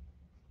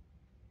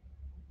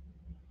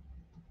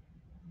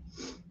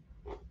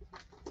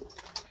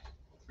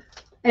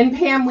 And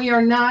Pam, we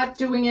are not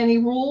doing any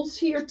rules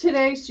here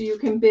today, so you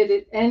can bid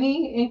at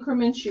any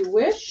increments you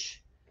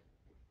wish.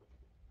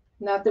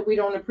 Not that we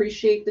don't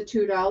appreciate the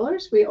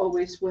 $2. We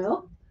always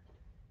will.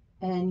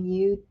 And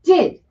you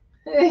did.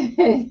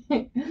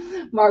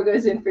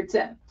 Margot's in for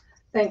 10.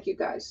 Thank you,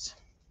 guys.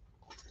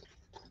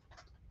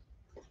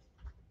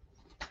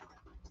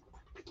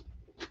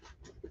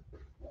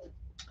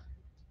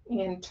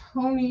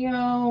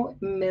 Antonio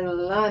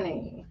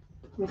Milani.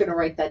 I'm going to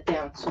write that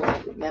down so I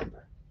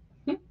remember.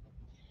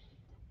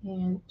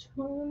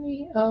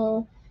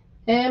 Antonio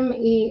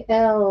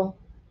M-E-L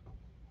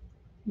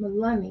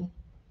Milani.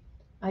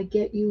 I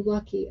get you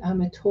lucky.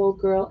 I'm a tall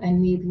girl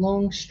and need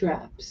long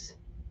straps.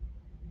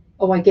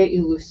 Oh, I get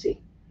you, Lucy.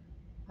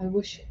 I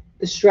wish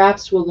the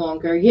straps were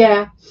longer.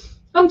 Yeah,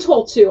 I'm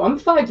tall too. I'm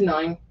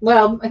 5'9".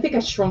 Well, I think I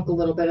shrunk a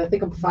little bit. I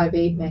think I'm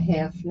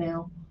 5'8.5"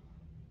 now.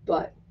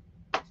 But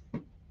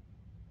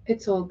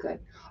it's all good.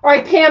 All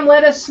right, Pam,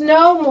 let us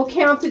know and we'll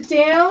count it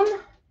down.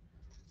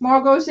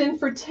 Margot's in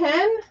for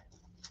 10.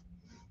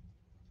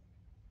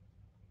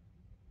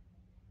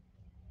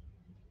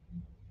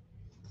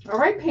 All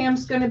right,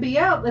 Pam's going to be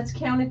out. Let's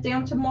count it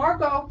down to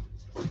Margot.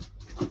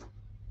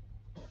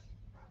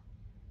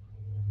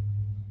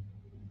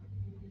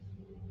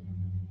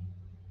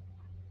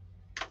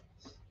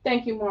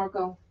 Thank you,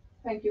 Margot.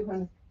 Thank you,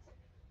 honey.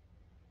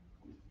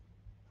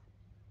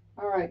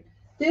 All right.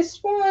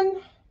 This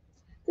one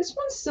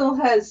still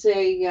has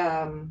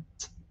a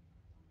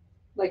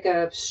like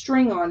a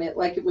string on it,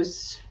 like it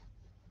was.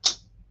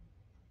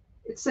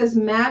 It says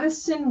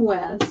Madison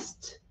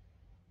West.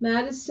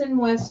 Madison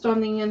West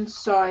on the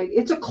inside.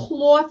 It's a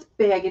cloth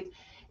bag.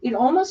 It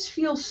almost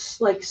feels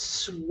like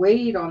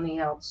suede on the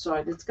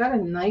outside. It's got a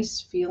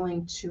nice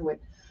feeling to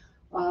it.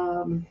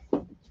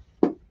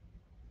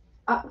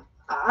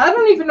 I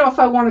don't even know if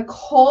I want to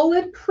call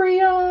it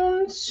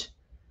pre-owned,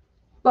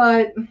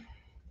 but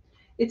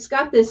it's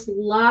got this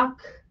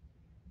lock,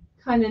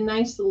 kind of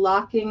nice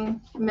locking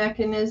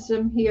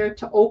mechanism here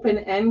to open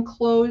and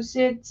close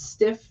it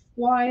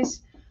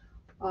stiff-wise.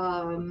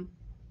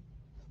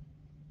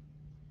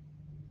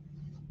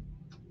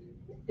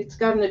 It's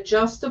got an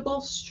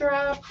adjustable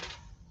strap.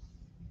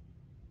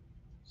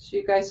 So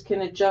you guys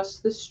can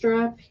adjust the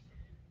strap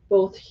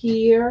both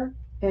here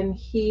and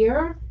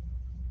here.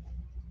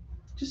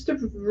 Just a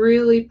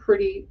really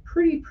pretty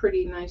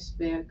nice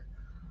bag.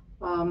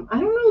 I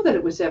don't know that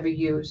it was ever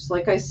used.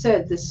 Like I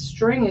said, this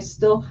string is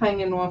still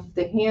hanging off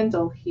the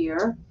handle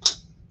here.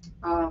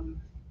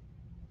 And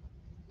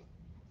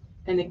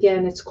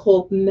again, it's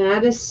called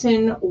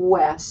Madison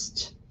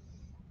West.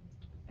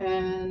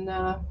 And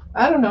I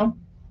don't know.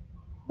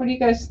 What do you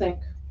guys think?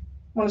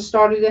 Want to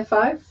start it at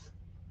 5?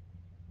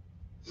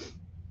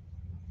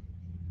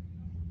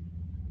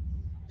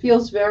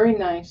 Feels very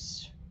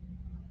nice.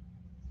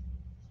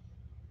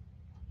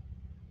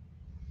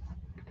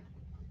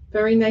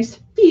 Very nice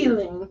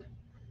feeling.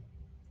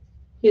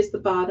 Here's the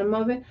bottom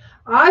of it.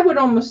 I would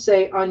almost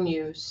say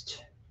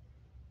unused.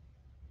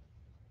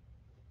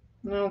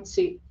 I don't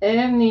see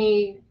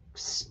any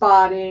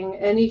spotting,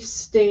 any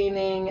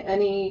staining,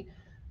 any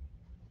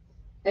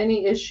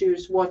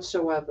issues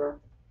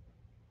whatsoever.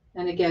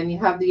 And again, you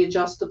have the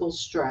adjustable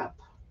strap.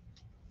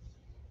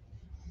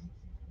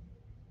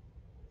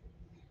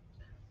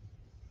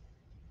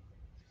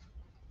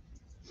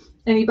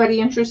 Anybody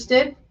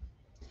interested?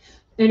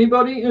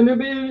 Anybody?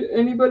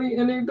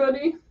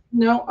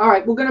 No? All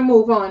right, we're going to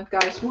move on,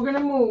 guys. We're going to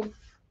move.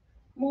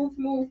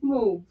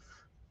 Move.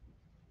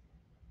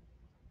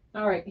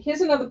 All right,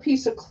 here's another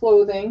piece of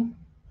clothing.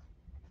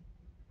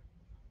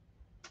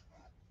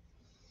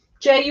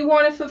 Jay, you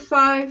want it for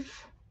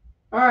 5?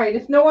 All right,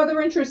 if no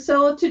other interest,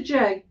 sell it to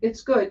Jay.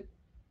 It's good.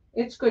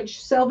 It's good.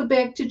 Sell the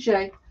bag to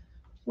Jay.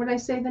 What did I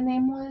say the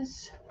name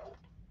was?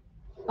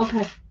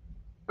 Okay.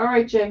 All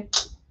right, Jay.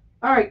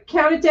 All right,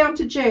 count it down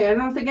to Jay. I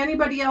don't think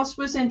anybody else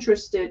was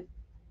interested.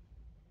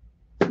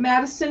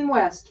 Madison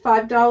West,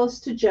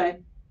 $5 to Jay.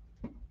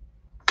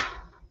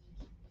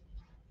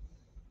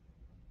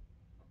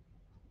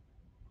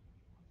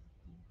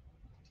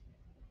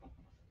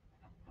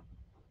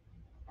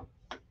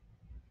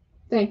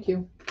 Thank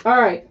you. All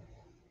right.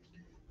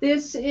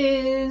 This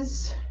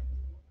is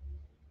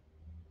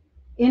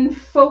In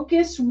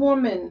Focus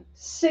Woman,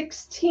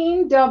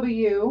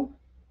 16W.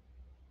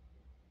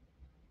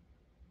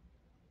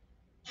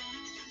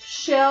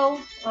 Shell.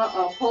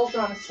 Uh-oh, hold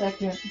on a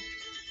second.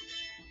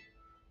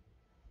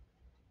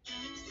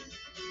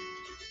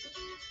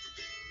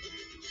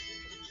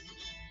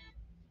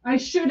 I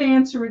should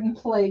answer it and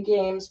play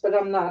games, but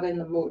I'm not in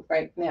the mood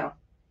right now.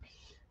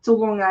 It's a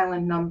Long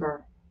Island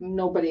number.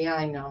 Nobody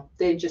I know.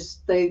 They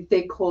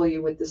call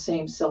you with the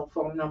same cell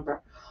phone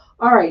number.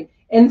 All right.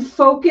 And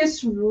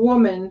Focus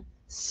Woman,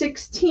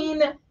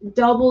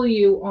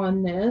 16W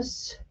on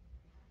this.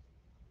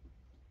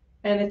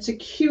 And it's a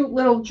cute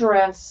little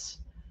dress.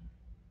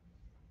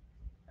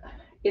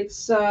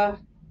 It's got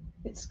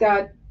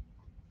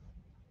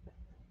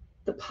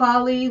the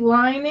poly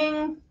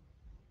lining.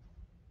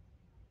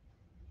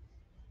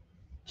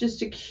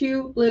 Just a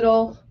cute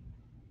little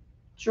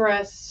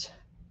dress.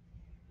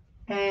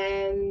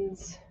 And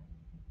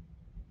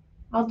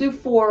I'll do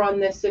 4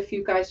 on this if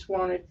you guys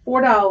want it.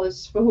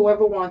 $4 for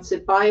whoever wants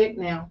it. Buy it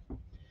now.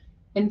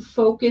 And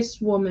Focus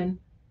Woman,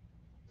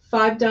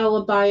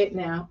 $5. Buy it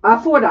now.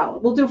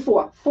 $4. We'll do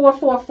 4.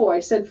 4. I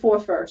said 4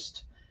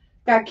 first.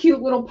 Got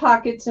cute little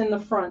pockets in the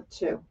front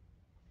too.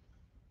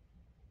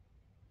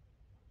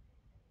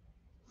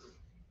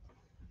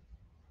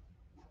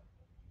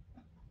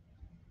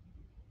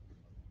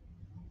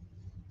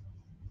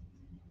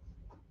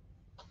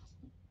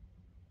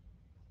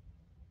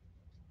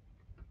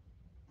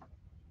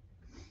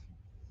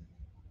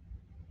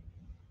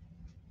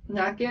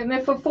 Not getting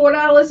it for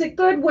 $4 at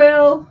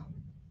Goodwill.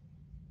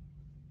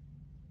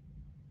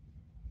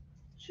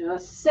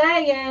 Just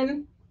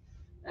saying.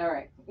 All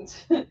right.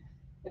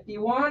 If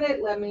you want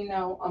it, let me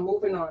know. I'm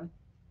moving on.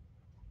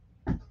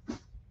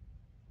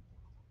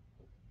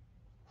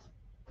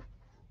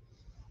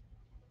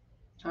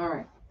 All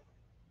right.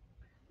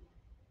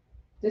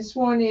 This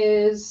one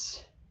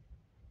is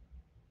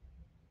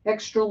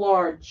extra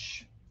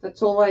large.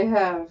 That's all I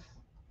have.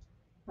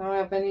 I don't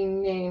have any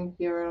name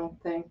here, I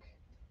don't think.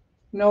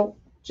 Nope,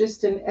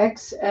 just an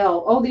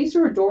XL. Oh, these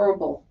are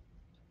adorable.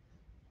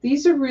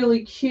 These are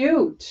really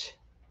cute.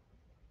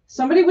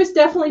 Somebody was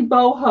definitely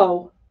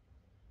boho.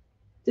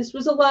 This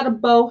was a lot of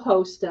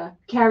boho stuff.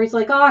 Carrie's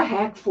like, oh,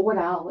 heck,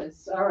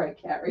 $4. All right,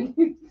 Carrie.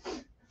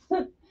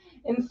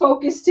 And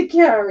Focus to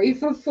Carrie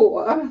for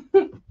 4.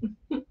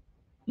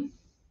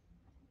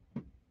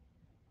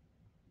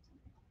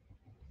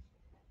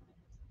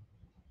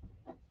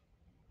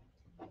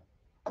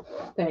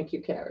 Thank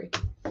you, Carrie.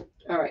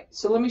 All right,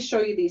 so let me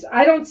show you these.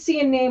 I don't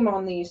see a name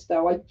on these,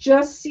 though. I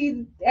just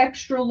see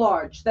extra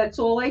large. That's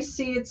all I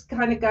see. It's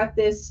kind of got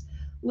this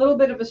little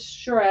bit of a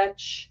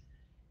stretch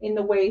in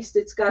the waist.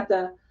 It's got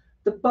the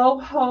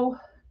boho.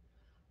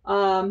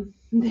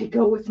 They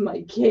go with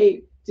my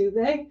cape, do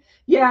they?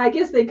 Yeah, I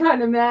guess they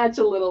kind of match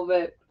a little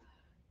bit.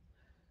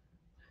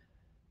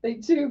 They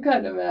do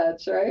kind of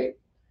match, right?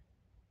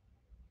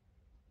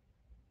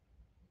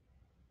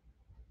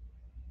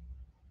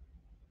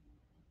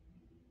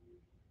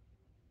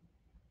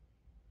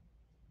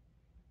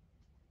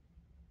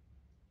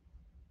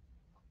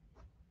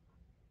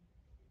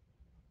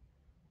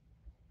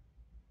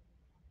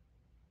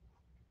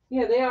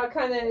 Yeah, they are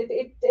kind of.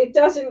 It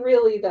doesn't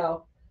really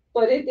though,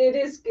 but it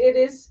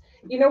is.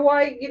 You know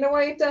why? You know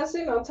why it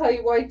doesn't? I'll tell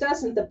you why it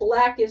doesn't. The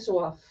black is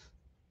off.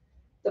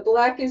 The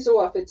black is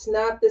off. It's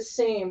not the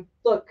same.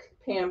 Look,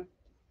 Pam.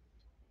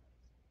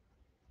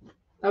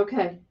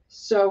 Okay,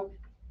 so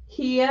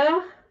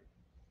here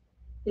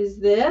is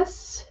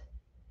this,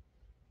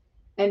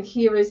 and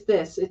here is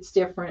this. It's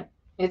different.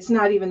 It's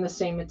not even the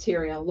same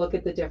material. Look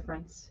at the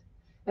difference.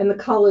 And the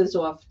color's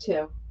off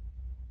too.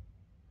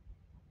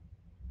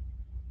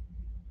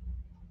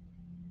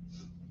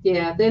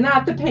 Yeah, they're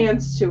not the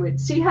pants to it.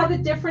 See how the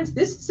difference?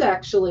 This is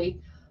actually,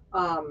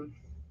 I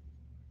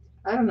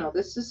don't know.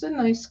 This is a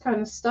nice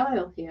kind of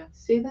style here.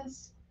 See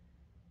this?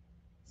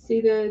 See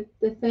the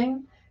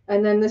thing?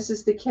 And then this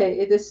is the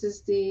K. This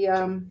is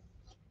the,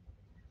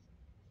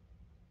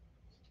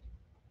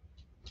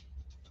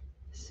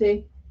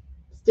 see?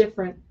 It's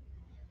different.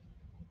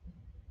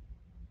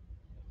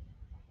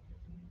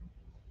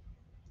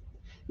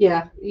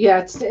 Yeah,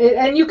 yeah.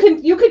 And you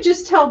could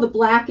just tell the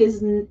black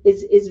is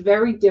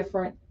very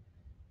different.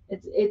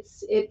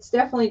 It's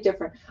definitely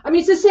different. I mean,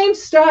 it's the same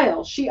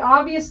style. She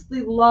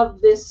obviously loved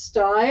this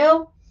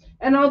style.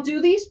 And I'll do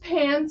these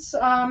pants.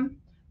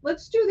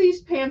 Let's do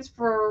these pants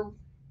for,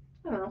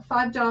 I don't know,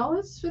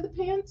 $5 for the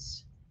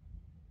pants.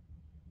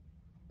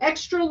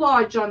 Extra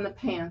large on the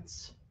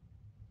pants.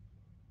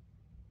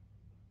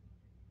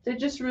 They're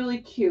just really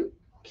cute.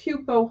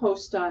 Cute boho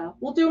style.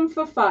 We'll do them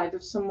for $5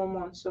 if someone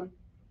wants them.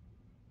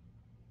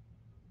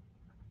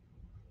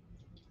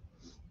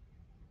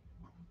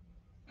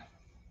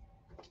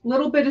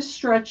 Little bit of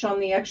stretch on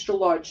the extra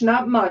large.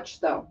 Not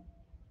much, though.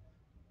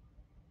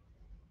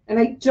 And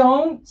I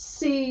don't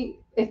see,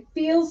 it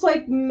feels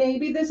like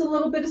maybe there's a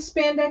little bit of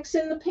spandex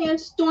in the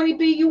pants. Dorney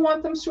B, you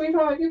want them,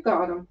 sweetheart? You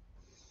got them.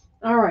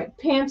 All right,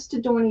 pants to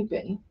Dorney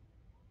B.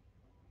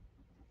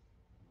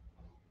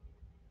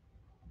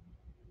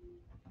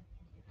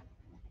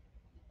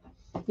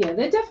 Yeah,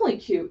 they're definitely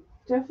cute.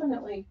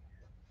 Definitely.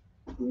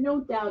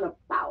 No doubt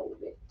about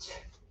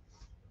it.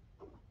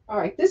 All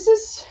right, this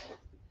is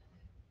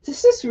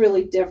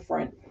really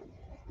different.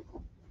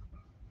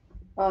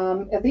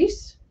 Are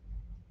these?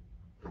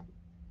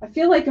 I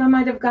feel like I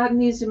might have gotten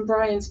these in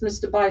Brian's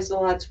Mr.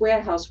 Buys-A-Lot's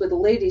warehouse where the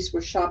ladies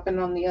were shopping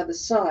on the other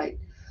side.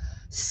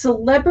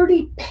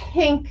 Celebrity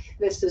Pink,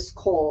 this is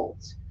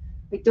called.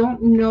 I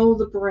don't know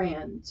the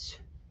brand.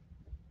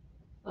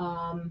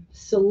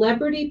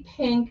 Celebrity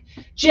Pink.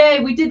 Jay,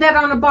 we did that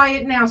on a Buy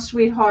It Now,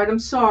 sweetheart. I'm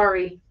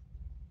sorry.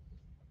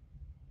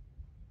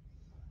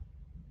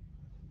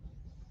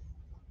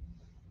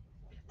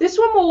 This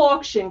one will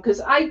auction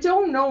because I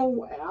don't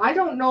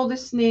know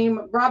this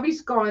name.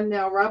 Robbie's gone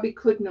now. Robbie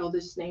could know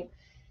this name.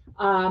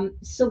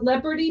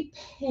 Celebrity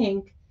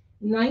Pink,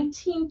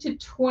 19 to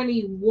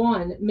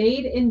 21,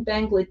 made in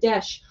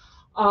Bangladesh.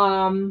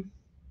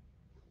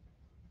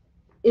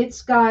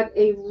 It's got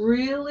a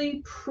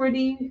really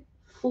pretty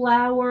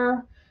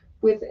flower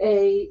with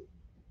a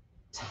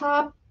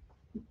top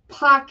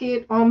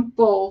pocket on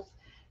both.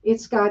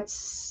 It's got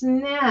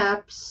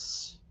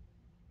snaps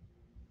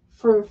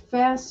for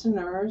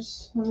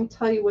fasteners. Let me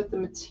tell you what the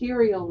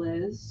material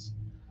is.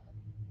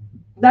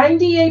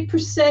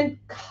 98%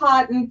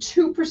 cotton,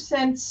 2%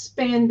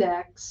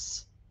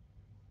 spandex.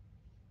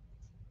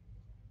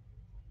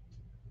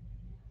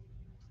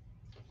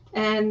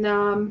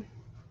 And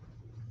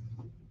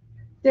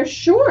they're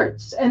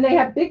shorts, and they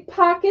have big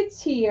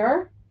pockets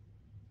here.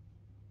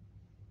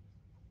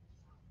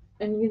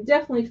 And you can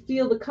definitely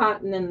feel the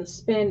cotton and the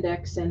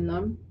spandex in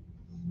them.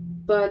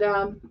 But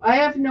I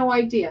have no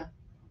idea.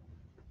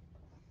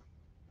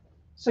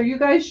 So you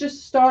guys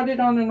just started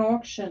on an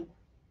auction.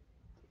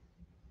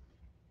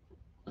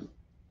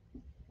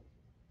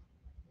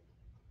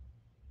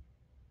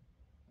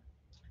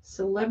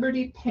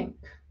 Celebrity Pink.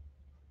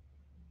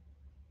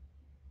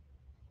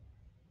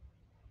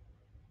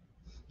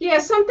 Yeah,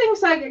 some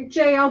things like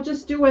Jay, I'll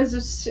just do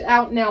as a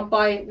out now,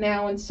 buy it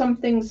now, and some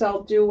things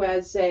I'll do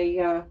as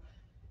a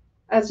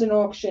as an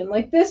auction.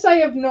 Like this, I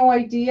have no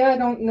idea. I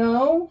don't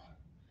know.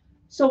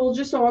 So we'll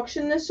just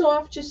auction this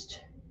off.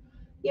 Just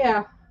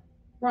yeah,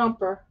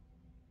 romper,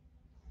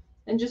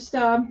 and just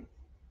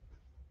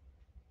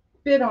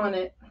bid on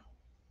it.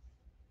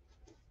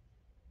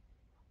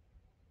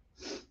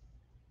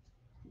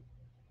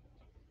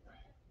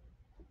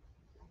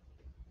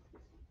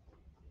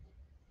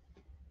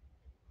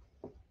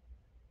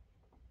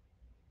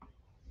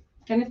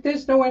 And if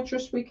there's no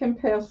interest, we can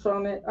pass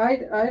on it. I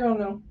don't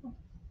know.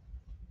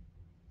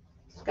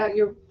 It's got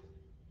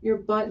your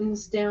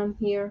buttons down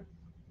here.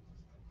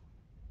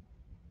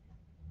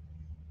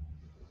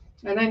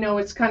 And I know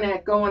it's kind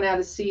of going out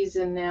of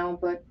season now,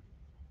 but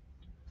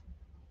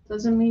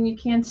doesn't mean you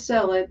can't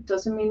sell it.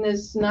 Doesn't mean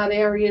there's not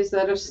areas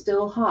that are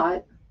still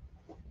hot.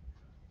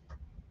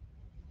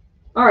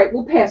 All right,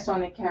 we'll pass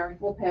on it, Carrie.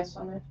 We'll pass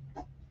on it.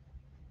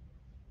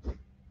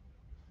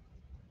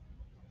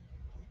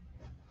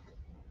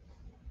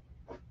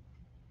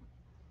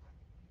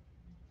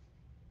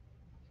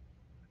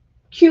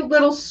 Cute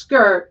little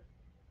skirt,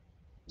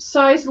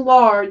 size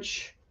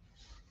large.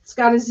 It's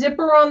got a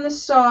zipper on the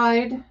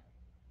side.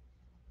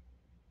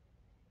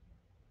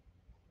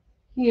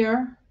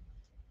 here.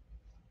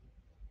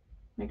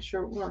 Make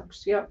sure it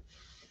works. Yep.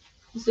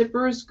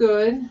 Zipper is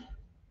good.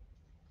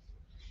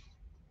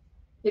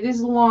 It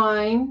is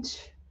lined.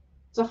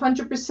 It's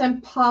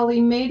 100%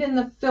 poly, made in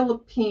the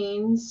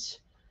Philippines.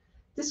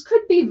 This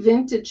could be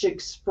Vintage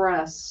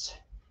Express.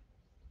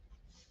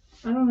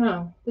 I don't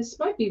know. This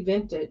might be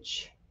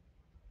vintage.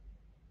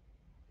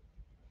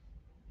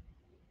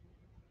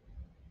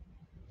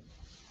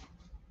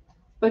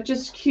 But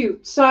just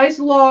cute. Size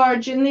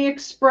large in the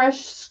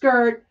express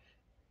skirt,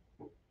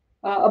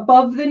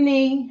 above the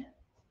knee,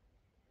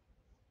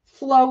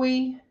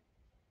 flowy.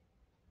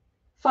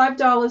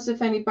 $5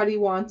 if anybody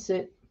wants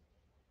it.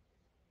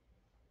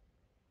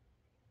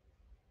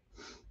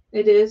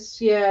 It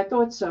is? Yeah, I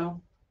thought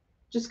so.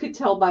 Just could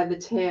tell by the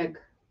tag.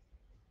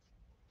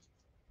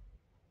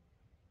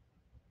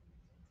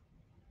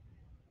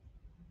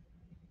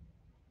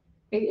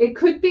 It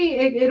could be,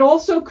 it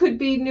also could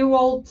be new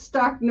old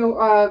stock,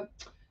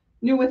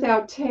 new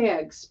without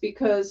tags,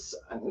 because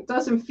it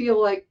doesn't feel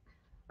like,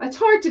 it's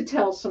hard to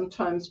tell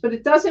sometimes, but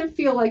it doesn't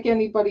feel like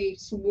anybody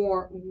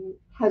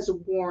has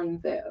worn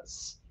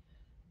this.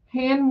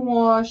 Hand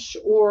wash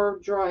or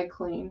dry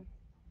clean.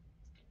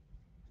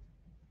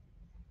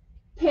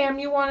 Pam,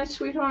 you want it,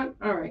 sweetheart?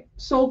 All right,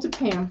 sold to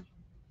Pam.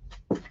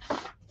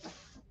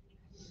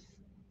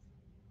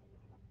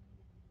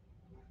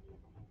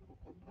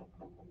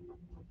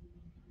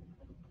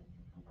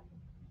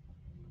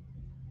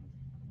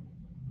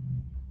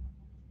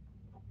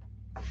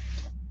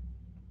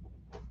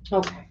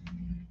 Okay.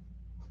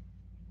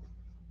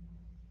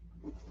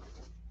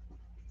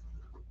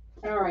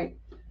 All right.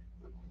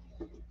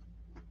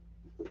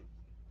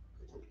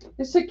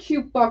 It's a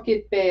cute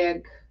bucket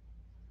bag.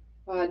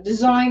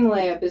 Design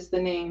Lab is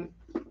the name.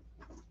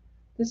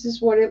 This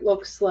is what it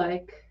looks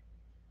like.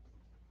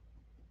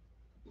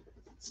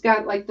 It's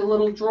got like the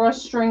little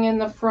drawstring in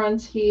the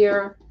front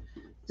here.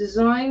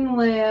 Design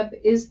Lab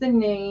is the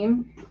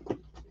name.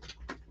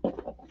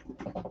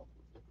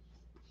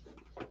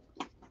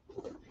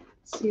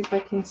 Let's see if I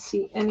can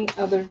see any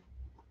other.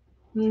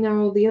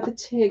 No, the other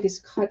tag is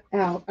cut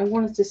out. I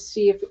wanted to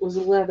see if it was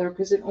leather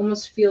because it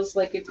almost feels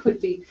like it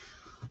could be.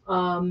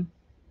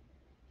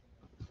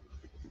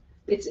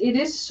 It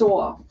is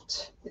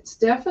soft. It's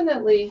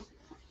definitely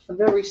a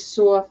very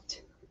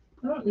soft.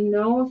 I don't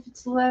know if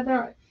it's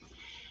leather.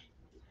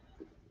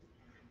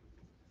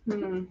 I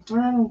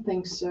don't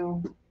think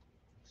so.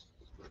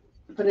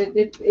 But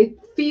it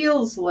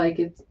feels like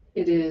it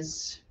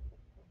is.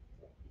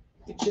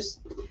 It just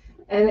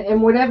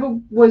and whatever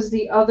was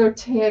the other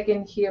tag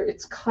in here,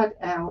 it's cut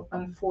out,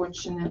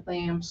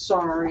 unfortunately. I'm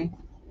sorry.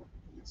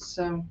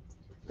 So,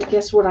 but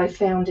guess what I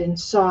found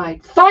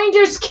inside?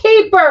 Finders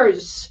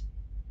keepers!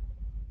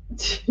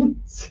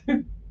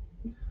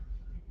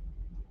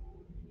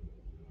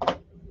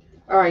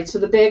 All right, so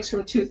the bag's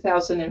from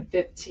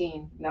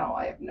 2015. No,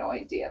 I have no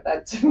idea.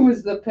 That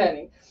was the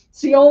penny.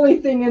 It's the only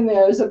thing in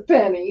there is a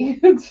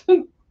penny.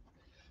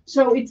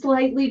 So it's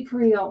lightly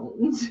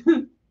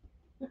pre-owned.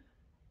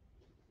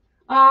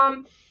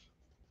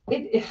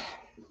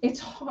 It's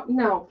hard.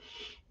 No,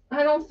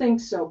 I don't think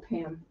so,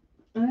 Pam.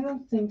 I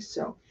don't think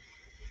so.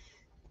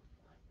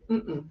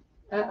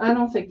 I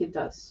don't think it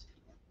does.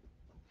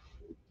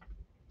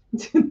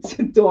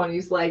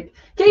 Donnie's like,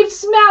 keep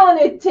smelling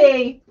it,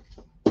 T.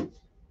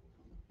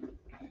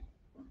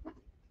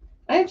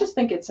 I just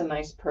think it's a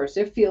nice purse.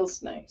 It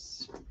feels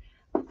nice.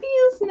 It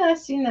feels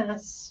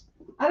nice.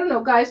 I don't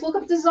know, guys. Look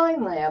up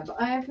Design Lab.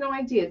 I have no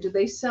idea. Do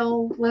they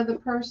sell leather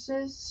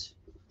purses?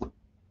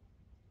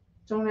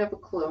 Don't have a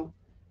clue.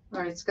 All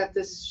right, it's got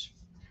this.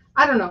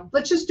 I don't know.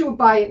 Let's just do a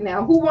buy it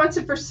now. Who wants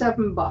it for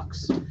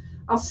 $7?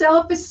 I'll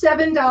sell it for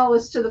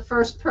 $7 to the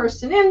first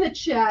person in the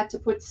chat to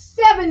put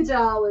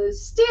 $7.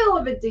 Steal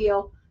of a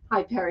deal.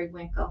 Hi,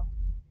 Periwinkle.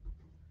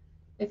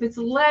 If it's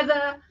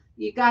leather,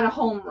 you got a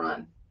home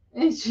run.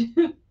 I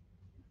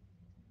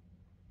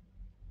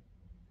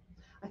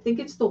think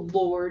it's the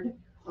Lord.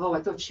 Oh,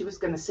 I thought she was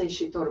going to say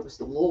she thought it was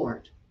the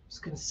Lord. I was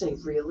going to say,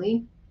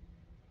 really?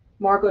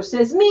 Margot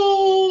says,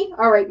 me.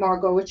 All right,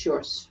 Margot, it's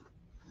yours.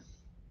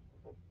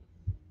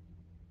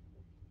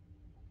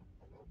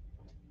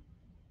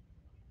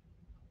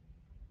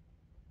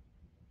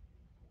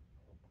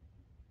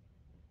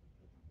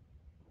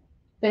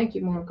 Thank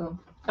you, Margot.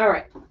 All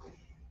right.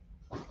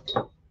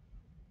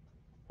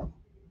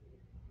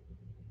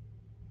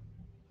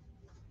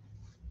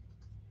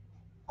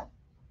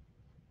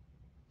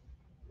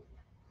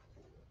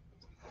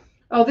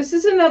 Oh, this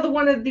is another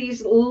one of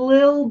these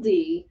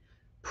Lildy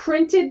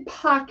printed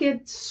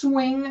pocket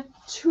swing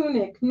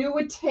tunic, new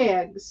with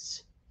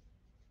tags.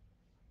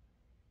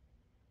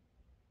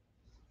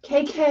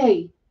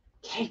 KK,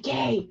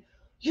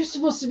 you're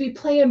supposed to be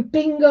playing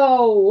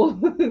bingo.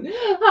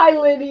 Hi,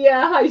 Lydia.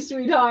 Hi,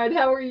 sweetheart.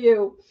 How are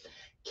you?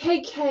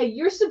 KK,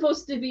 you're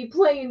supposed to be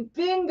playing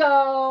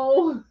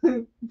bingo.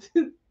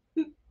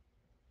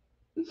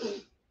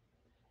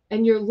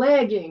 And you're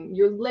lagging.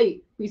 You're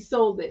late. We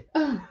sold it.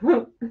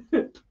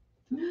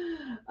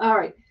 All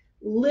right.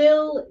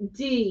 Lil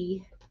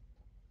D.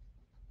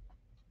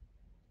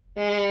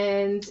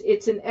 and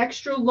it's an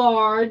extra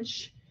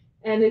large,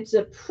 and it's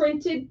a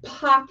printed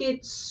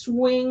pocket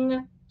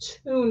swing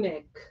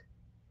tunic.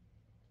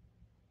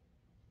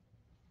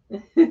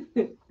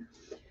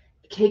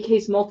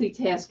 KK's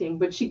multitasking,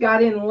 but she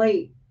got in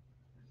late.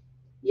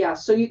 Yeah,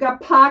 so you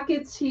got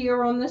pockets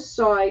here on the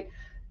side.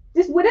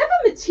 This, whatever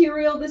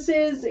material this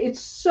is, it's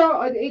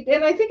so,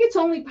 and I think it's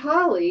only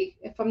poly,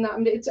 if I'm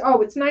not,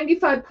 it's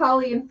 95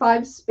 poly and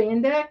 5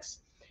 spandex.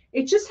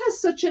 It just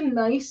has such a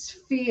nice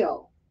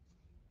feel.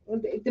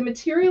 The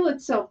material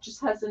itself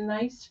just has a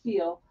nice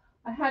feel.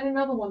 I had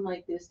another one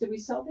like this. Did we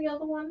sell the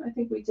other one? I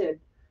think we did.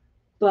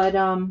 But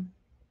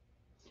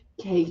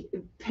okay,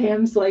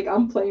 Pam's like,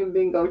 I'm playing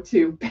bingo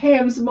too.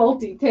 Pam's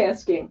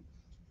multitasking.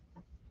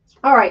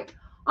 All right,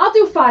 I'll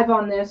do 5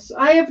 on this.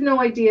 I have no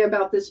idea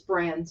about this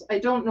brand. I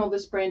don't know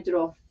this brand at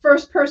all.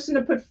 First person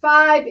to put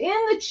 5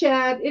 in the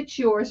chat, it's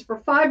yours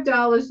for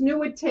 $5, new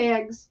with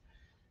tags,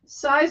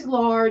 size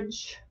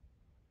large.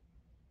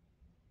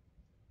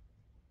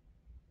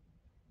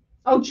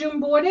 Oh, June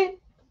bought it?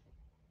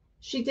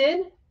 She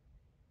did?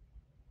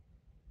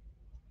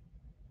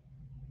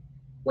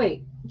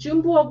 Wait,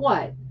 June bought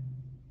what?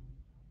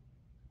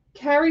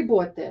 Carrie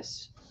bought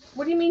this.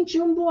 What do you mean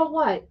June bought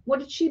what? What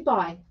did she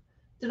buy?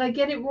 Did I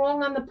get it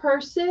wrong on the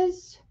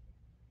purses?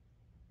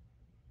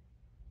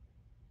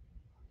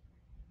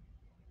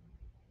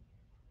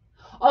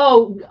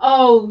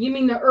 Oh, you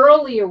mean the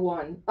earlier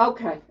one?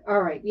 Okay,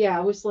 all right. Yeah,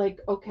 I was like,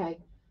 okay.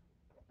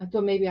 I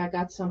thought maybe I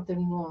got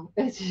something wrong.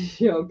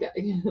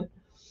 Okay.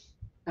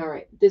 All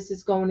right, this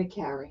is going to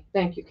Carrie.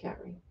 Thank you,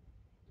 Carrie.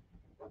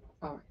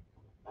 All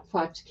right,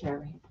 5 to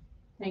Carrie.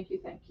 Thank you,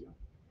 thank you.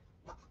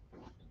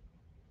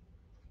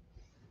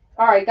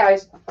 All right,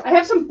 guys, I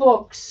have some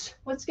books.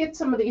 Let's get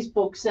some of these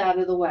books out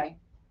of the way.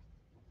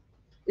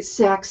 Is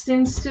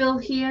Saxton still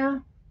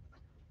here?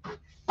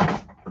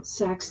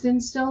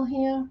 Saxton still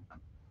here?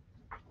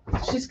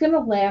 She's going to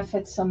laugh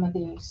at some of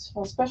these,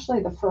 well,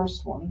 especially the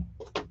first one.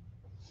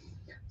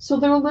 So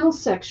they're a little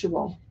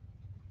sexual.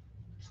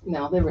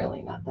 No, they're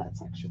really not that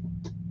sexual.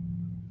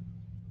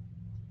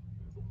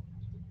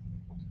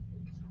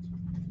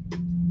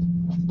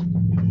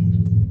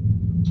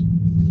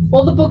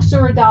 All the books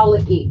are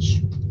 $1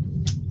 each.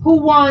 Who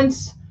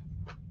wants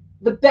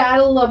the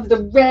Battle of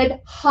the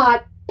Red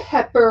Hot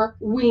Pepper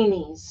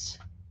Weenies?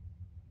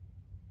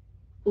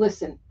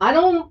 Listen, I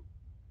don't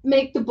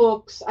make the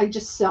books, I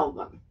just sell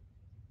them.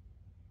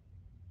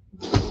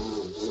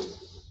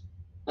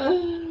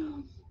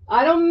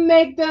 I don't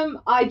make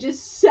them, I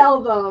just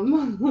sell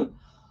them.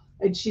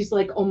 And she's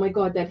like, oh my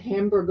God, that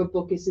hamburger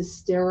book is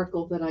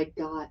hysterical that I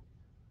got.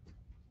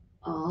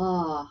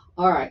 Ah,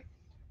 all right.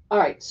 All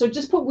right, so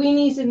just put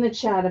weenies in the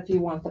chat if you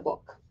want the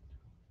book.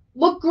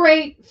 Look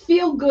great,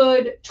 feel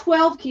good,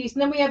 12 keys.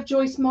 And then we have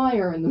Joyce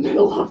Meyer in the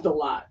middle of the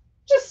lot.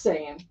 Just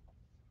saying.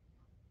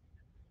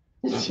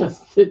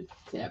 Just the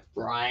tip,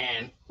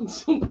 Brian.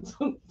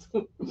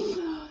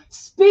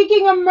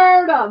 Speaking of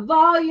Murder,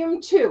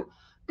 Volume 2.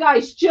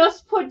 Guys,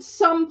 just put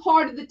some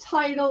part of the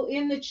title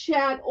in the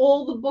chat.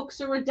 All the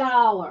books are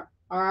 $1.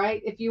 All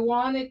right? If you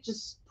want it,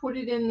 just put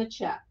it in the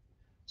chat.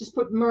 Just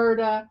put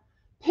Murder.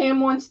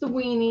 Pam wants the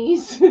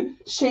weenies.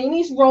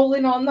 Shaney's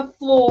rolling on the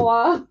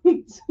floor.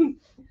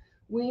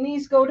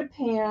 Weenies go to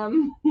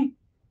Pam.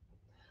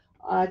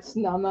 I'm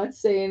not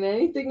saying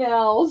anything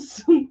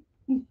else.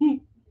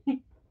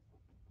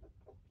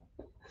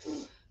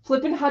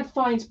 Flippin' Hot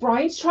Finds.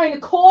 Brian's trying to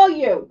call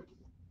you.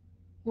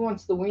 He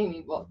wants the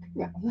weenie book.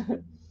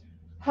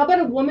 How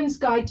about A Woman's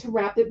Guide to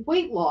Rapid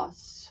Weight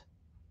Loss?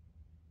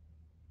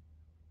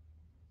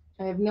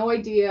 I have no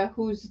idea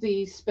who's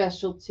the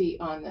specialty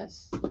on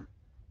this,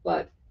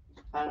 but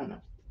I don't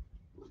know.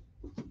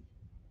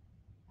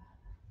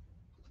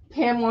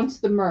 Pam wants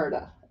the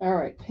Murder. All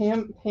right,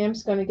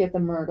 Pam's going to get the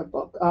Murder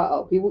book.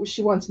 Uh-oh,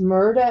 she wants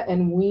Murder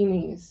and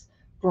weenies.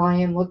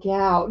 Brian, look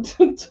out.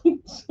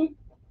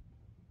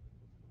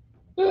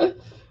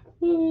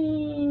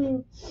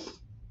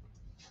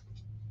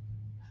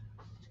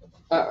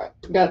 All right,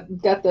 got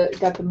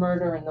the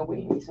Murder and the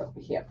weenies over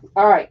here.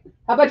 All right,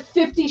 how about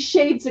 50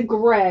 Shades of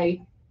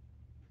Grey?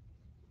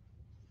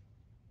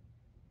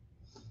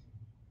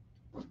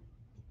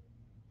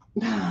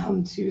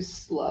 I'm too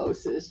slow,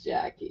 says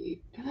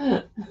Jackie.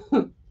 I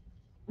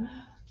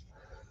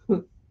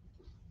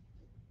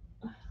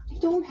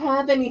don't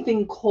have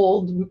anything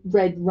called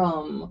red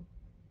rum.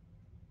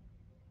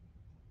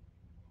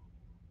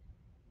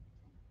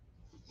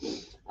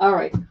 All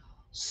right,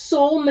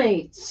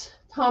 Soulmates.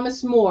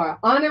 Thomas More,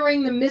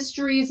 honoring the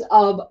mysteries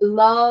of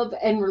love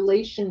and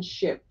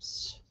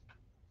relationships.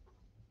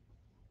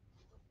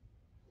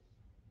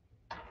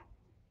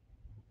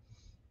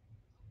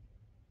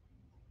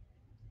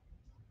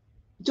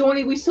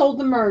 Donnie, we sold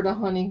the Murder,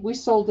 honey. We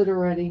sold it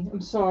already.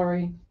 I'm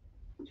sorry.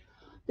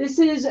 This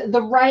is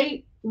The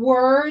Right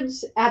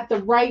Words at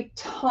the Right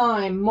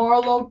Time.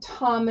 Marlo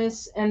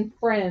Thomas and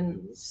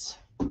Friends.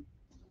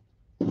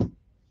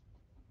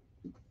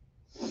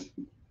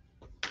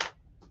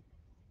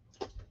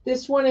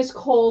 This one is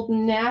called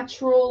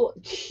Natural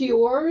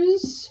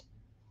Cures.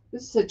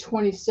 This is a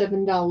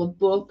 $27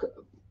 book.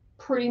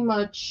 Pretty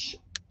much,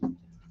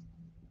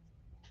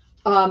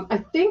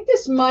 I think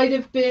this might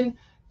have been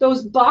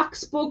those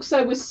box books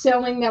I was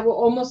selling that were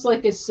almost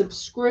like a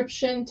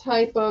subscription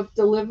type of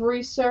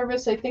delivery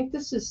service. I think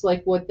this is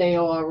like what they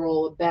are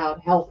all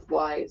about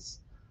health-wise.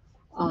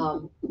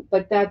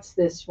 But that's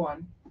this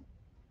one.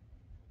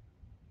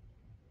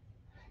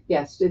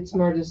 Yes, it's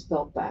murder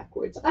spelled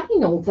backwards. I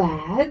know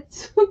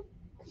that.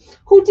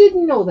 Who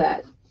didn't know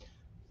that?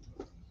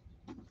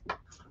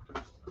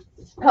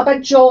 How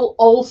about Joel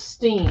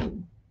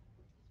Osteen?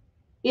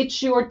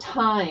 It's Your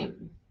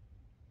Time.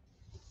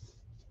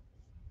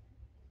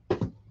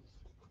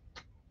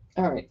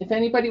 All right. If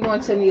anybody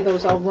wants any of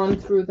those, I'll run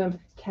through them.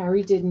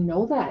 Carrie didn't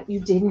know that. You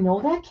didn't know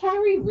that,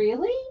 Carrie?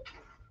 Really?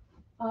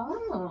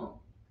 Oh.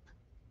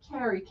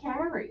 Carrie.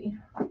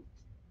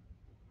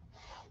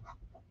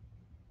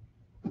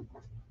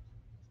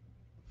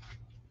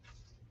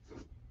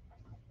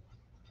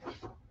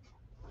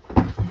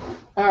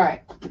 All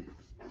right.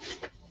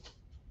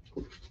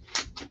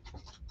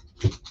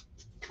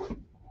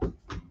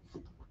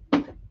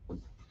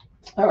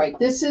 All right.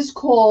 This is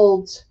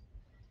called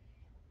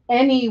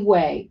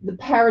Anyway, the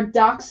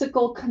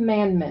Paradoxical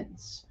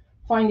Commandments,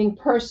 Finding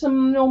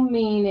Personal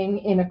Meaning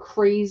in a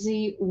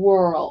Crazy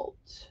World.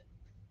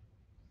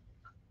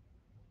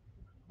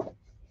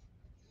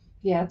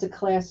 Yeah, it's a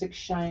classic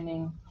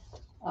Shining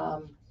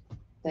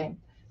thing.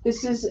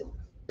 This is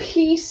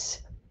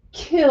Peace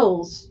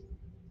Kills,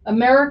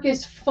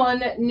 America's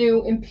Fun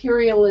New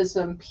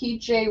Imperialism,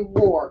 P.J.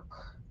 Rourke.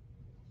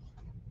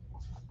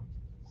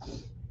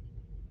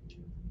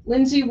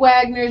 Lindsay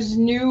Wagner's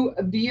New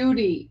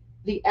Beauty,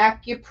 the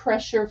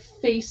Acupressure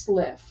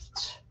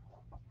Facelift.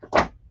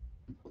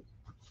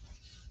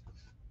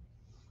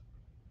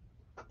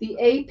 The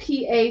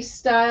APA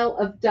Style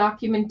of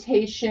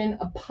Documentation,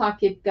 a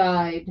Pocket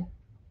Guide.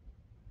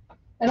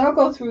 And I'll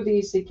go through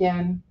these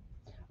again.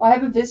 I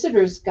have a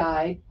visitor's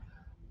guide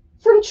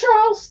from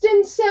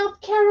Charleston, South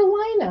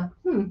Carolina.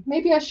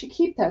 Maybe I should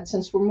keep that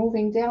since we're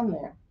moving down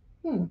there.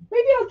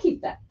 Maybe I'll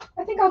keep that.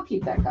 I think I'll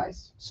keep that,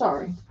 guys.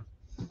 Sorry.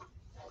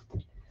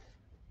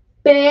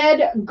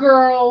 Bad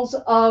Girls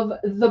of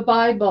the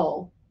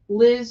Bible,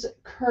 Liz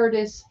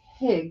Curtis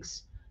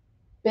Higgs.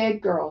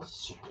 Bad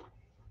Girls.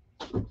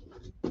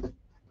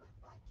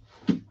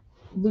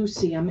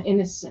 Lucy, I'm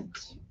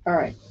innocent. All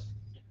right.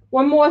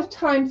 One more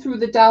time through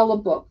the dollar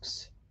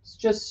books,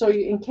 just so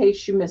you, in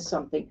case you missed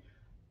something.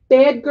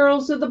 Bad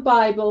Girls of the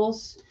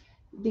Bibles,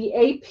 the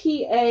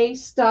APA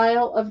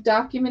Style of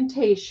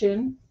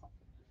Documentation,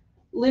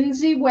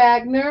 Lindsay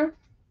Wagner,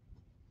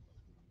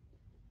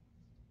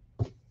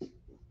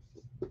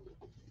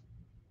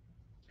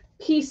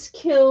 Peace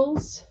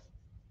Kills.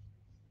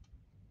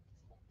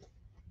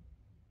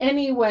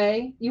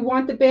 Anyway, you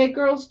want the Bad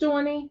Girls,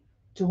 Dawny?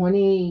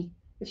 Dawny,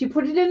 if you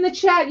put it in the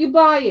chat, you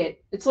buy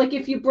it. It's like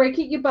if you break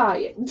it, you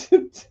buy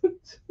it.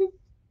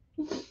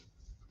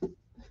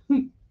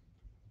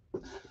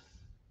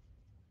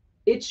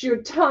 It's Your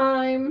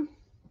Time.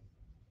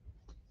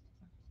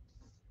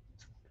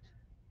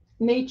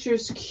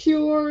 Nature's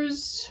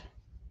Cures.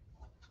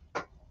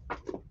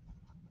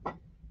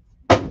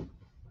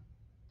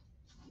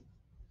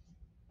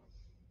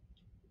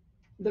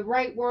 The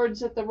Right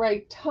Words at the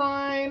Right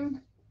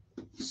Time.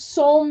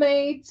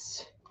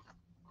 Soulmates.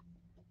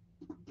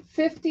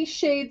 50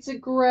 Shades of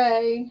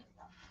Grey.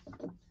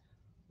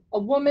 A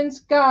Woman's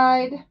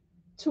Guide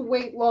to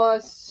Weight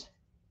Loss.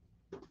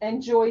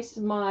 And Joyce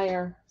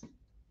Meyer.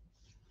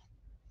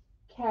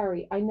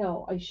 Carrie, I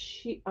know. I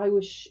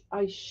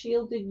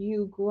shielded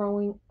you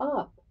growing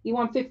up. You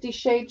want 50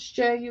 Shades,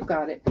 Jay? You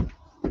got it.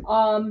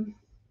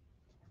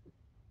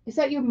 Is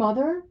that your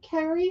mother,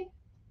 Carrie?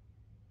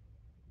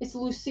 Is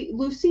Lucy?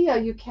 Lucy, are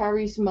you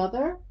Carrie's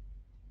mother?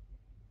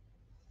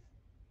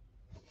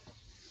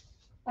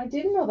 I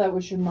didn't know that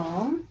was your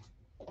mom.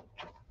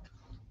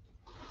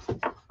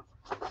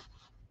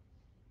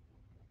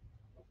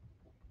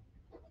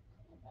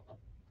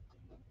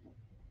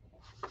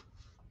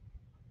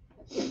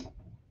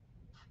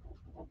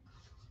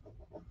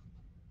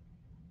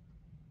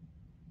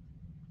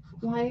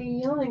 Why are you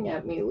yelling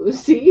at me,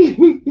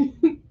 Lucy?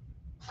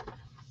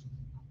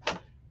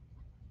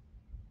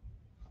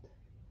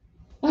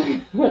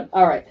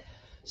 All right.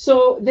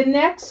 So the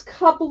next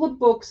couple of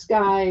books,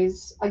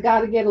 guys, I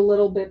got to get a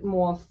little bit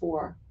more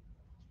for.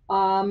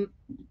 I'll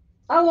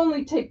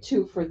only take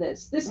 2 for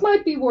this. This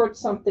might be worth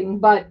something,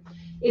 but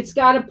it's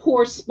got a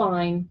poor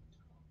spine.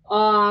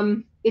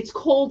 It's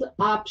called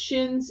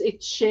Options.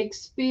 It's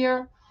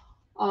Shakespeare.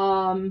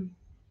 I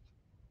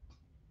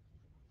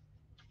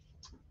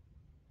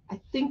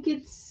think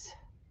it's.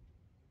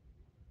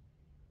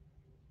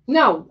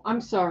 No,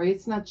 I'm sorry.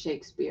 It's not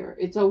Shakespeare.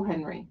 It's O.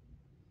 Henry.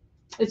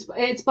 It's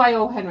by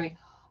O. Henry.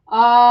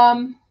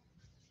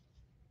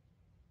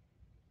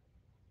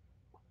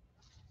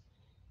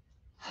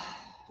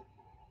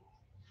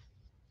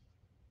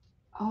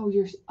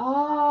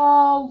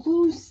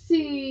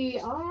 Lucy.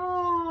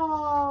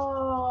 Oh,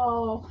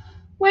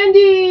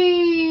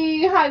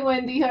 Wendy. Hi,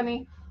 Wendy,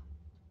 honey.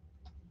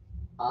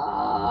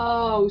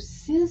 Oh,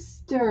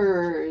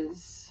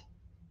 sisters.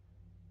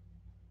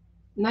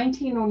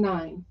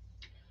 1909.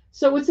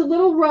 So it's a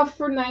little rough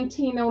for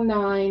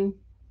 1909,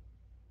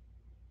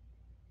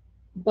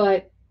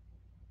 but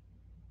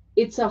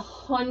it's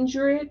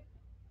 100.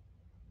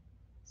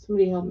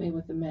 Somebody help me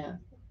with the math.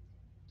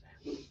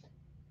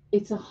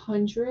 It's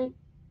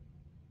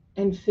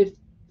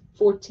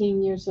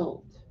 114 years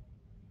old.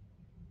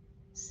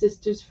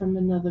 Sisters from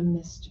another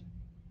mister.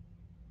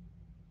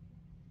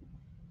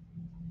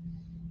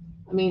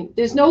 I mean,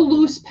 there's no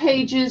loose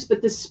pages,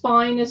 but the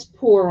spine is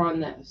poor on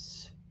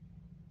this.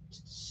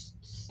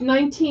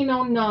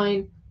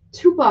 1909,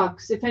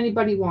 $2 if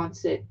anybody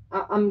wants it.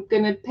 I'm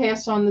going to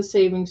pass on the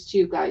savings to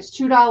you guys.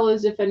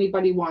 $2 if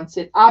anybody wants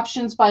it.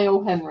 Options by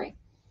O. Henry.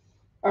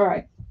 All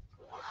right.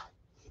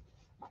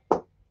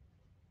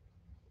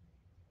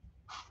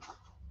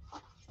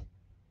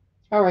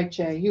 All right,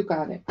 Jay, you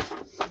got it.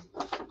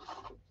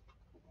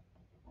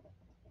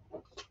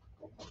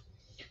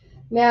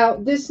 Now,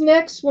 this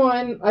next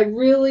one, I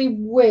really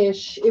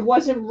wish it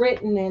wasn't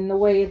written in the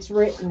way it's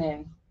written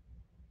in.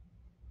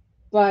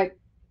 But,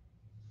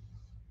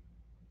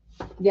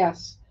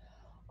 yes.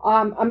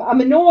 I'm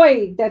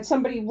annoyed that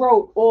somebody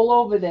wrote all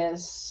over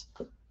this.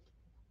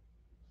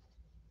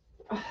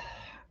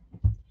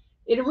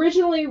 It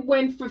originally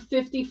went for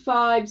 $55,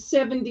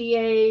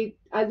 $78.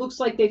 It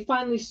looks like they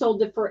finally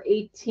sold it for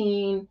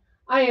 $18.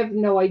 I have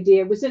no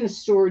idea. It was in a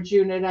storage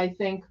unit, I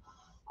think.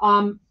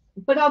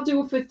 But I'll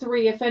do it for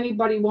 $3 if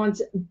anybody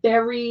wants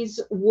Berry's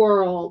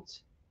World.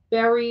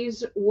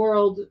 Berry's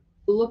World.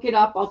 Look it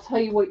up. I'll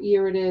tell you what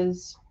year it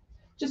is.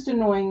 Just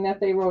annoying that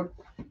they wrote.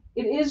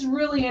 It is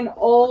really an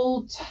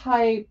old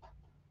type.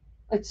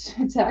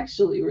 It's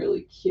actually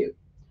really cute.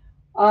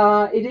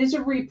 It is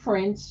a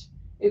reprint.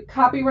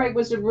 Copyright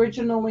was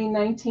originally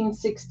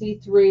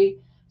 1963.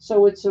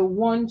 So it's a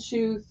 1,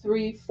 2,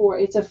 3, 4.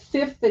 It's a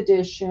 5th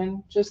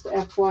edition, just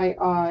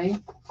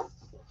FYI.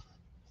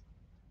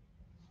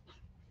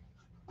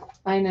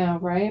 I know,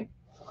 right?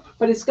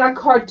 But it's got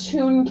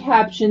cartoon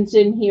captions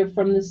in here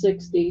from the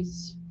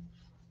 60s.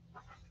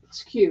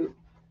 It's cute.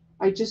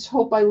 I just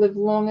hope I live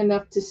long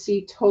enough to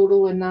see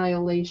total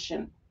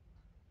annihilation.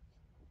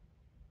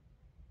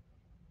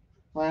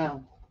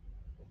 Wow.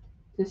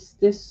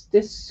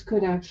 This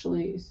could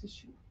actually,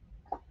 it's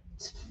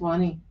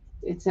funny.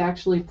 It's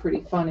actually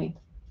pretty funny.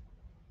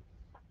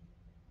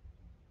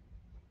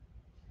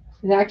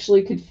 It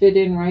actually could fit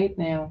in right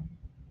now.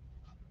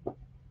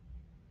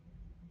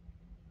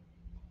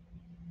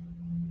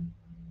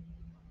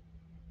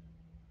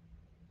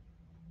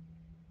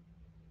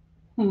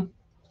 All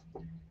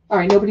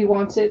right, nobody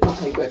wants it?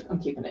 Okay, good. I'm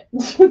keeping it.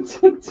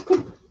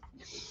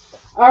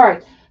 All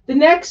right, the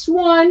next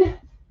one,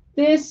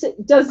 this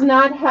does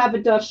not have a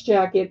dust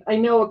jacket. I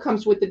know it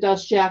comes with the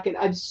dust jacket.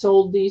 I've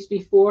sold these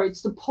before.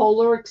 It's the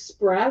Polar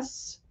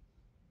Express.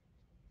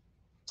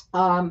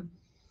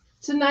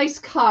 It's a nice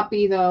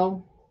copy,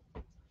 though.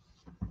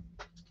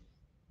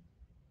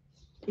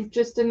 It's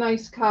just a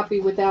nice copy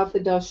without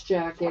the dust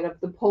jacket of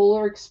the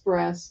Polar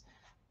Express.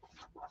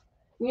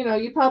 You know,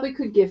 you probably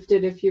could gift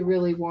it if you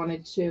really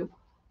wanted to.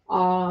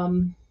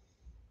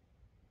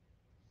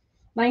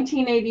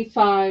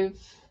 1985.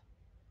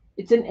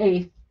 It's an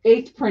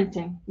eighth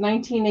printing.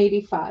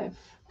 1985.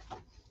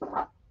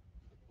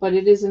 But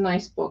it is a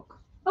nice book.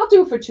 I'll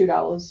do it for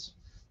 $2.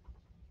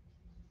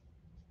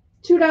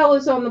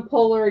 $2 on the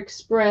Polar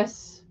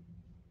Express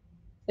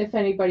if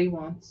anybody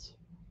wants.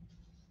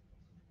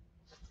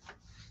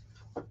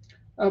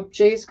 Oh,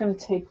 Jay's going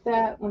to take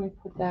that. Let me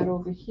put that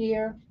over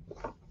here.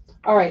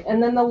 All right,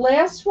 and then the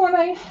last one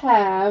I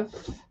have,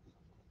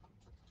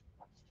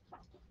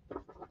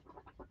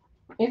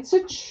 it's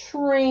a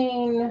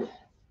train.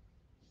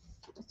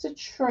 It's a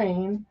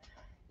train.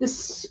 The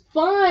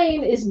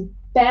spine is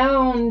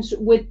bound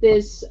with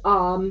this.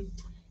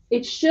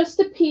 It's just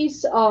a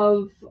piece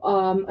of,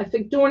 I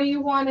think, Dorney, you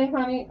want it,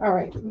 honey? All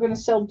right, I'm going to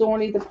sell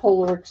Dorney the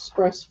Polar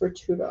Express for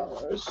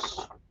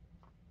 $2.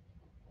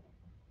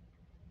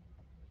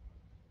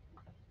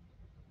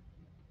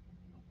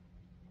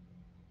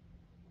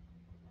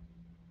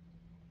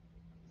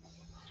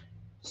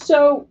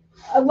 So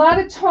a lot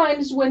of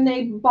times when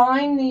they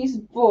bind these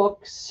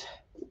books,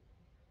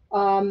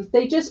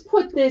 they just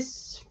put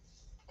this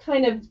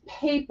kind of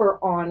paper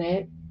on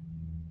it.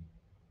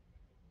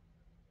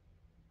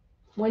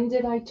 When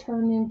did I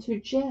turn into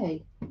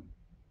Jay?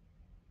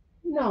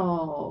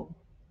 No,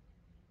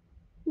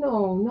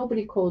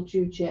 nobody called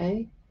you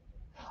Jay.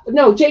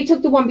 No, Jay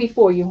took the one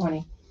before you,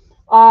 honey.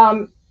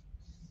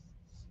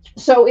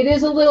 So it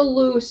is a little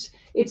loose.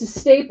 It's a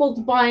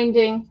stapled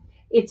binding.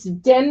 It's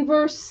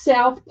Denver,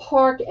 South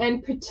Park,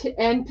 and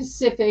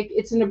Pacific.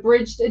 It's an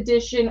abridged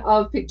edition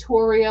of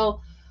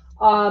Pictorial.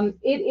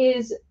 It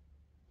is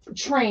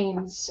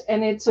trains,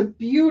 and it's a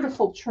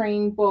beautiful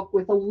train book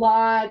with a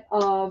lot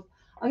of.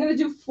 I'm going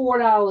to do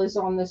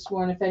 $4 on this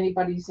one if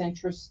anybody's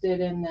interested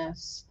in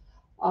this,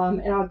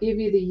 and I'll give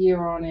you the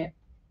year on it.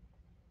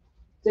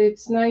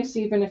 It's nice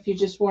even if you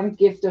just want to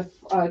gift a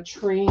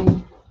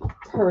train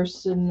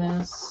person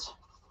this.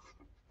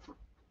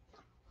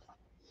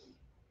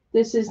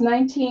 This is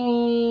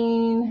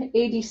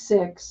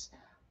 1986,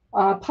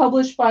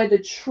 published by the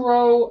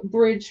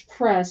Trowbridge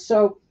Press.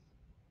 So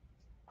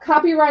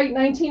copyright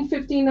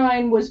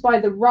 1959 was by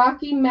the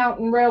Rocky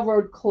Mountain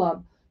Railroad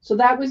Club. So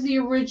that was the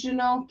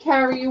original.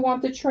 Carrie, you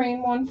want the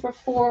train one for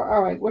 $4?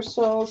 All right, we're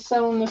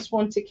selling this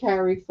one to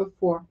Carrie for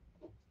 $4.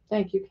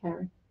 Thank you,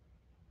 Carrie.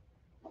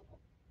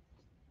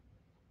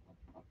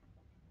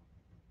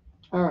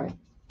 All right.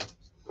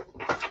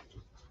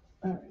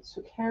 All right,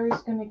 so Carrie's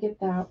going to get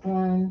that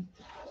one.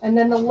 And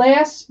then the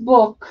last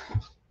book.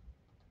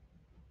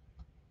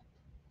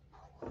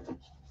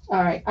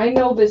 All right, I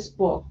know this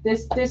book.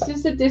 This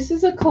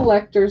is a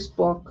collector's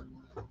book.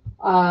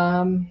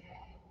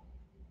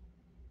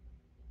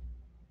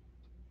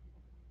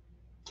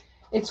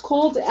 It's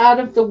called Out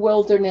of the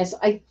Wilderness.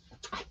 I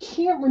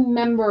can't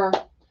remember.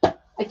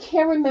 I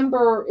can't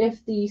remember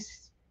if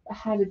these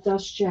had a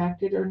dust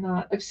jacket or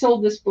not. I've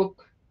sold this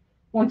book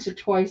once or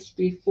twice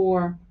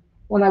before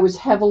when I was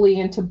heavily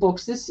into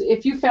books.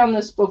 If you found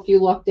this book, you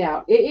lucked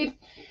out.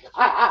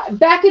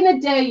 Back in the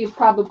day, you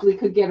probably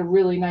could get a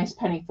really nice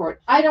penny for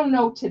it. I don't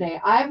know today.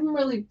 I haven't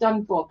really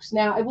done books.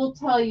 Now, I will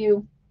tell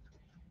you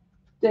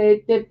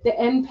the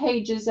end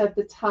pages at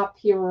the top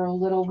here are a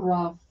little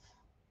rough.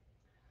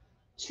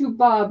 To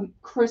Bob,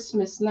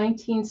 Christmas,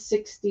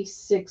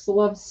 1966,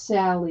 Love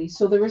Sally.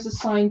 So there is a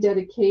signed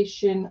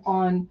dedication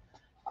on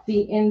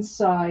the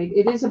inside.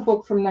 It is a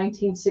book from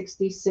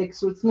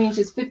 1966, which means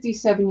it's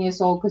 57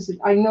 years old, because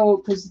I know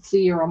because it's the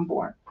year I'm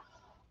born.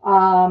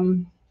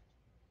 And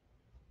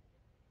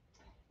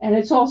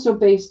it's also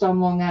based on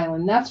Long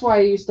Island. That's why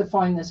I used to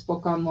find this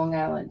book on Long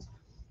Island.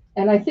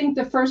 And I think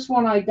the first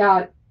one I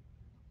got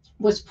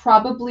was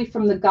probably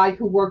from the guy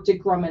who worked at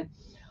Grumman,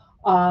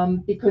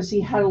 because he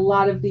had a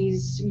lot of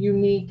these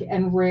unique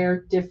and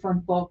rare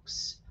different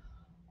books.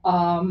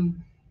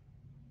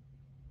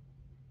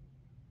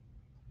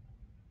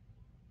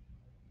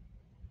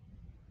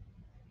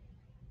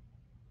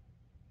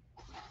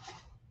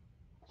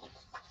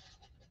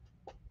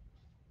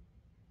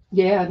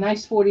 Yeah,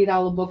 nice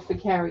 $40 book for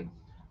Carrie.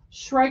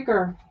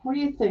 Schreiker, what do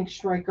you think,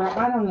 Schreiker?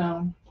 I don't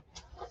know.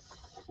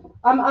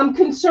 I'm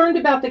concerned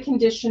about the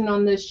condition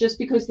on this just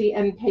because the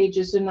end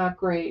pages are not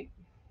great.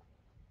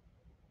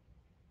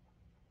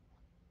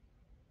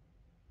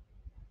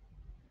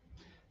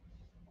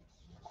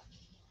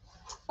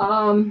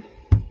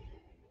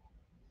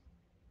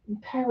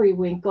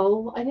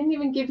 Periwinkle. I didn't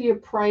even give you a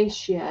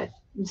price yet.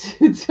 I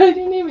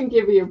didn't even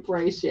give you a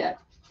price yet.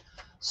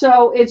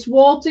 So it's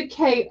Walter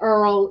K.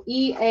 Earle,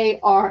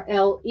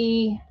 Earle,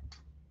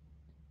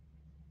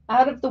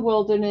 Out of the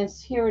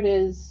Wilderness. Here it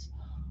is.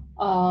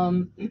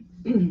 But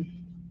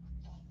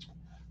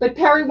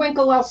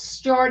Periwinkle, I'll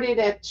start it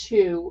at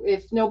 $2.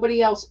 If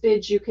nobody else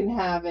bids, you can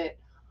have it.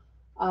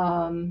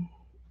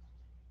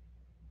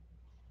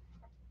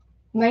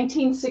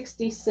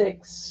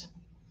 1966.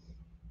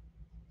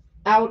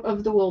 Out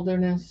of the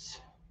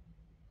Wilderness.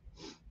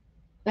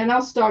 And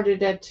I'll start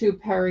it at $2,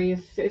 Perry.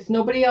 If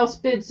nobody else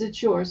bids,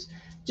 it's yours.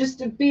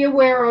 Just be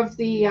aware of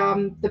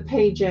the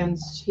page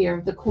ends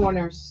here, the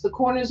corners. The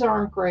corners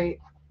aren't great.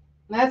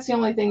 That's the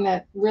only thing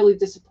that really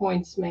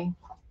disappoints me.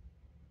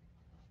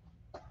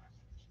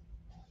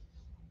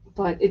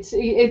 But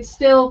you'll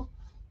still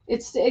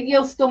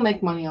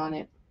make money on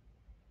it.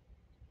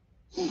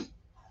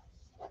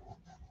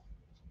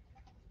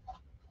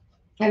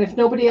 And if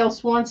nobody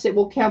else wants it,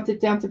 we'll count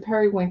it down to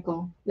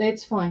Periwinkle.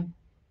 It's fine.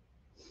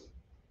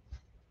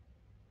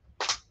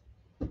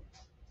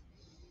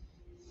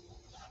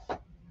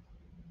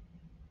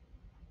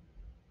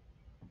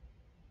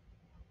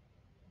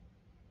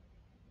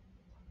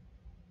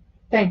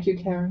 Thank you,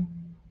 Karen.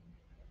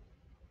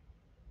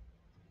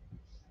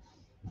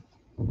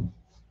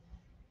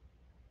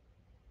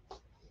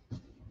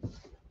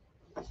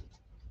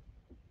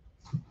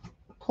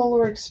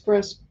 Polar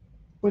Express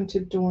went to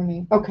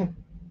Dorney. Okay.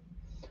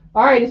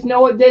 All right. If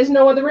there's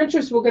no other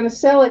interest, we're going to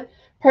sell it.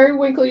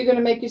 Periwinkle, you're going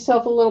to make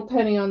yourself a little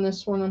penny on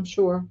this one, I'm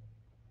sure.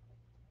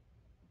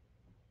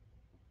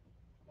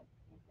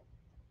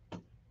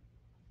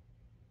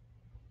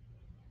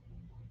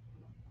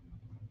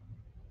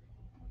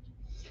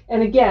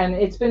 And again,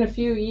 it's been a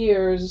few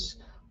years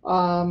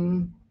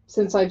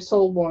since I've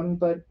sold one,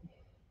 but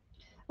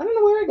I don't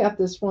know where I got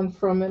this one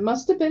from. It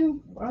must have been,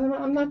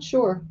 I'm not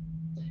sure.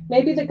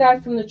 Maybe the guy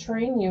from the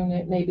train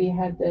unit maybe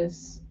had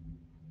this.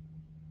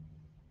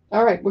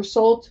 All right, we're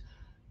sold.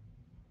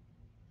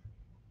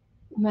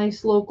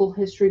 Nice local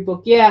history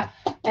book. Yeah,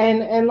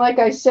 and like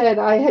I said,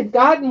 I had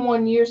gotten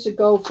one years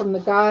ago from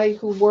the guy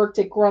who worked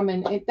at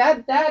Grumman.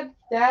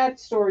 That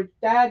storage,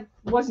 that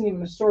wasn't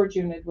even a storage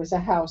unit, it was a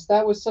house.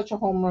 That was such a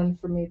home run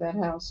for me, that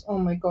house. Oh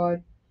my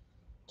God.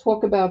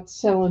 Talk about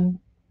selling,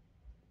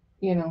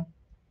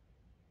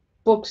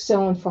 books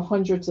selling for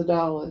hundreds of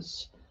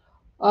dollars.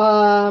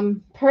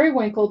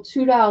 Periwinkle,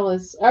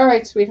 $2. All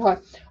right,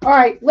 sweetheart. All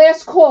right,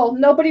 last call.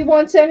 Nobody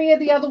wants any of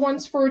the other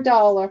ones for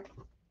 $1.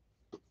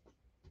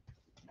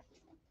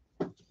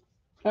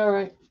 All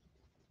right.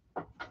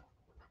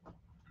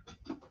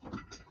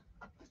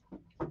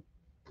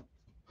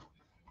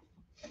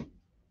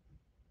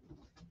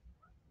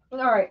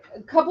 All right,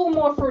 a couple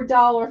more for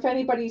 $1 if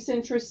anybody's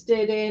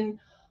interested in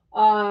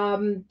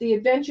The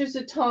Adventures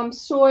of Tom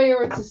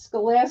Sawyer. It's a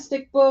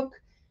Scholastic book.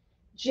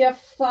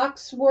 Jeff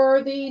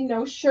Foxworthy,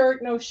 No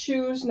Shirt, No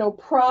Shoes, No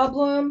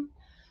Problem.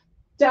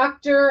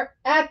 Dr.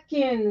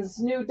 Atkins,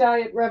 New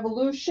Diet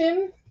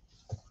Revolution.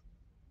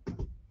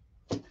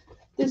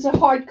 There's a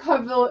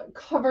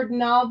hardcover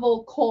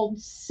novel called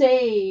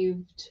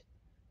Saved.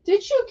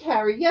 Did you,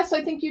 Carrie? Yes,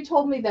 I think you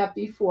told me that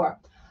before.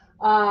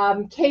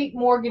 Kate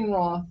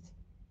Morganroth,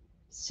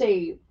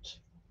 Saved.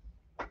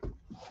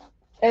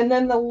 And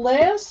then the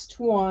last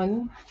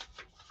one,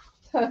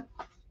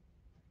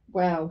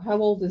 wow, how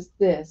old is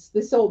this?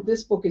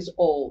 This book is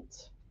old.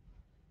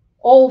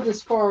 Old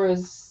as far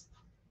as,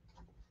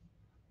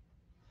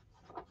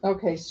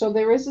 okay, so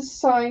there is a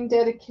signed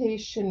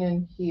dedication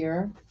in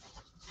here.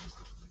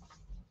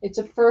 It's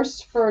a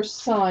first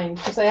sign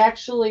because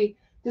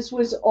this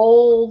was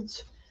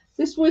old.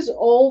 This was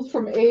old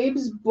from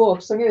Abe's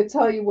books. I'm going to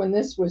tell you when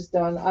this was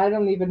done. I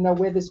don't even know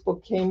where this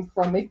book came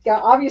from. It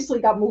obviously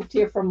got moved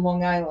here from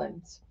Long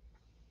Island.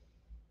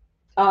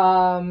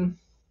 But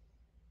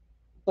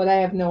I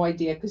have no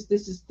idea because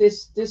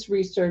this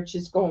research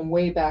is going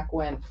way back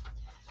when.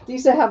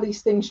 These are how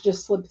these things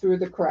just slip through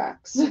the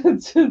cracks.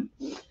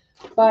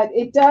 But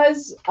it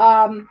does,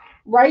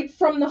 right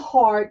from the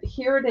heart.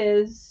 Here it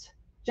is.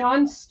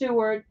 John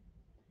Stewart.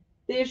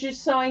 There's your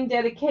signed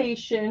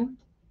dedication.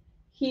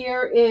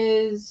 Here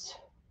is,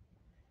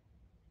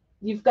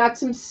 you've got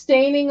some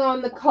staining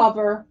on the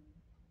cover.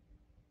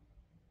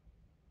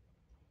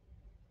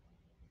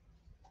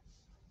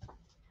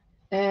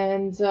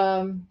 And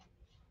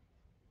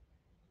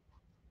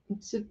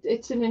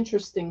it's an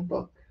interesting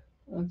book.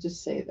 I'll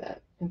just say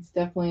that. It's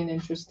definitely an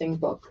interesting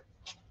book.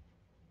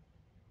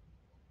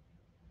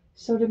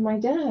 So did my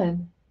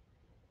dad.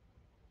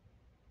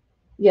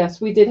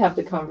 Yes, we did have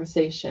the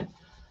conversation.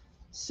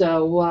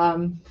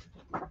 So,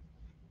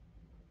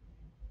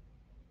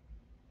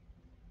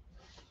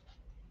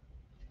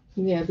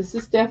 yeah, this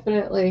is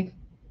definitely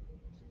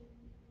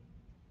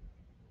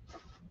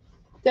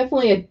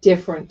a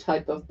different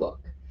type of book.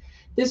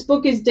 This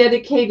book is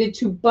dedicated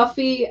to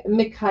Buffy,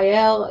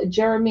 Mikhail,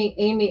 Jeremy,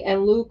 Amy,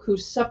 and Luke, who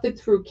suffered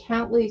through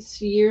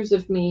countless years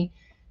of me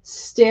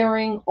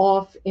staring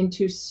off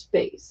into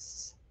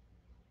space.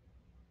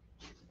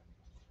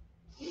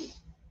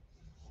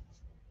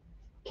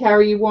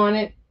 Carrie, you want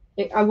it?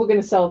 We're going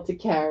to sell it to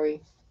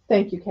Carrie.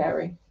 Thank you,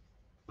 Carrie.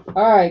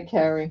 All right,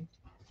 Carrie.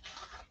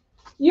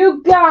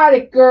 You got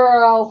it,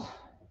 girl.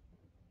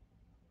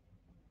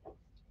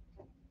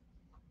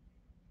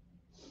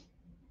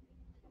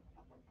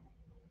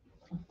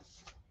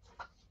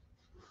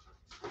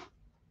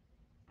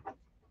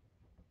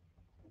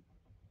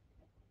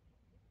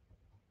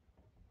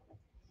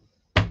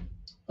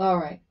 All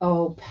right.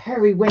 Oh,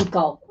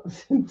 Periwinkle.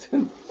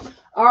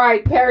 All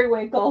right,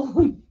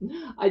 Periwinkle.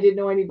 I didn't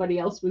know anybody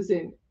else was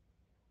in.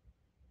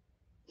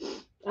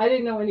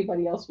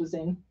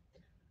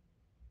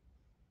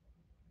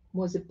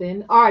 Was it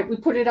bin? All right, we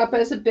put it up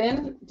as a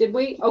bin. Did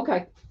we?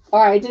 Okay.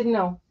 All right, I didn't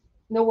know.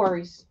 No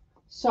worries.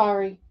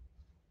 Sorry.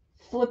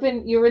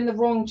 Flipping, you're in the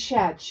wrong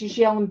chat. She's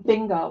yelling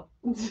bingo.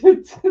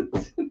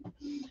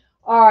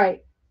 All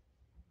right.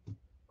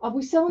 Are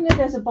we selling it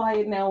as a buy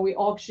it now? Are we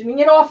auctioning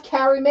it off,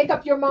 Carrie? Make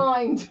up your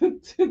mind.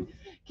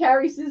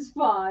 Carrie says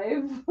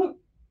 5. And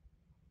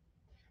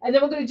then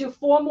we're going to do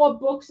 4 more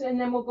books, and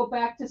then we'll go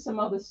back to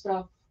some other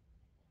stuff.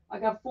 I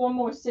got 4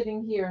 more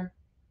sitting here.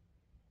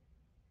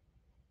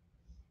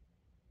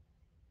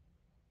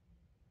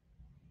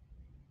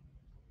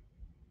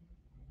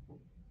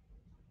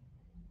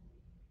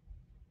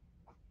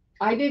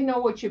 I didn't know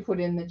what you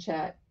put in the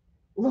chat.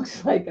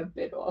 Looks like a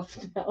bit off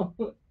now.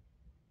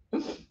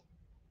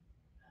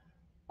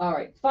 All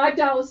right,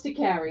 $5 to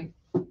Carrie.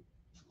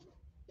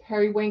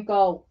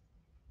 Periwinkle.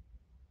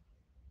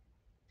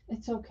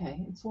 It's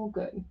okay. It's all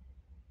good.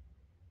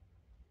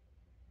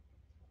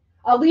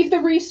 I'll leave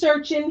the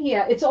research in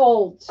here. It's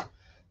old.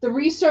 The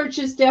research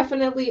is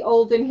definitely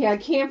old in here. I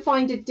can't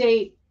find a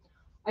date.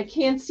 I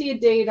can't see a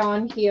date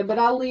on here, but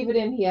I'll leave it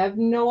in here. I have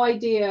no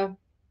idea.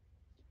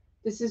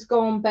 This is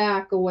going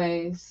back a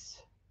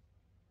ways.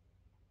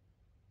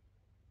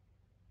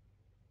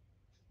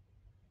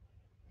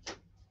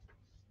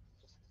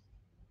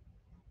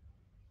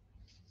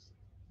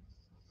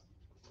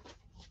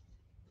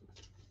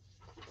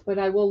 But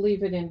I will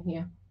leave it in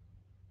here.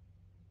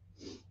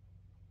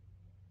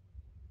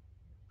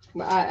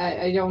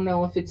 I don't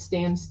know if it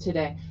stands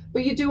today,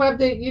 but you do have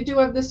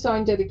the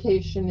signed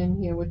dedication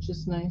in here, which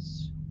is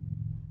nice.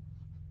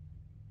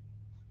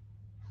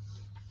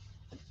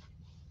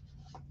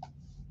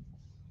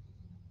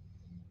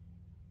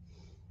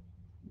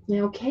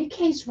 Now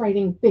KK's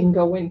writing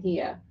bingo in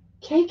here.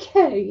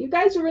 KK, you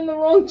guys are in the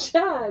wrong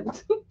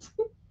chat.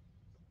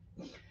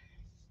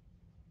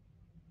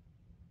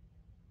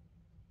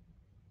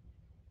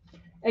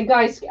 And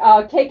guys,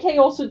 KK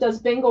also does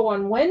bingo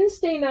on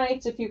Wednesday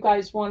nights if you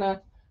guys want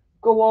to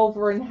go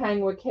over and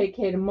hang with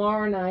KK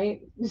tomorrow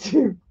night.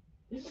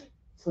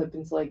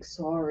 Flippin's like,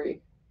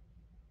 sorry.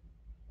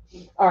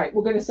 All right,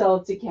 we're gonna sell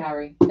it to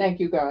Carrie. Thank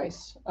you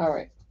guys. All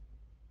right.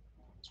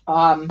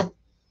 I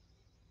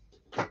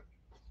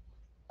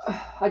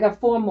got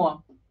 4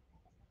 more.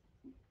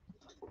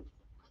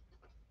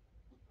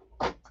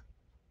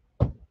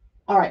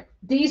 All right,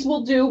 these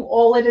will do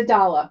all at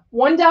 $1.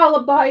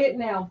 $1, buy it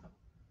now.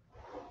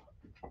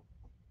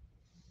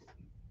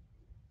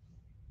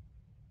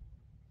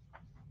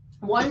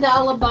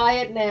 $1, buy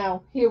it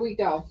now. Here we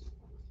go.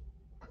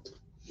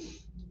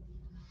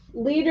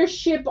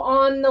 Leadership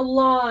on the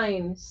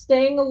line,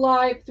 staying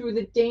alive through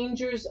the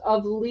dangers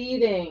of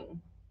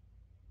leading.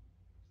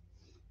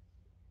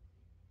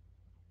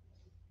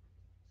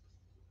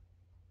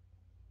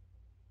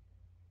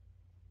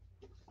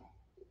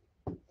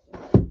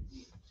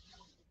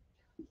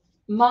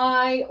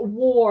 My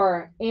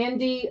War,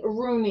 Andy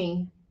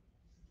Rooney.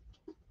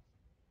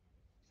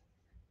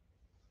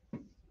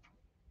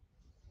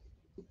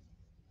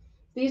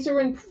 These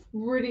are in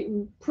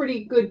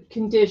pretty good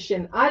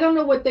condition. I don't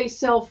know what they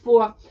sell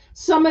for.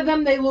 Some of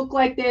them, they look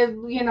like they're,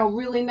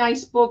 really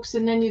nice books,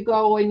 and then you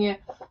go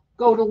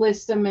to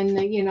list them, and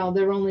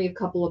they're only a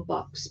couple of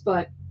bucks,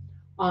 but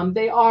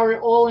they are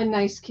all in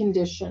nice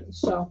condition.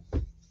 So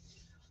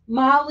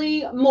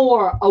Molly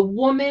Moore, A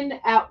Woman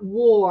at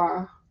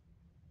War.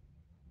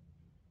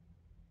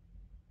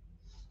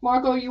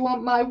 Margot, you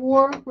want My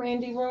War,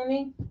 Randy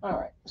Rooney? All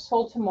right,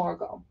 sold to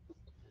Margot.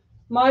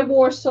 My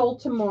War sold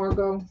to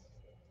Margot.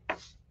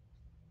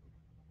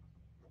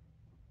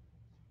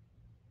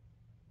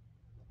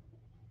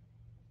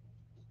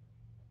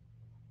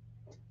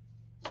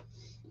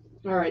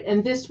 All right,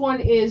 and this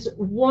one is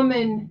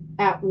Woman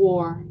at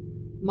War,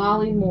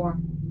 Molly Moore.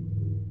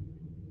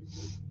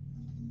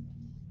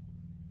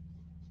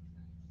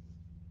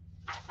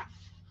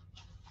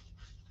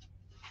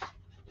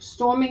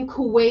 Storming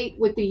Kuwait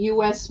with the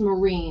U.S.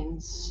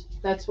 Marines.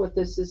 That's what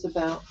this is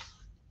about.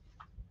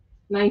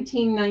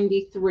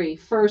 1993,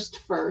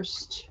 first.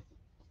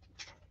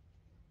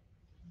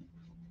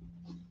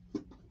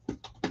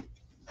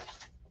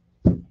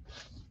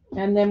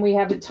 And then we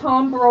have a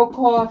Tom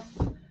Brokaw,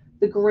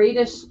 The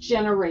Greatest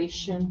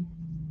Generation.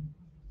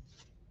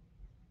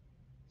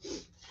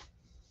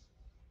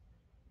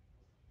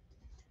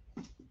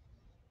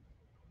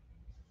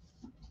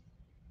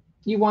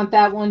 You want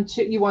that one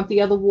too? You want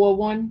the other war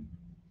one?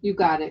 You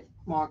got it,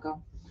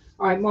 Margot.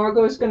 All right,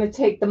 Margot's going to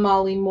take the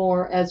Molly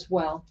Moore as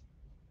well.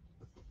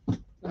 All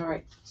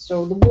right,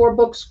 so the war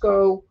books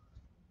go.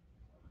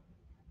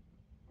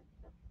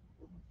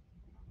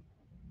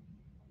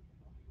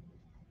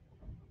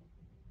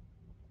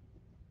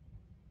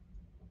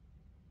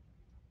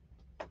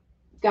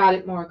 Got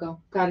it,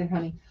 Margot. Got it,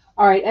 honey.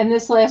 All right, and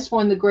this last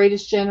one, The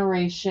Greatest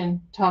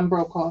Generation, Tom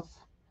Brokaw.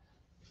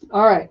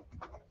 All right.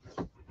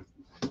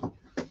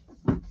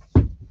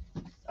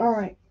 All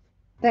right.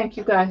 Thank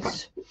you,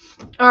 guys.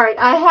 All right,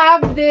 I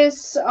have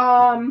this.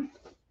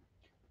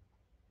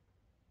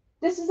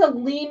 This is a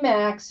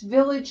Lemax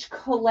Village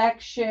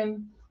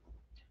Collection.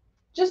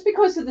 Just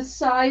because of the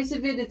size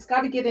of it, it's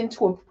got to get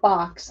into a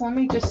box. Let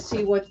me just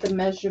see what the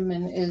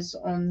measurement is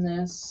on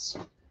this.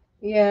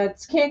 Yeah,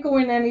 it can't go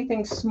in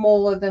anything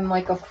smaller than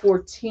like a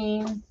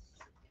 14.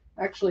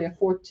 Actually, a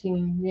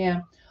 14.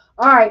 Yeah.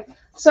 All right.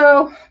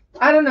 So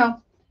I don't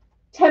know.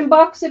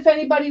 $10 if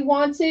anybody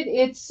wants it.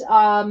 It's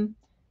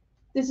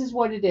this is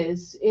what it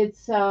is.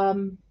 It's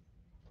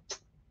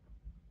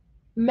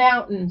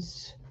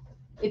mountains.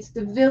 It's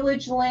the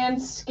village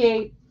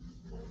landscape,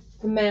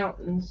 the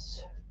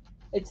mountains.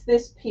 It's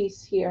this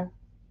piece here.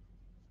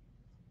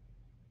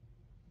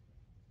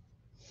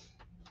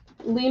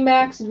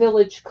 Lemax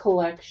Village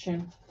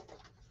Collection.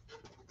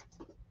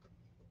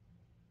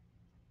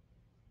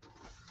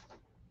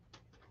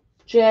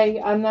 Jay,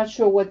 I'm not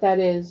sure what that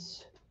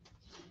is.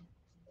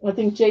 I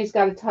think Jay's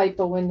got a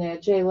typo in there.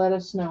 Jay, let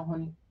us know,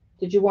 honey.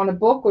 Did you want a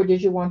book or did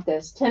you want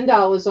this?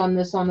 $10 on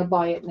this on the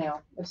buy it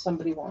now if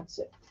somebody wants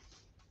it.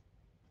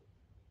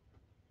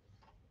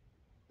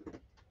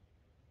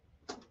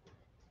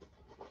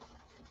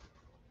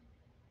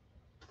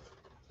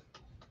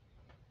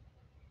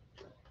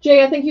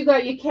 Jay, I think you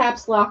got your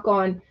caps lock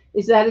on.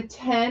 Is that a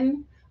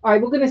 10? All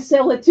right, we're going to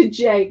sell it to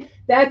Jay.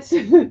 That's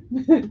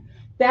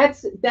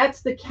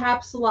that's the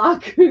caps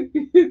lock.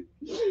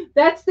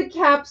 That's the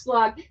caps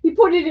lock. He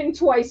put it in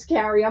twice,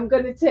 Carrie. I'm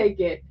going to take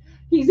it.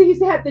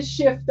 He's had the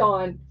shift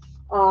on.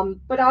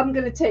 But I'm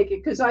going to take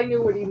it because I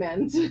knew what he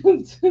meant.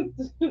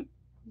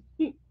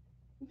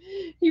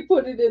 He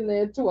put it in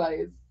there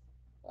twice.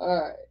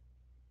 All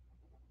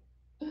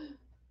right.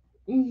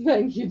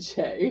 Thank you,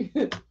 Jay.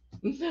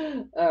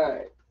 All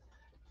right.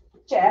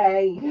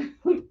 Jay.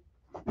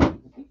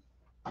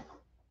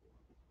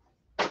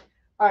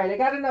 All right, I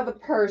got another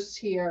purse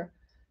here.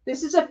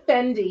 This is a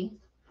Fendi.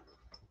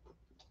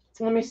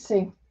 Let me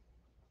see.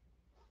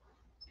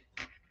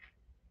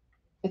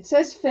 It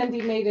says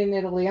Fendi made in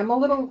Italy. I'm a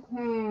little,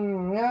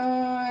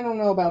 I don't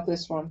know about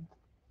this one.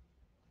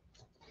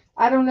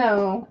 I don't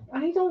know.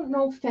 I don't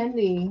know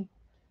Fendi.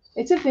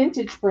 It's a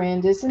vintage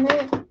brand, isn't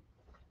it?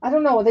 I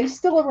don't know. Are they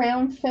still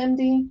around,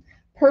 Fendi?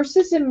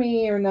 Purses and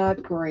me are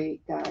not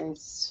great,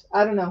 guys.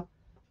 I don't know.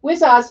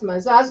 Where's Ozma?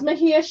 Is Ozma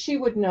here? She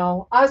would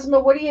know. Ozma,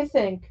 what do you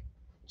think?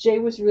 Jay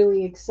was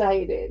really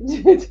excited.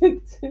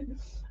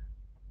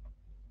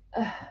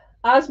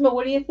 Ozma,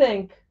 what do you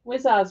think?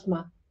 Where's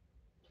Ozma?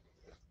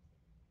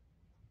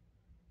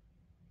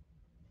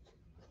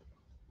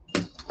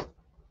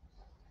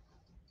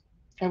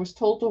 I was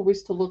told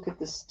always to look at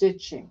the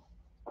stitching.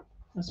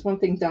 That's one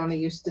thing Donna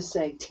used to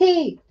say.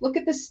 T, look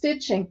at the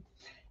stitching.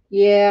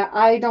 Yeah,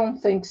 I don't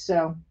think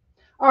so.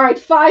 All right,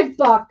 $5.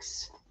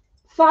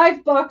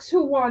 $5.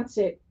 Who wants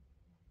it?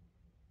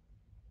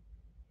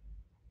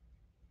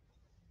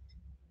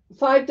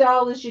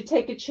 $5. You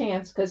take a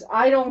chance because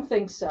I don't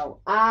think so.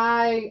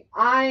 I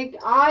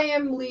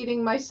am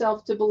leading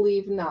myself to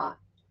believe not.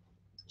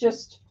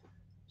 Just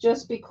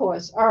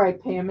because. All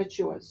right, Pam, it's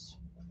yours.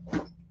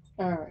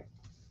 All right.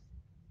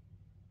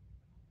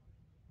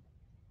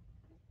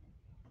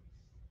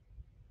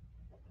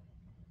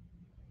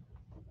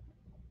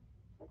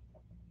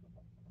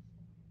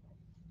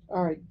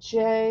 All right,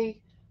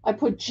 J. I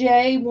put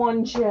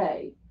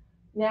J1J.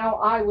 Now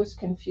I was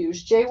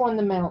confused. J won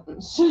the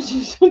mountains.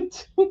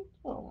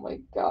 Oh my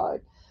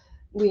God.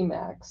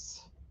 Lemax.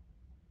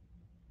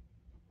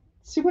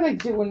 See what I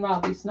do when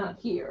Robbie's not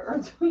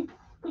here.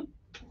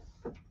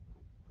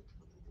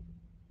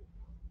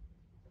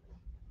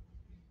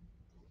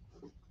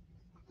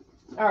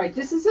 All right,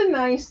 this is a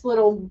nice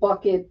little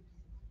bucket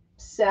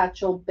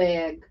satchel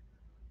bag.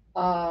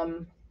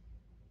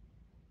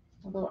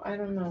 Although I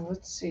don't know.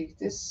 Let's see.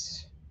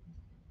 This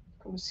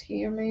goes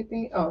here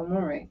maybe. Oh,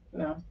 all right.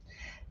 No.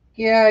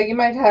 Yeah, you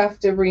might have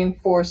to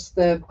reinforce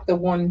the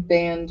one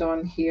band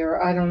on here.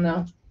 I don't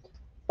know.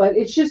 But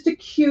it's just a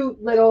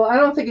cute little, I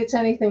don't think it's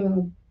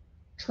anything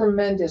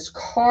tremendous.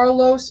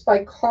 Carlos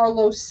by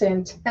Carlos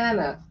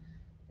Santana.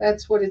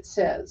 That's what it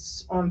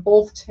says on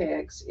both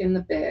tags in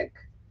the bag.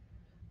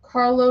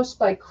 Carlos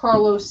by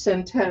Carlos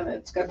Santana.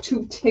 It's got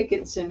 2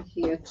 tickets in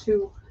here.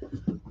 Two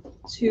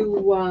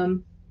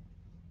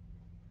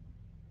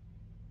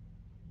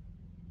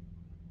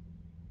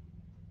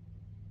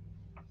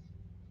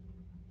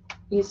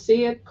you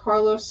see it,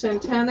 Carlos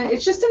Santana.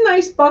 It's just a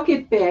nice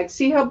bucket bag.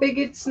 See how big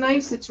it's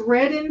nice? It's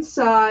red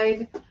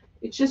inside.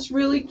 It's just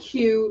really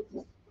cute.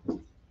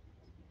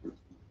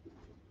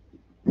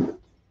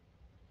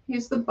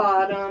 Here's the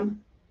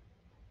bottom.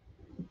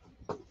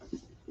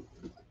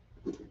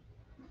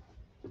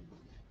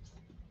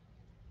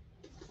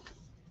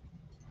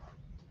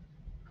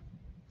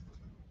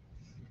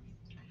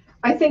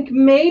 I think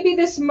maybe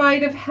this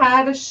might have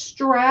had a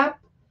strap,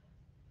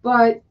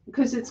 but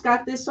because it's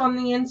got this on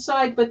the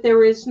inside, but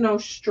there is no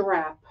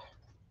strap.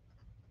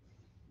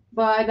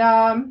 But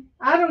I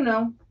don't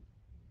know.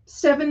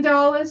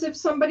 $7 if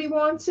somebody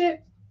wants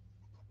it.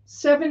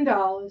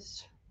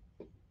 $7.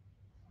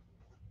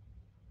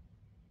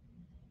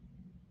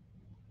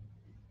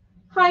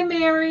 Hi,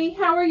 Mary.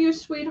 How are you,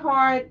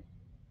 sweetheart?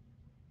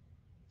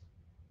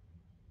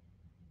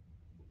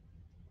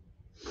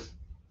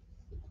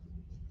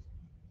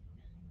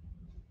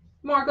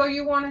 Margot,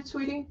 you want it,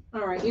 sweetie?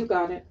 All right, you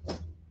got it.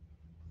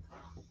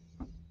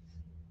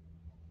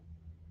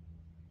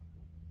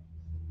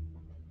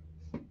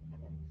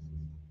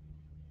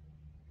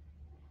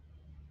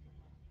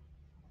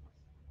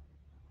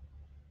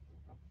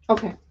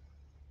 Okay.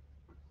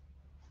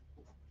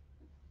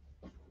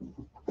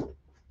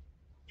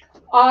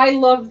 I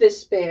love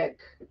this bag.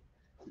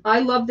 I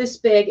love this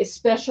bag,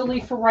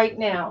 especially for right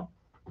now.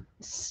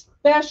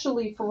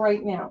 Especially for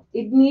right now.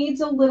 It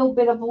needs a little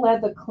bit of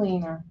leather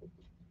cleaner.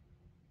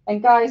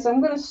 And guys,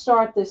 I'm going to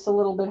start this a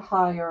little bit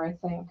higher, I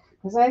think,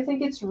 because I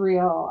think it's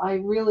real.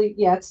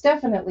 Yeah, it's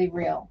definitely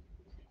real.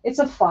 It's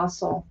a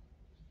fossil.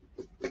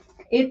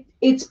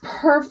 It's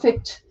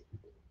perfect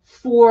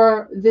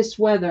for this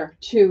weather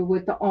too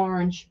with the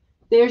orange.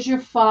 There's your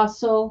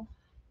fossil.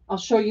 I'll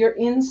show your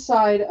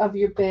inside of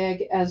your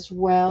bag as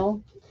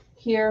well.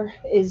 Here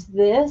is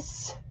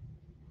this.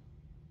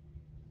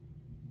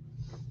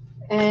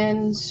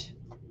 And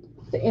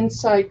the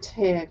inside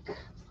tag.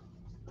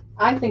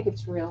 I think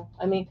it's real.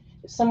 I mean,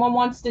 if someone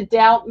wants to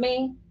doubt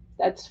me,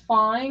 that's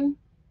fine.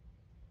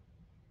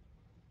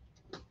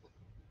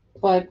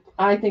 But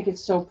I think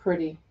it's so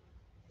pretty.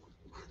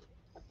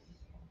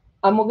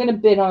 I'm going to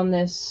bid on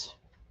this,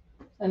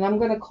 and I'm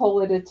going to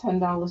call it a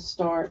 $10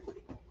 start.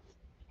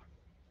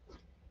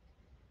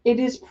 It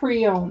is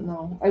pre-owned,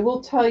 though. I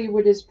will tell you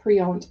it is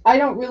pre-owned. I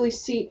don't really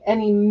see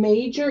any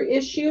major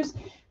issues.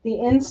 The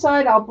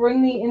inside, I'll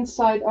bring the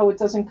inside. Oh, it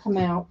doesn't come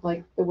out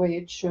like the way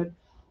it should.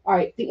 All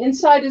right, the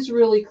inside is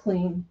really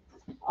clean.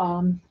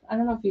 I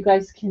don't know if you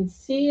guys can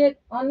see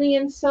it on the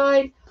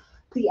inside.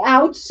 The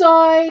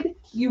outside,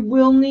 you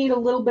will need a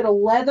little bit of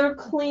leather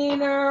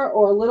cleaner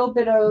or a little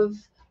bit of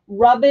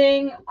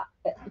rubbing.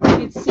 You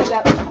can see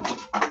that.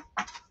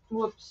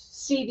 Whoops,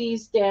 see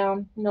these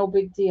down. No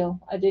big deal.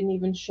 I didn't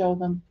even show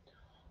them.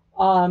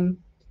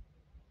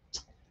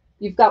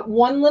 You've got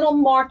one little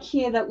mark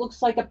here that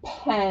looks like a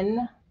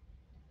pen.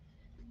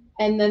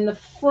 And then the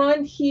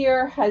front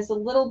here has a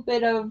little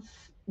bit of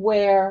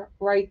wear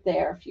right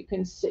there, if you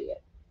can see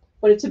it.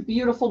 but it's a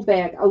beautiful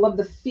bag. I love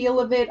the feel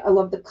of it. I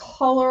love the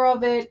color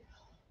of it.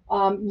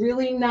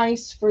 Really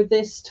nice for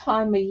this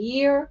time of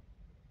year.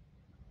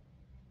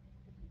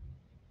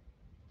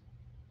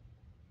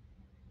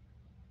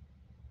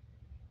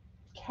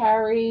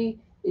 Carrie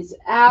is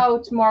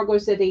out.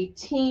 Margot's at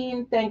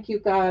 18. Thank you,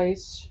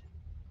 guys.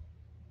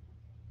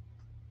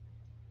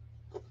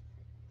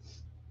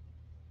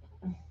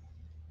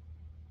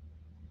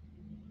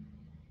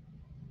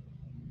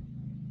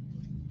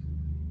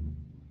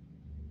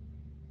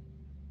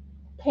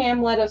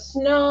 Pam, let us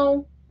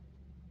know.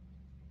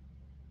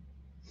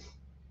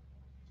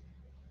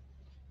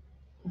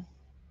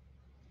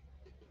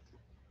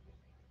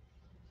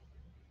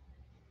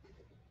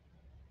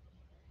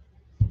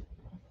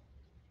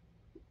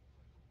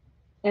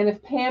 And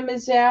if Pam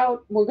is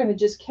out, we're gonna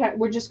just sell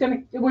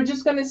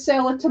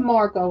it to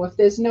Margot. If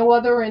there's no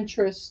other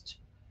interest,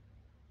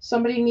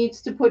 somebody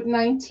needs to put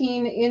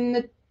 19 in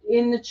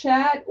the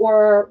chat,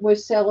 or we'll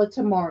sell it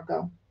to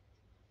Margot.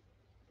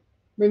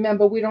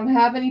 Remember, we don't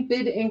have any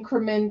bid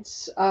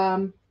increments. We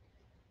don't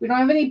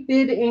have any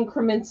bid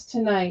increments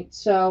tonight,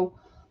 so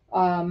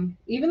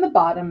even the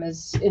bottom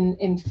is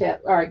in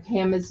fit. All right,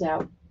 Pam is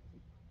out.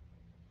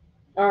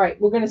 All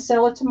right, we're going to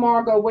sell it to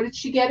Margot. What did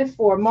she get it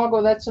for?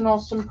 Margot, that's an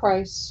awesome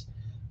price.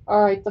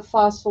 All right, the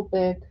fossil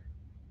bag.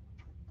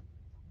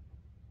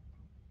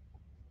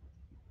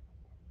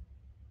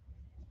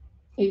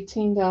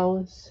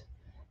 $18.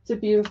 It's a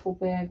beautiful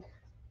bag.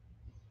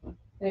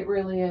 It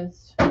really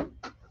is.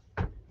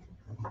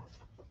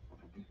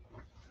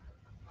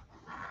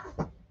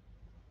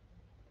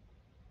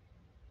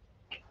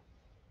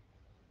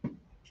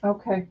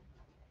 Okay.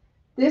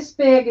 This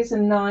bag is a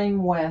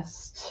 9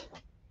 West.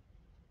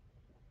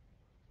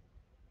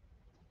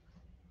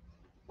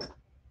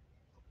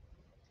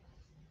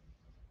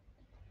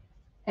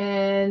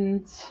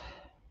 And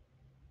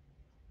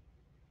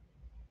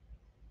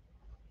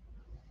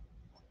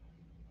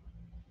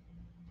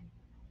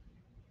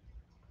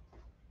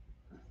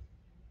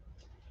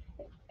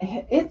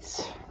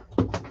it's,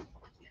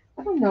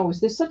 I don't know, is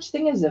there such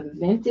thing as a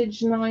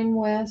vintage 9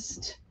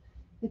 West?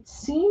 It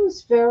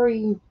seems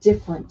very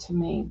different to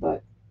me,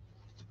 but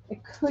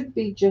it could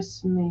be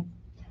just me.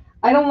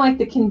 I don't like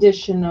the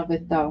condition of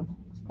it, though.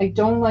 I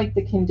don't like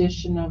the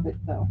condition of it,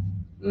 though.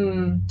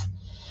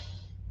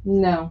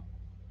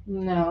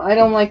 No, I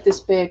don't like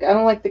this bag. I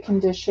don't like the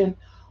condition.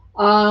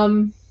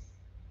 I'm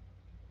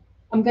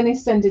going to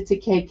send it to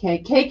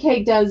KK.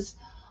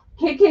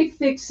 KK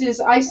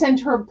fixes, I send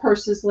her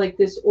purses like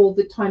this all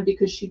the time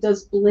because she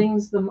does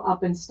blings them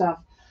up and stuff.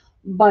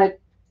 But,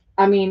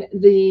 I mean,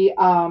 the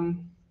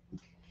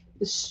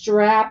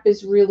strap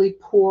is really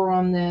poor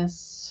on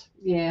this.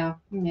 Yeah.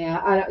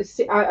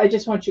 I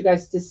just want you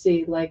guys to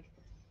see, like,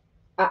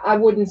 I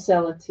wouldn't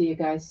sell it to you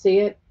guys. See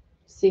it?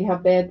 See how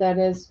bad that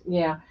is?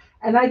 Yeah.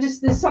 And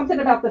there's something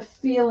about the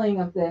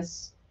feeling of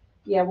this.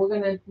 Yeah,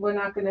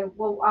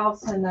 I'll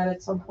send that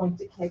at some point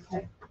to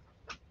KK.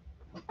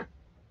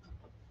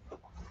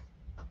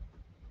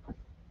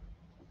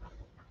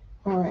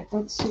 All right,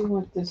 let's see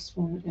what this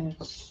one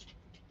is.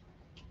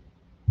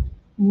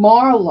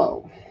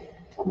 Marlo.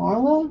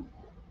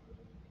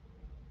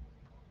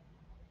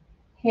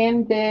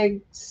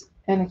 Handbags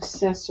and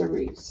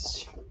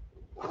accessories.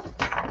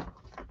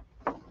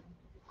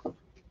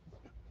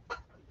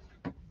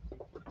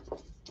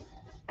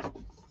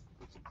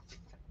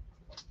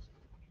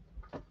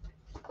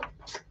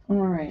 All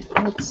right,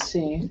 let's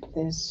see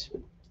this.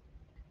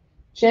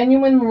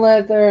 Genuine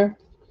leather.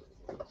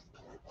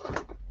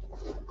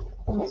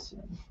 Let's see.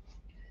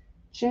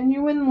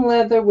 Genuine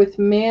leather with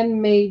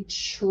man-made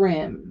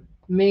trim,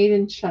 made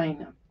in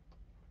China.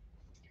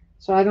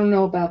 So I don't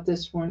know about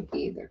this one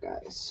either,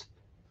 guys.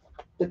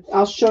 But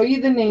I'll show you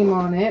the name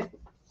on it.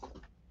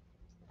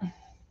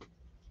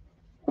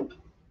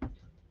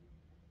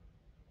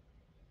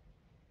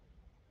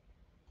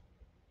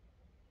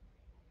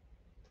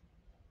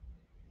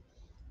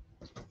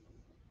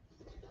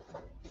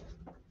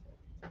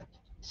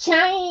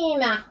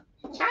 China.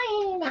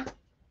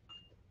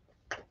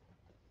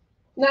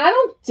 Now I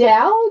don't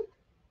doubt,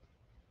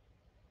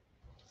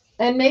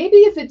 and maybe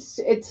if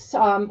it's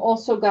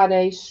also got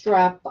a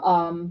strap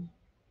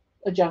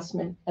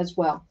adjustment as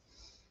well.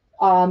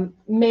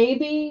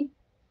 Maybe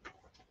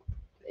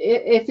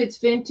if it's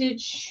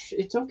vintage,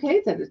 it's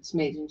okay that it's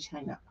made in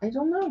China. I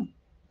don't know.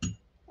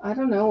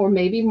 Or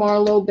maybe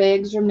Marlo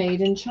bags are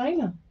made in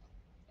China.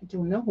 I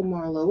don't know who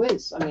Marlo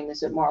is. I mean,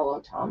 is it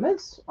Marlo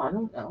Thomas? I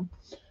don't know.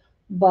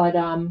 But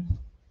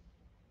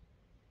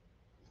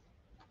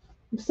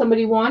if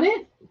somebody want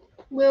it,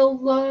 we'll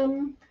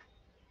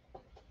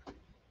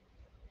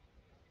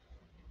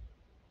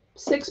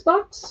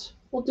 $6.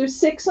 We'll do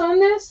 6 on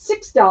this.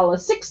 $6.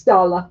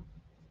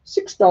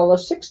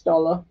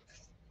 $6.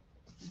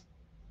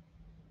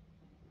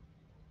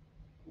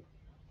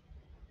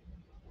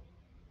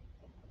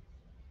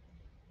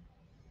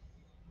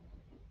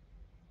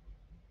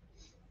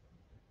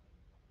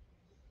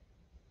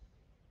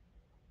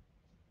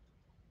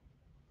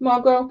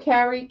 Margot,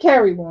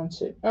 Carrie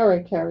wants it. All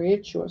right, Carrie,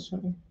 it's yours,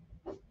 honey.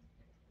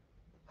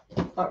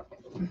 All right.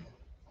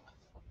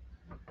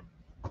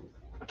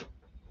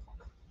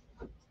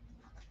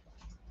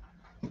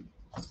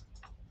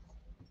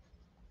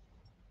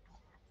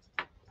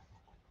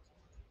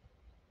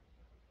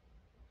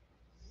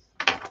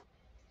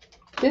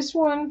 This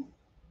one,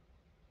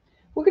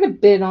 we're going to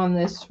bid on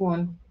this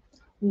one.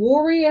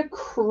 Warrior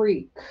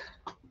Creek.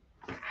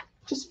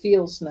 Just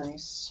feels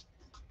nice.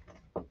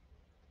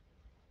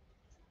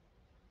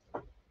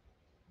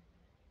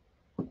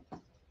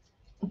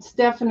 It's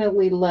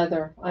definitely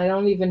leather. I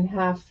don't even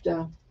have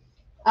to.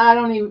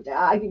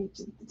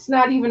 It's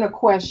not even a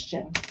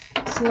question.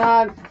 It's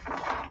not.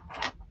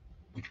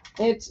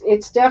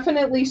 It's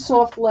definitely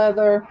soft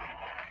leather.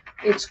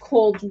 It's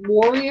called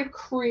Warrior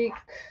Creek.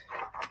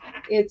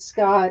 It's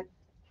got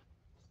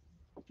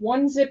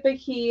one zipper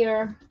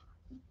here,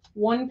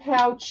 one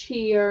pouch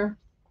here,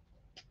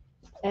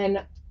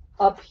 and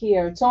up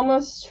here. It's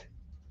almost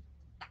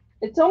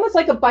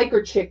like a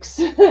biker chicks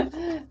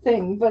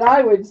thing, but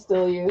I would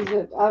still use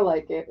it. I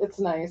like it. It's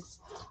nice.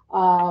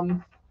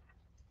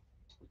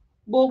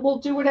 We'll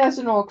do it as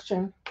an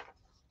auction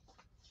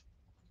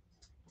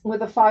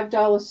with a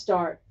 $5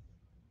 start.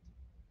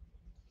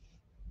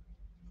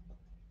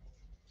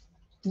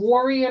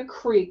 Warrior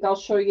Creek. I'll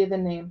show you the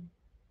name.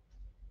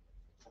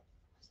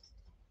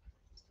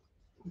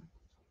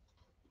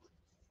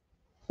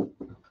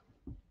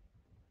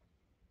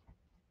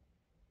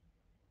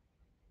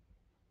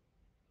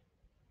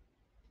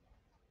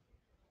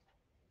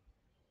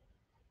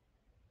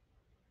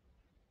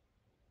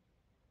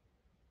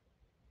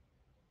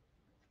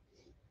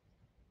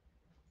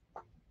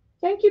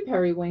 Thank you,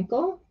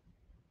 Periwinkle.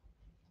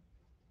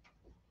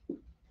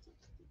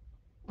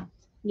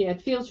 Yeah,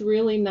 it feels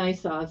really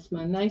nice,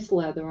 Ozma. Nice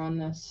leather on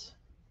this.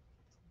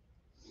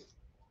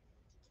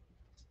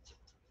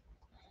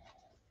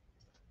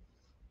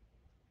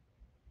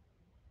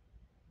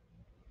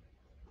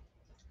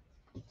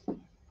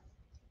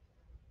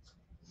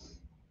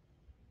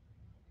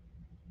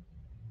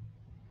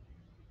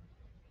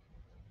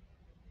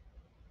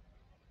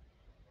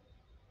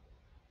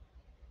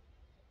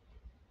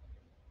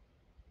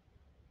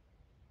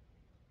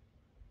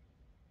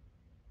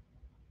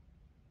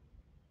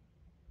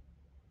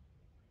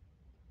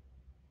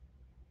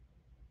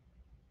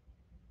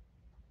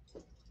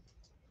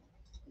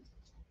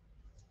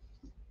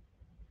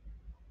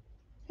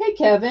 Hey,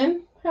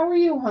 Kevin. How are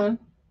you, hon?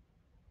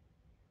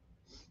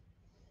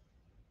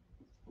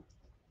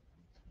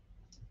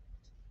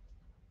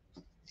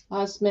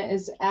 Ozma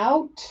is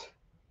out.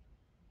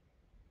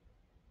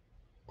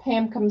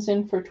 Pam comes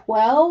in for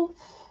 12.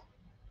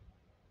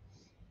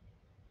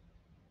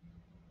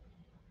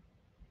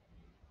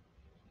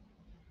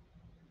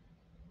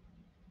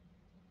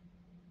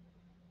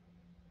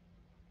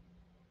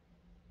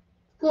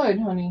 Good,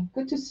 honey.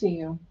 Good to see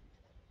you.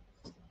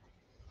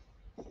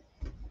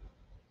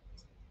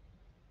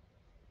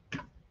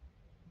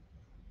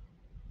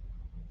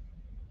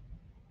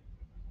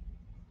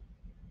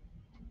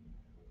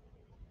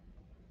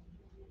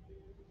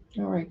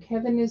 All right,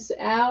 Kevin is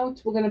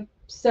out. We're going to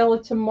sell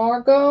it to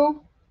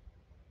Margot.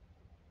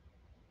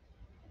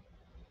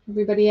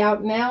 Everybody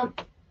out and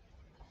out?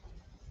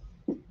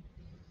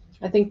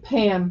 I think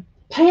Pam.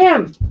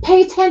 Pam,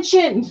 pay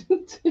attention.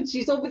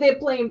 She's over there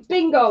playing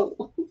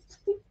bingo.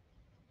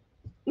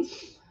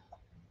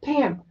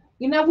 Pam,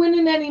 you're not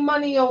winning any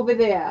money over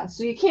there,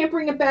 so you can't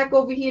bring it back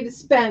over here to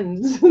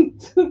spend.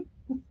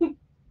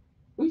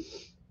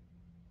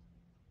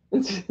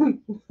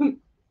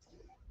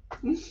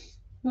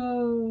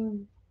 All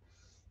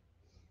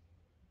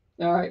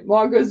right,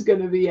 Margot's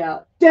going to be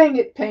out. Dang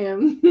it,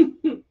 Pam.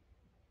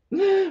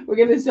 We're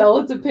going to sell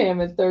it to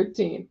Pam at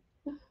 13.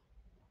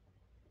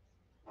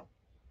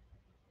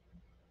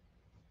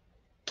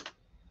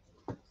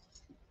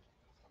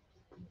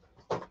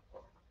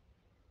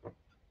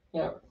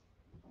 Yeah.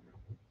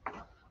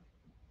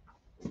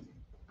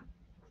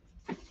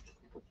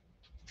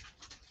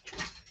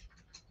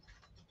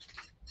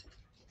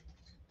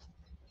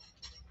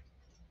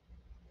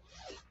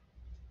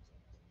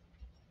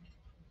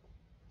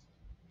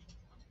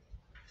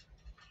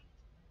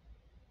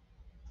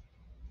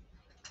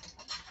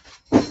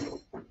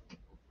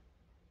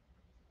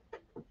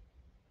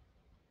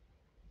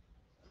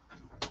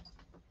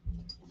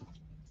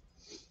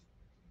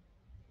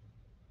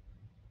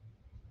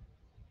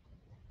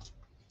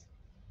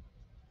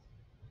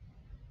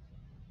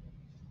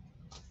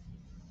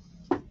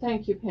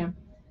 Thank you, Pam.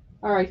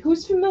 All right,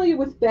 who's familiar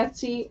with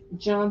Betsy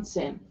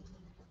Johnson?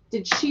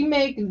 Did she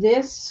make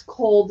this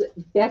called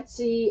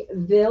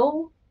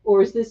Betsyville,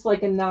 or is this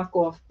like a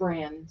knockoff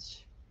brand?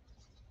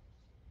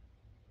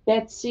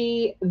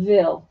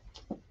 Betsyville.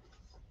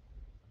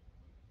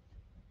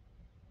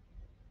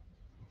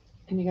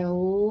 And you got a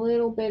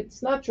little bit,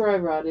 it's not dry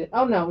rotted.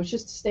 Oh no, it's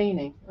just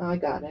staining. Oh, I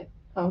got it.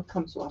 Oh, it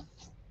comes off.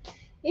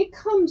 It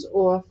comes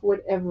off,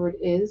 whatever it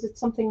is.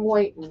 It's something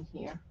white in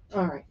here.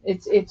 All right,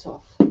 it's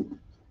off.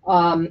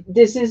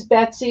 This is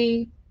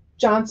Betsy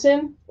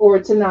Johnson, or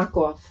it's a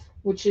knockoff,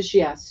 which is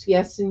yes,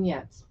 yes, and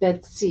yes.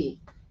 Betsy,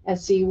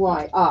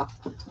 S-E-Y. Ah,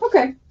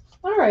 okay,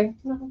 all right.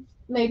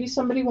 maybe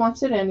somebody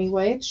wants it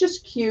anyway. It's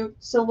just cute.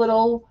 It's a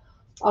little,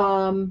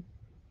 it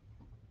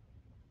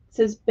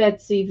says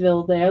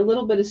Betsyville there. A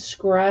little bit of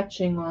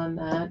scratching on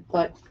that,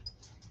 but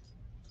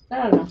I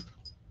don't know.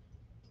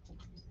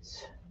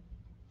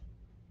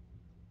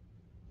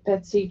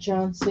 Betsy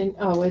Johnson.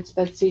 Oh, it's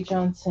Betsy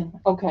Johnson.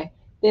 Okay.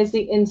 There's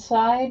the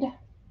inside.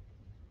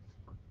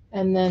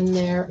 And then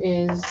there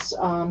is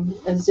a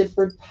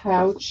zippered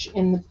pouch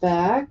in the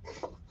back.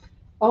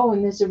 Oh,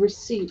 and there's a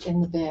receipt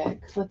in the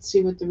bag. Let's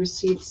see what the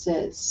receipt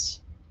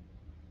says.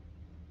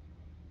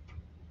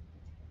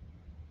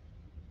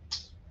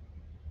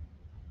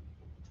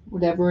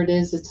 Whatever it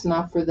is, it's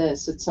not for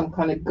this. It's some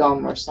kind of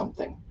gum or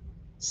something.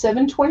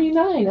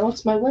 $7.29. Oh,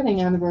 it's my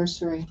wedding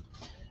anniversary.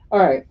 All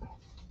right.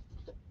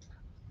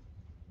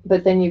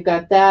 But then you've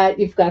got that.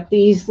 You've got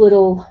these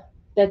little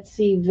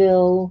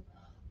Betsyville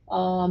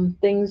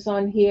things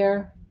on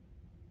here.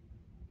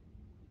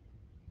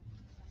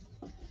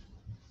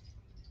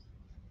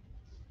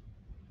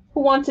 Who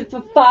wants it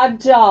for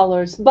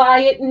 $5? Buy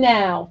it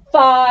now.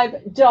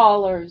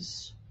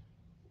 $5.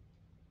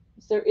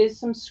 There is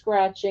some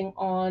scratching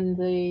on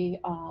the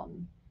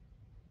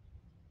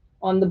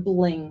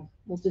bling.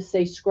 We'll just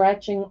say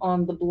scratching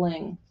on the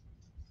bling.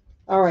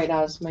 All right,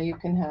 Ozma, you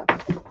can have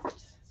it.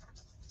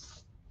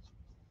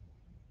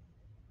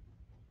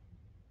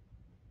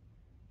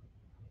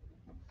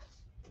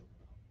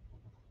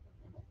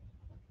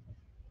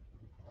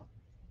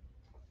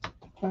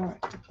 All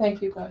right,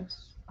 thank you guys.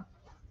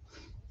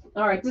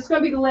 All right, this is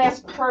going to be the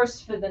last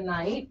purse for the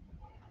night.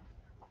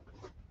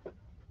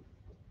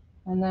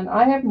 And then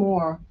I have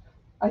more.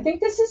 I think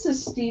this is a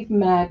Steve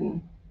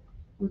Madden.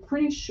 I'm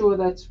pretty sure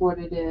that's what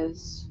it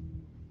is.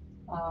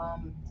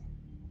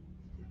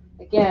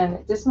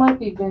 Again, this might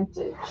be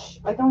vintage.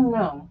 I don't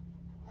know.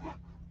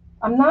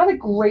 I'm not a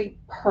great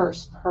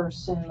purse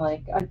person.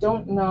 Like, I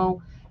don't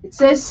know. It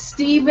says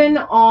Steven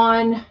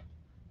on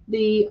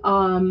the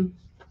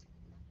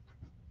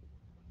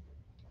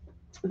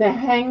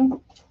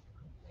hang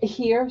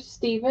here,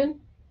 Steven.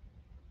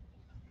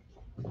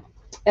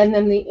 And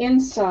then the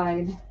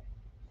inside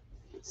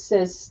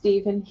says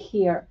Steven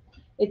here.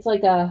 It's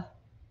like a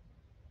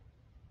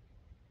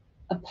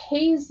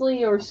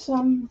paisley or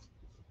some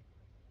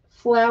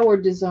flower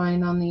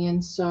design on the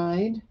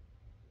inside.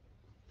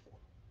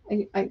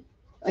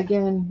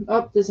 Again,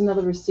 oh, there's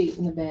another receipt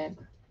in the bag.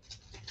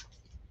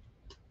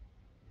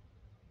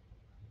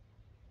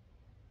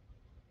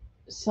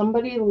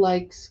 Somebody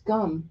likes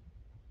gum.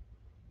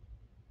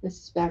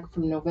 This is back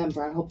from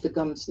November. I hope the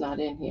gum's not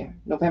in here.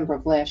 November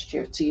of last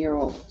year. It's a year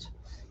old.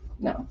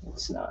 No,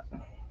 it's not.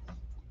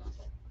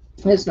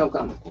 There's no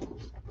gum.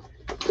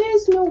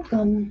 There's no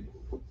gum.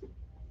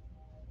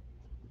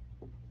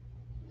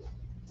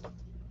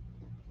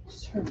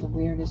 Just heard the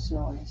weirdest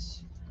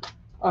noise.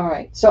 All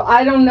right. So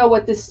I don't know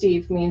what this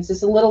Steve means.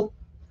 There's a little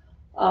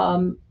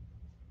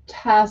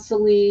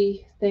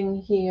tassel-y thing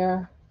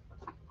here.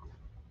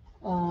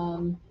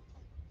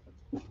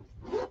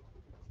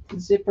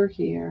 Zipper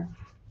here.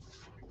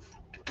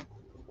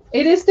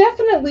 It is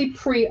definitely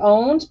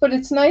pre-owned, but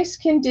it's nice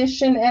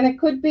condition, and it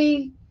could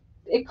be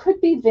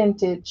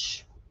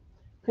vintage,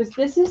 because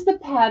this is the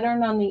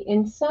pattern on the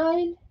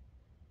inside.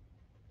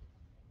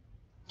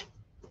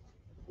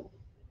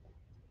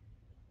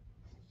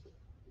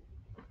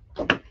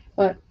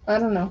 But I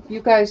don't know.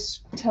 You guys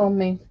tell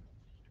me.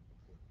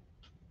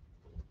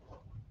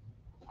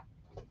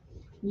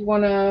 You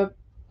want to,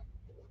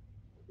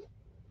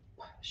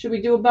 should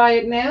we do a buy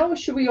it now, or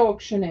should we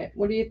auction it?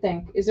 What do you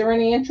think? Is there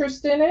any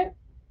interest in it?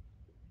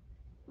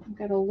 I've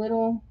got a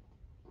little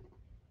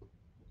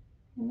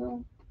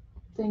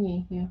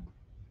thingy here.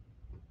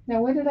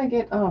 Now, where did I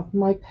get? Oh,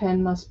 my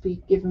pen must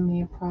be giving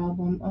me a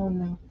problem. Oh,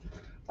 no.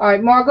 All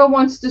right, Margot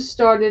wants to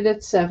start it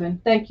at 7.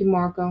 Thank you,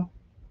 Margot.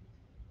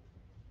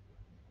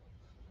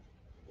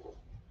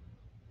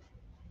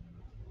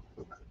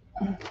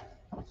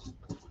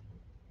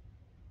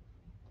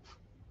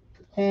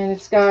 And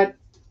it's got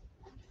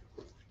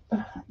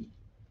the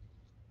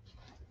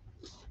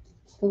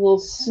little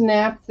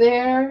snap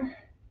there.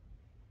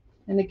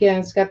 And again,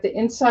 it's got the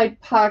inside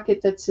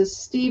pocket that says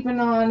Steven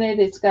on it.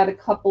 It's got a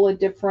couple of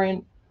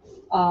different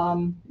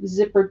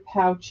zippered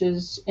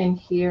pouches in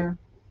here.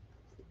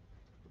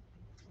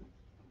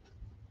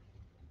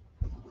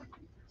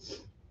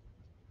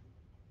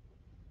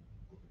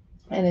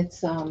 And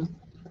it's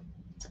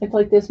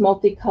like this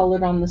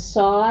multicolored on the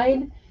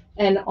side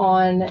and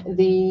on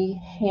the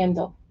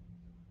handle.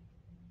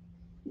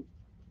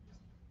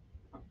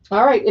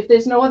 All right, if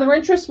there's no other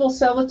interest, we'll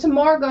sell it to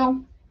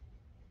Margot.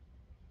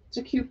 It's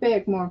a cute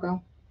bag,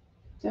 Margot.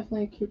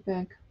 Definitely a cute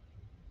bag.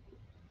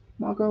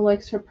 Margot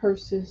likes her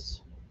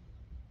purses.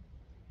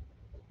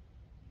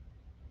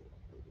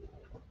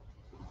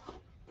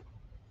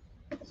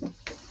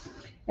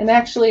 And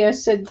actually, I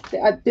said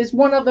there's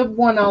one other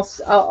one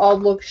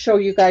I'll show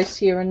you guys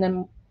here, and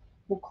then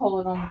we'll call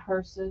it on the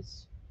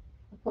purses.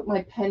 I put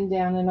my pen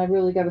down, and I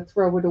really got to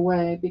throw it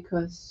away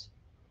because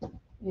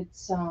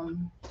it's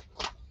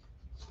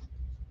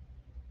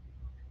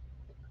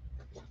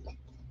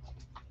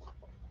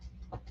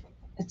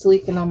It's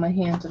leaking on my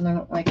hand, and I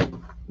don't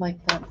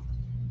like that.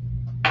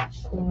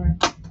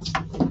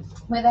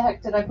 Where the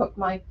heck did I put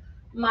my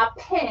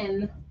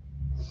pen?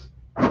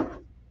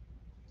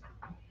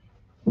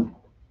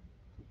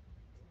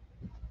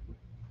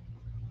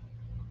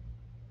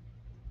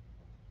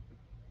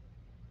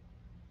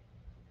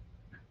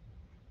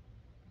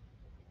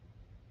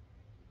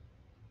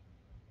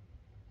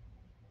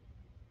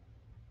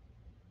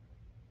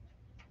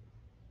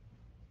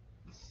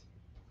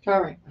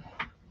 All right.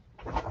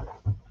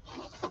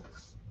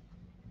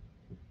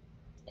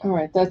 All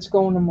right, that's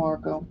going to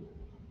Margot.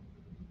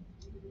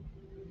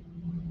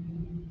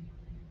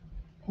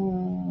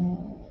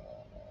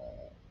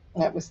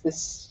 That was the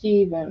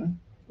Steven.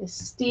 The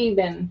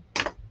Steven.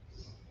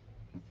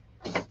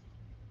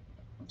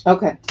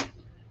 Okay.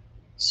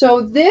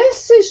 So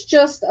this is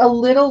just a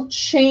little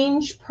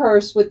change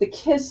purse with the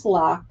kiss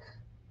lock.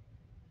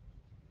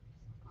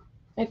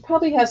 It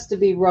probably has to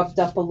be roughed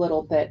up a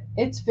little bit.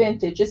 It's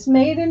vintage. It's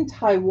made in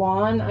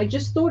Taiwan. I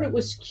just thought it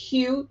was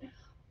cute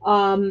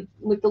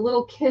with the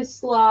little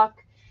kiss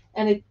lock.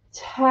 And it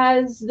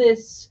has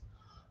this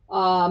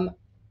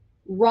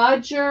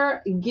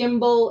Roger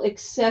gimbal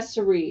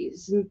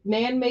accessories,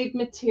 man-made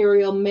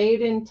material,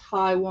 made in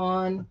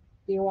Taiwan.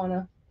 Do you want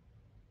to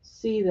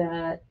see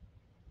that?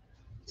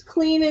 It's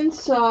clean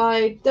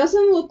inside.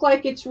 Doesn't look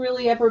like it's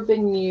really ever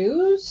been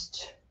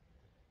used.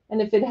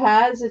 And if it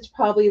has, it's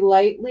probably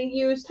lightly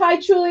used. Hi,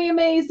 Truly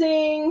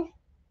Amazing.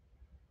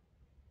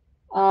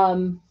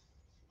 But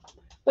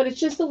it's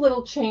just a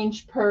little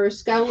change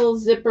purse. Got a little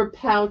zipper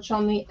pouch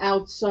on the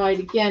outside.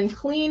 Again,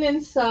 clean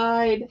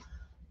inside.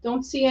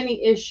 Don't see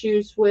any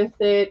issues with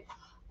it.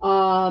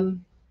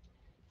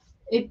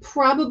 It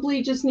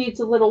probably just needs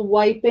a little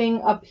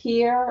wiping up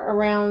here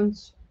around,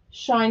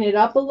 shine it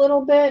up a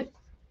little bit.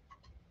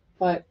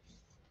 But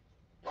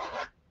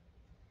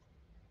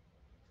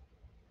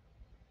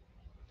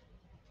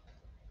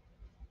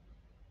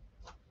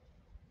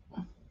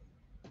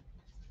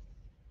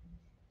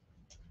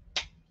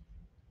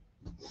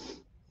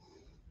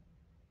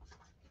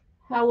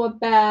how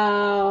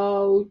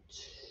about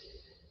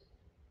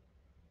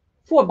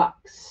 $4?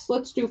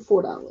 Let's do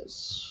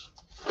 $4.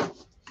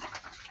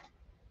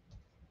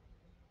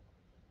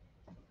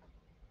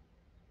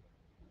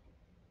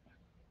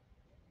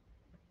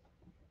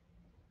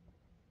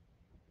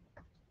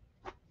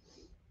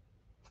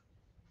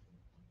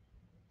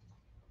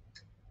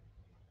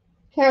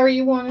 Carrie,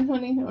 you want it,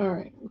 honey? All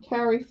right.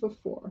 Carrie for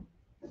 $4.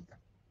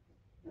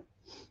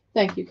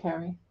 Thank you,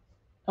 Carrie.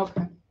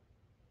 Okay.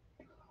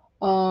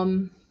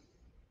 Do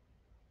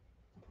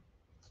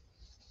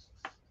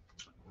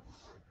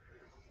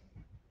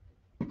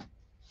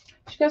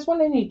you guys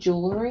want any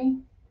jewelry?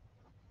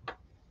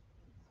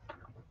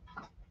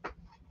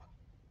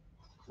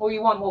 Or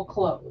you want more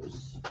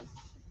clothes?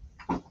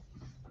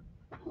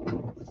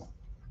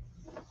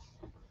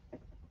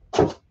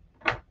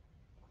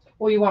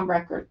 Or you want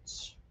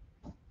records?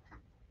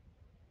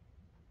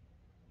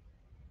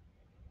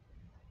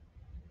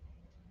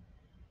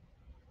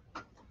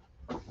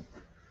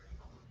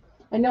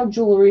 I know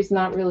jewelry's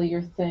not really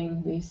your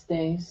thing these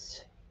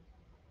days.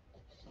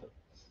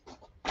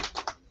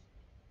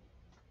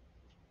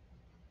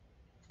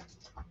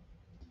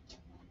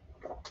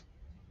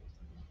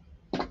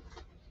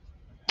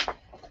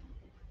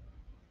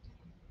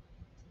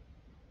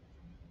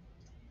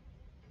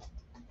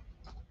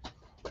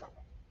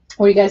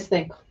 What do you guys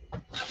think?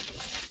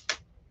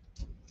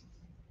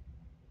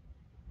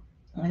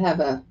 I have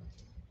a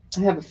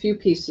few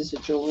pieces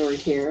of jewelry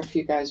here if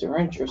you guys are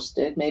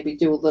interested. Maybe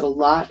do a little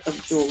lot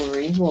of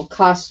jewelry, a little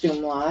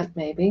costume lot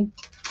maybe.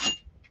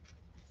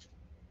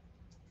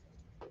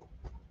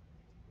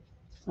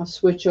 I'll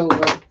switch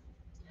over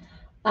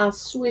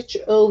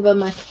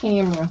my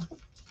camera.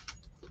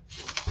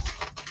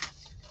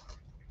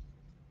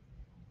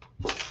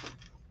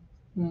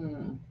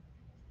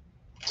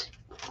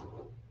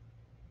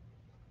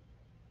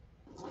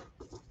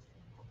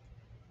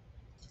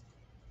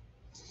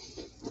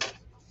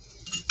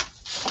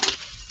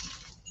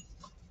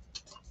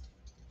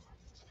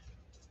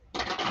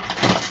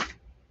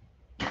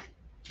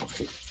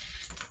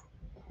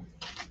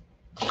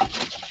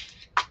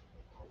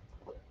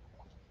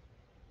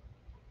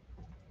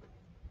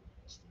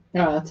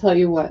 I'll tell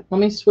you what. Let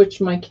me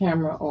switch my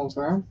camera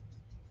over.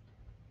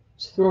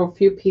 Just throw a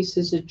few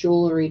pieces of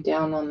jewelry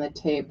down on the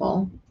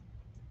table.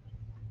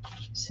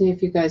 See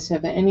if you guys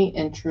have any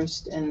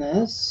interest in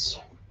this.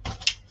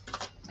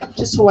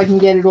 Just so I can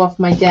get it off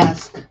my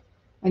desk.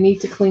 I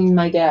need to clean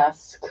my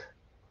desk.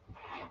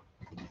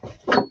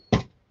 What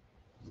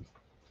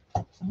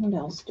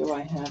else do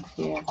I have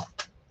here?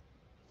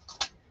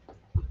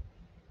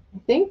 I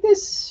think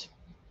this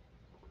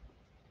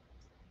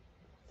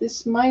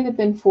might have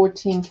been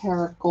 14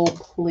 karat gold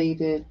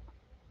plated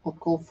or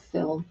gold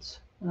filled.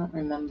 I don't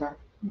remember.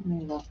 Let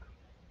me look.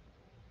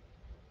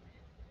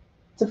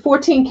 It's a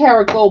 14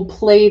 karat gold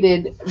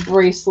plated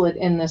bracelet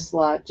in this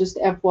lot, just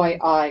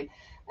FYI.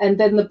 And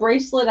then the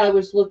bracelet I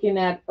was looking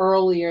at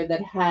earlier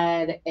that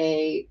had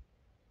a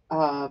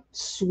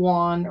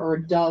swan or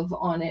a dove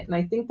on it. And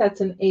I think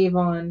that's an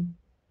Avon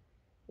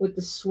with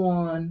the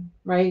swan,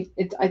 right?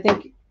 I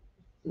think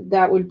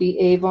that would be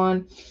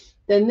Avon.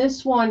 Then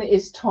this one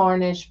is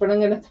tarnished, but I'm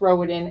going to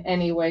throw it in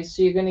anyway.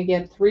 So you're going to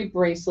get 3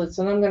 bracelets,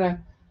 and I'm going to,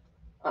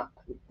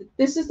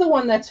 this is the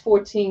one that's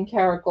 14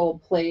 karat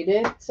gold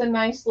plated. It's a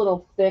nice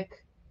little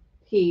thick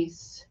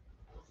piece.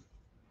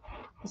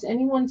 Has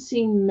anyone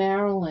seen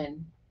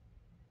Marilyn?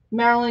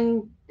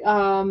 Marilyn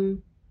Gotti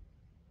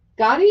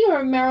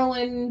or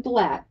Marilyn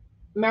Blatt?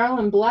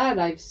 Marilyn Blatt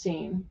I've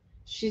seen.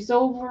 She's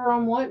over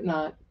on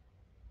Whatnot.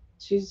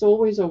 She's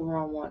always over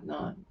on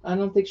Whatnot. I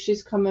don't think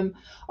she's coming.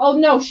 Oh,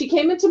 no, she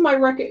came into my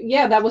record.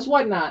 Yeah, that was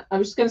Whatnot. I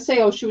was going to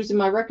say, oh, she was in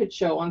my record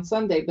show on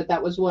Sunday, but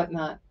that was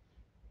Whatnot.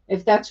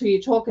 If that's who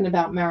you're talking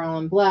about,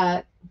 Marilyn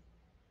Blatt.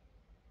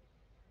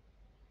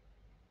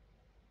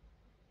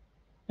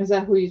 Is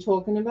that who you're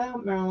talking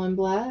about, Marilyn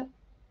Blatt?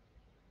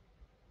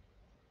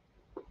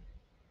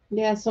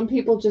 Yeah, some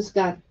people just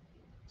got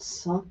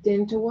sucked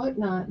into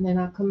Whatnot and they're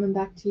not coming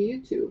back to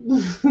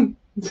YouTube.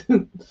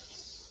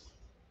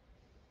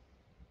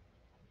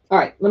 All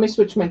right, let me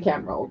switch my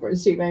camera over and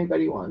see if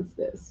anybody wants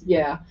this.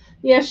 Yeah,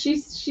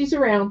 she's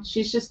around.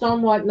 She's just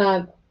on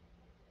Whatnot.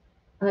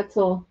 That's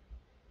all.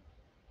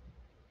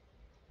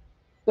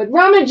 But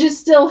Ramage is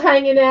still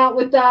hanging out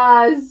with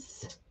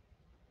us.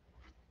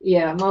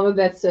 Yeah, Mama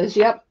Beth says,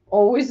 yep,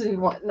 always in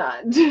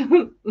Whatnot.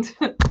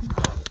 All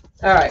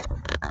right.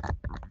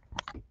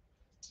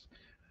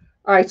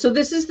 All right, so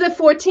this is the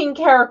 14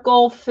 karat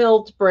gold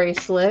filled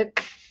bracelet.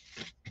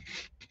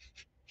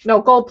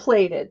 No, gold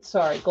plated.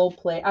 Sorry, gold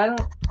plate.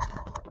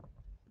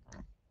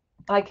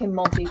 I can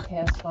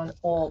multitask on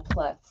all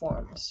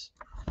platforms.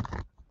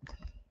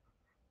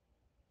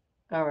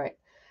 All right.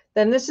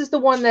 Then this is the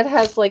one that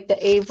has like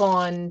the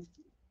Avon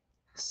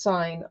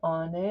sign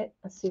on it.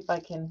 Let's see if I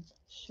can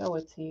show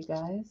it to you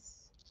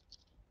guys.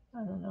 I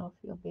don't know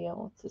if you'll be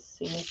able to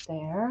see it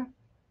there.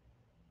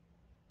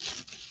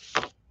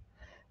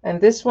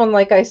 And this one,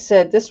 like I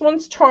said, this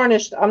one's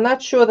tarnished. I'm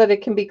not sure that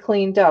it can be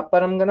cleaned up,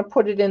 but I'm going to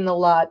put it in the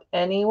lot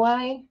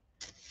anyway.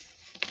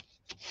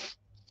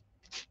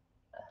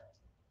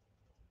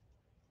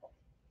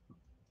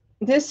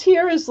 This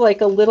here is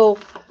like a little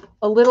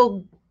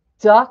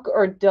duck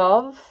or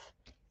dove.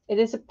 It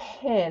is a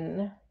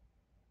pin.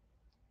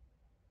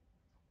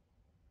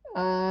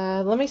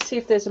 Let me see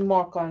if there's a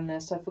mark on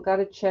this. I forgot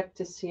to check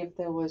to see if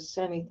there was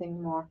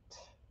anything marked.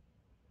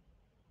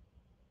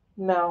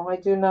 No, I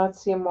do not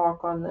see a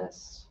mark on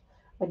this.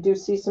 I do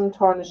see some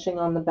tarnishing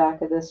on the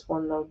back of this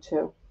one though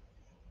too.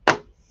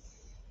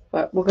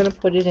 But we're going to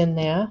put it in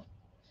there.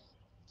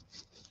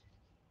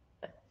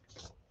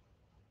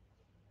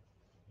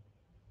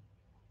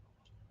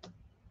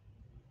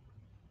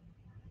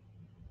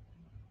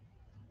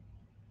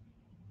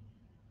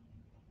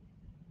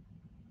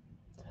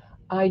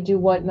 I do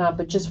Whatnot,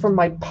 but just for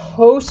my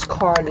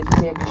postcard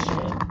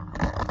addiction.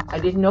 I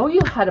didn't know you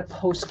had a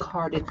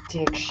postcard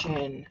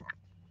addiction.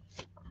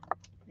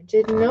 I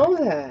didn't know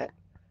that.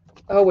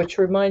 Oh, which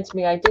reminds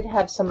me, I did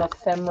have some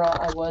ephemera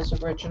I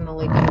was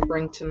originally going to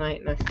bring tonight,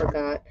 and I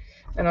forgot.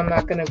 And I'm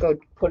not going to go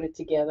put it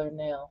together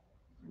now.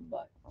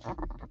 But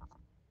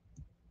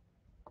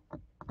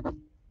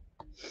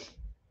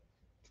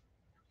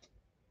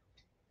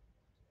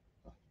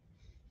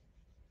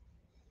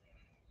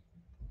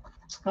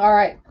all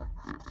right.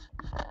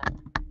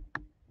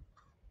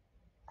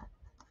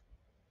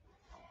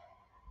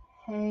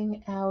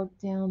 Hang out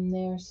down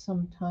there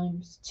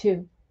sometimes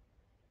too.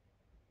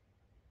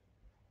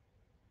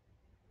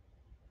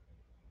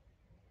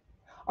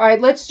 All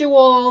right, let's do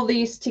all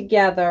these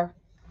together.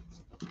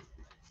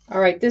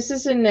 All right, this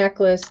is a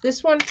necklace.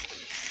 This one,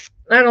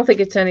 I don't think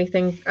it's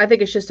anything. I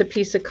think it's just a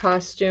piece of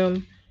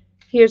costume.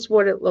 Here's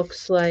what it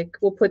looks like.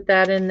 We'll put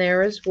that in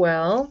there as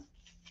well.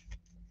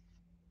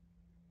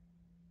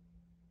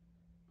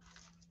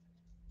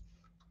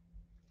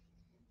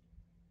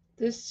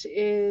 This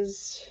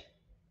is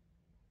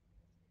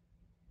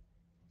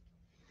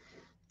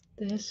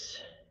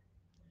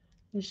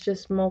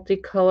just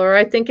multicolor.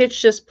 I think it's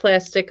just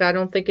plastic. I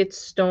don't think it's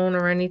stone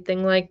or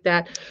anything like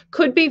that.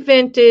 Could be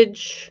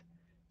vintage.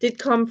 Did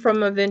come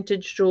from a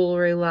vintage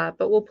jewelry lot,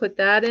 but we'll put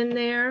that in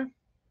there.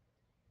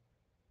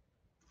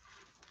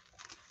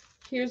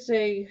 Here's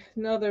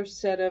another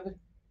set of,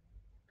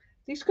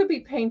 these could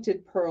be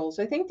painted pearls.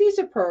 I think these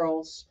are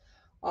pearls,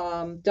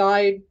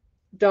 dyed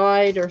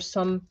or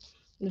some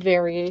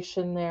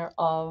variation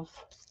thereof,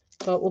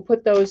 but we'll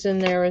put those in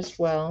there as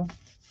well.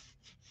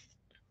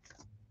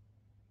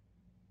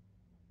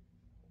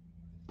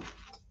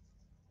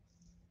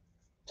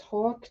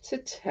 Talk to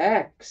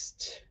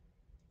text.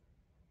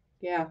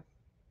 Yeah.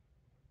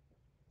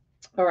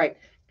 All right.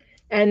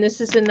 And this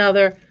is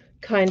another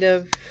kind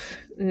of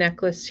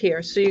necklace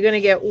here. So you're going to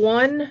get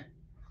 1,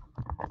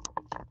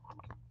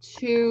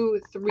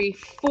 2, 3,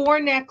 4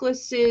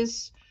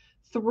 necklaces,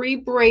 3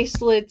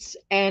 bracelets,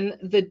 and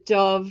the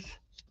dove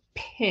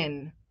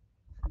pin.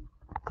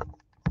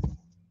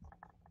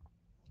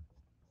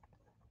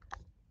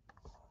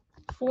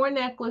 Four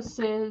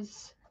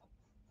necklaces,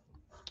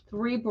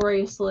 3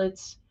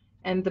 bracelets,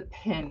 and the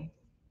pin.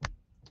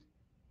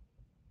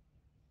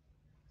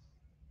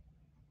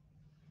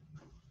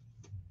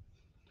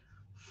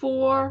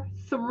 4,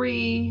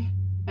 3,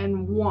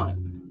 and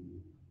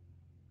 1.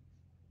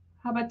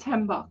 How about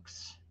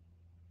 $10?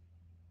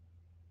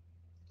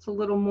 It's a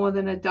little more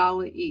than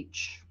 $1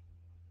 each.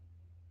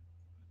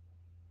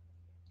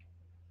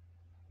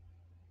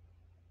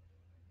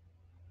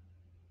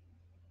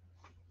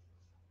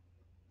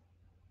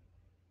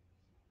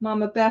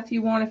 Mama Beth,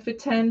 you want it for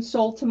 10?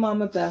 Sold to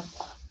Mama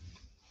Beth.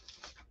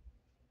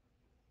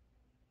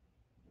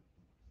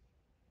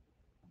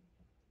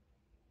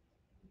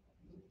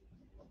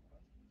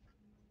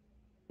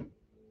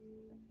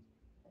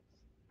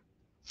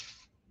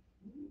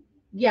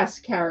 Yes,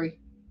 Carrie.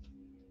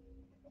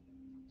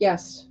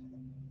 Yes.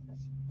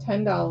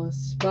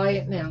 $10. Buy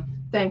it now.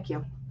 Thank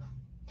you.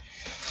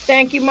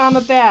 Thank you, Mama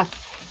Beth.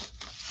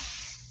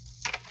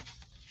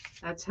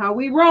 That's how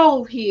we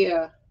roll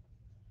here.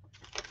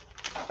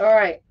 All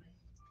right.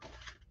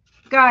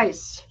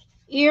 Guys,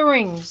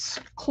 earrings,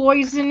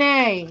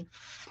 cloisonne,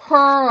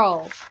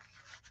 pearl,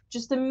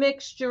 just a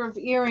mixture of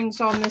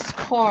earrings on this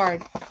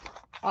card.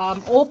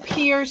 All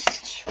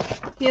pierced.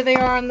 Here they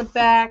are on the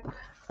back.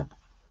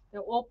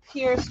 They're all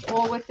pierced,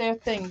 all with their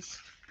things.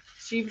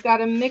 So you've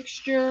got a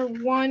mixture.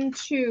 1,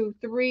 2,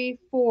 3,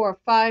 4,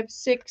 5,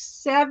 6,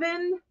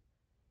 7.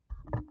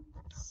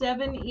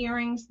 7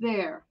 earrings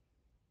there.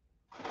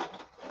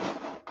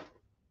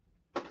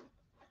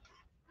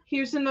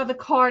 Here's another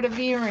card of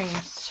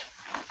earrings.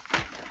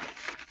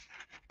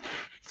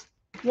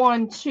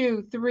 1,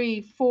 2,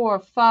 3, 4,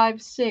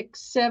 5,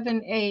 6,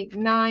 7, 8,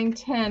 9,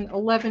 10,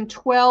 11,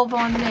 12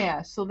 on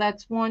there. So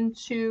that's 1,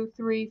 2,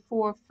 3,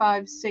 4,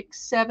 5,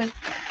 6, 7,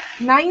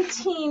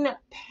 19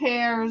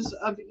 pairs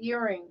of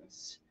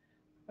earrings.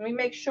 Let me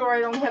make sure I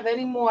don't have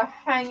any more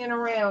hanging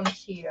around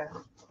here.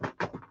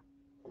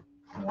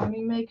 Let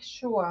me make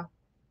sure.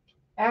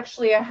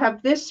 Actually, I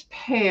have this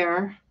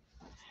pair.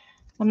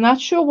 I'm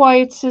not sure why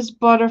it says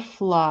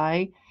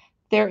butterfly.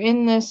 They're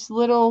in this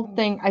little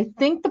thing. I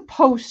think the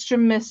posts are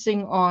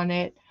missing on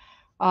it.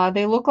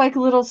 They look like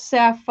little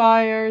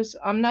sapphires.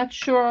 I'm not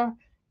sure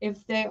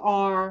if they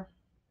are.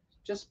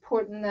 Just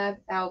putting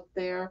that out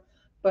there.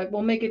 But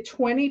we'll make it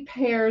 20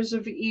 pairs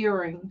of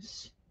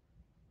earrings.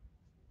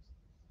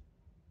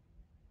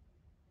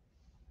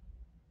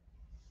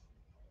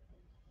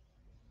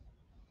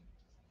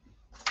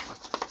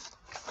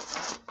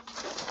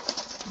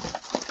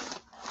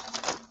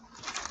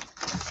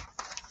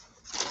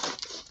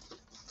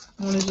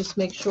 I want to just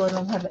make sure I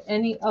don't have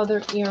any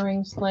other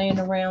earrings laying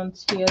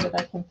around here that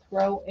I can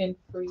throw in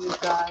for you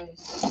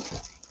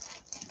guys.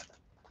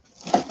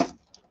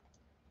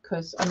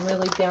 Because I'm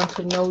really down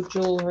to no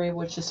jewelry,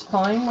 which is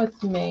fine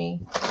with me.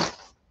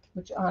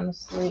 Which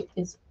honestly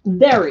is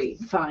very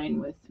fine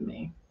with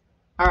me.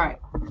 All right.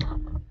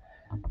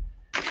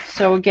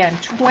 So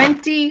again,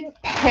 20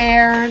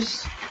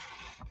 pairs.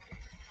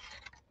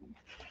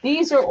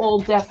 These are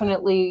all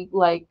definitely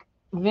like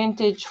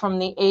vintage from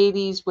the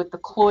 80s with the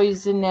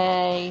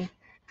cloisonne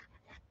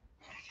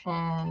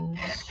and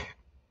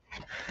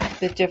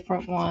the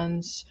different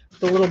ones,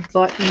 the little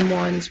button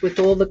ones with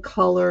all the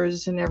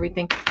colors and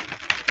everything.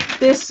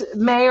 This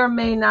may or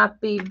may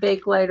not be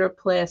Bakelite or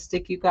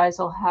plastic. You guys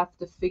will have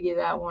to figure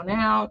that one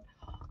out.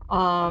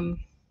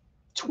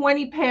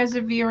 20 pairs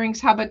of earrings.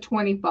 How about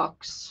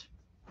 $20?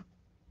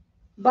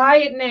 Buy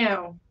it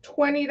now.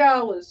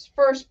 $20.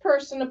 First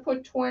person to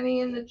put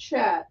 20 in the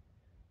chat.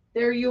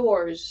 They're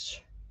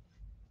yours.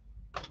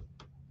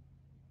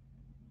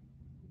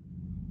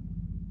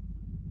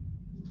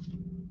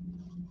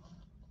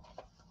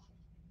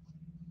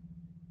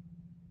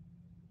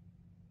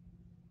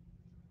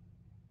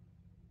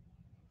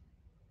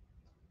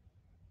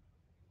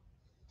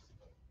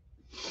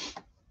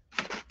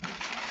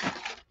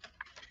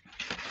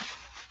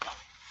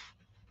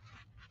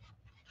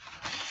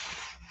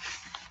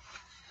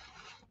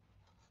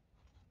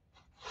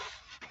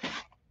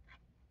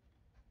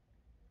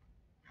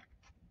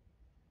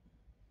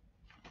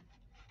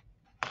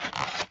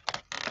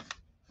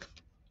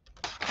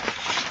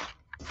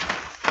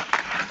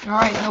 All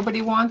right,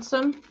 nobody wants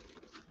them?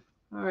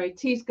 All right,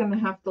 T's going to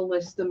have to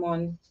list them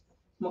on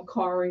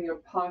Macari or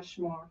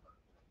Poshmark.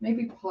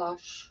 Maybe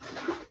Posh.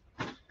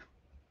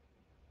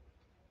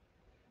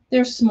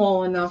 They're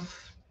small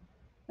enough.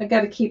 I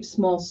got to keep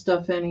small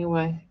stuff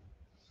anyway.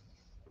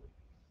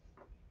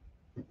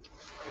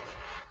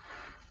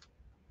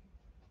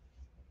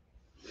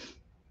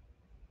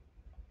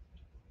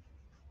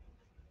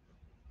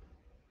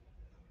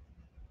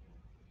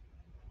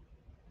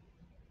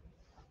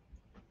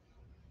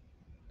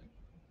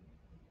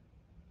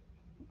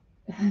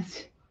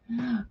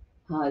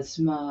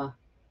 Ozma,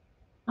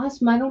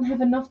 I don't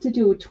have enough to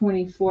do a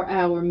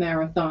 24-hour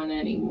marathon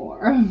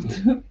anymore.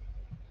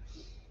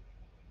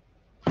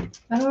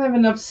 I don't have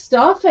enough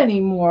stuff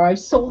anymore. I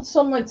sold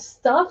so much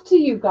stuff to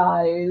you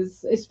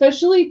guys,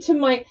 especially to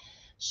my,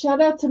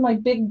 shout out to my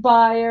big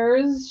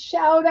buyers.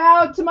 Shout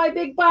out to my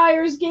big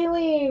buyers,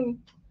 Gayleen,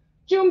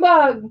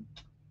 Junebug,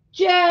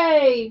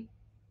 Jay,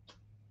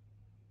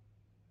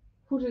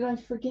 Who did I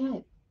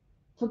forget?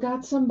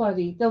 Forgot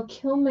somebody. They'll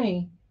kill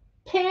me.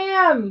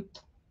 Pam!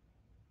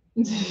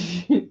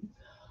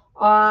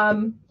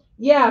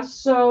 Yeah,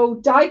 so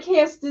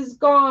Diecast is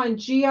gone.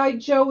 G.I.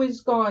 Joe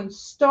is gone.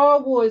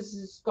 Star Wars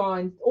is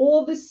gone.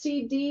 All the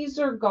CDs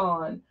are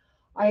gone.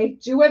 I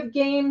do have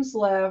games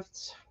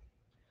left.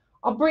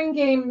 I'll bring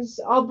games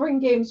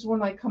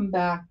when I come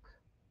back.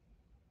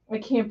 I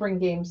can't bring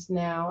games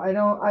now.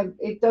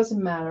 It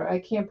doesn't matter. I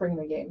can't bring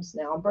the games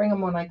now. I'll bring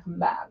them when I come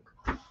back.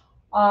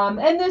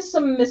 And there's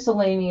some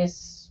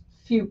miscellaneous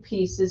few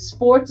pieces.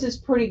 Sports is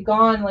pretty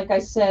gone. Like I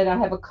said, I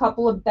have a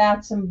couple of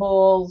bats and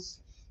balls,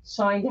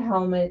 signed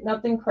helmet,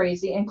 nothing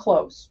crazy, and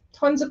clothes.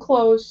 Tons of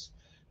clothes.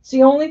 It's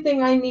the only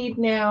thing I need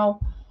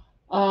now.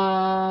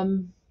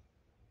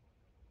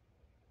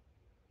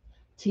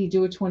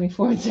 Do a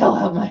 24 and sell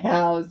out my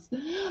house.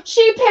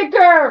 Sheep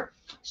Picker!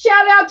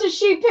 Shout out to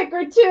Sheep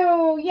Picker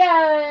too!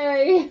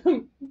 Yay!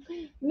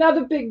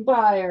 Another big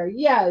buyer.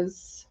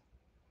 Yes.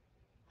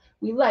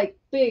 We like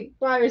big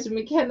buyers and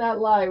we cannot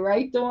lie,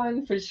 right,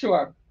 Dawn? For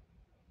sure.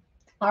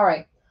 All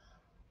right.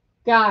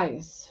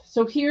 Guys,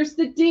 so here's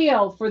the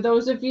deal. For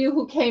those of you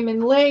who came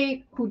in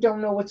late, who don't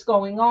know what's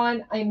going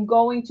on, I'm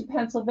going to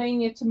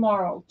Pennsylvania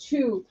tomorrow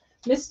to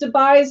Mr.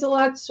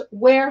 Biselot's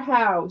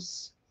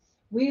warehouse.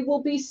 We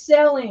will be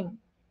selling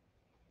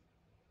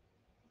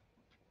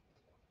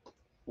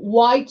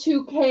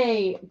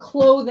Y2K,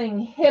 clothing,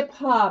 hip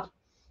hop,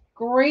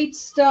 great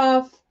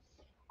stuff.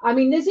 I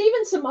mean, there's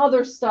even some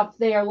other stuff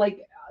there,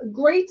 like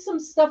some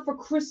stuff for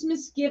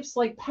Christmas gifts,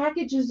 like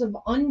packages of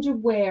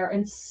underwear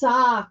and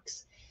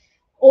socks,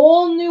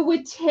 all new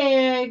with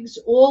tags,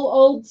 all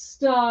old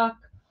stock.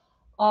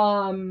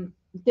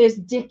 There's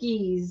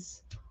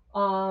Dickies.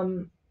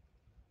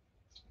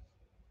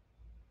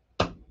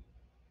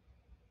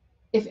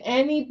 If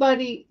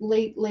anybody,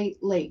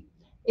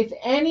 if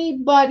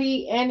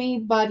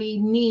anybody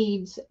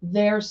needs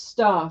their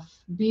stuff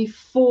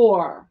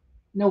before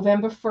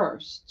November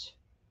 1st,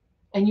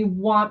 and you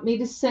want me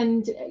to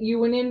send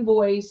you an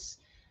invoice,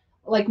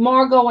 like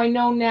Margot, I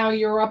know now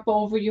you're up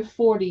over your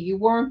 40. You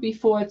weren't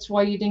before. It's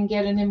why you didn't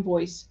get an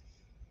invoice.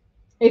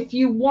 If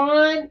you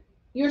want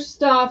your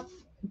stuff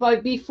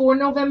but before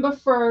November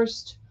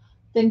 1st,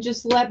 then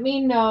just let me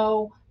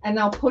know and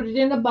I'll put it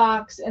in a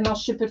box and I'll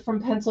ship it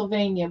from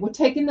Pennsylvania. We're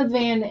taking the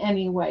van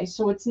anyway,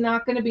 so it's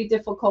not going to be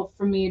difficult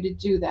for me to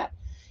do that.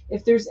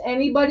 If there's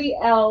anybody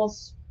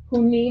else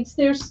who needs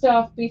their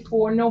stuff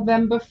before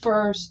November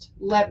 1st,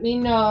 let me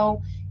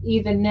know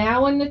either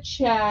now in the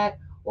chat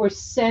or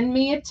send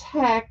me a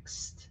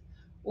text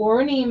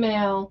or an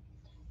email,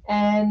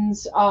 and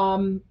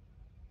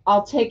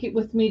I'll take it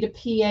with me to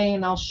PA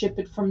and I'll ship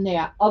it from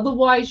there.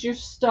 Otherwise, your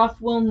stuff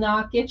will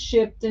not get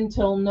shipped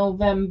until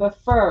November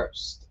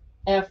 1st.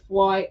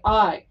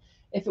 FYI.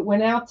 If it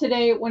went out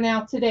today, it went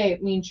out today.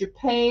 It means you're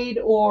paid,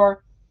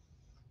 or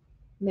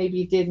maybe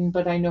you didn't,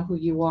 but I know who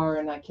you are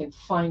and I can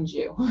find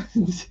you.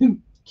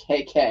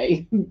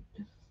 KK.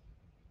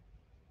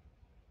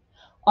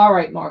 All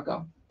right,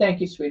 Margot.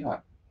 Thank you,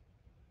 sweetheart.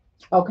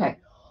 Okay.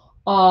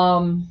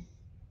 I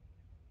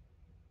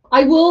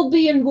will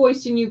be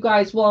invoicing you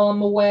guys while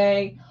I'm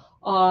away.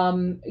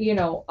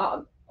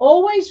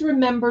 Always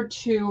remember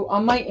to,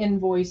 on my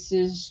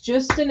invoices,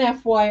 just an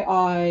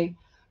FYI,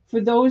 for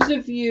those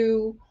of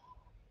you,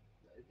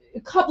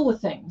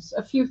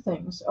 a few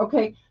things.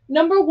 Okay.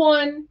 Number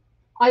one,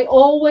 I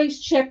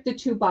always check the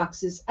 2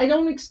 boxes. I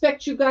don't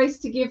expect you guys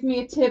to give me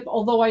a tip,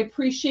 although I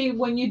appreciate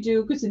when you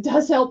do, because it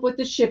does help with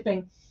the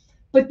shipping.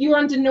 But you're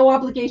under no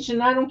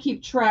obligation. I don't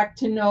keep track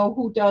to know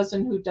who does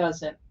and who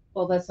doesn't.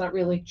 Well, that's not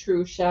really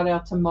true. Shout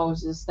out to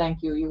Moses.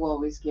 Thank you. You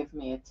always give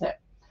me a tip.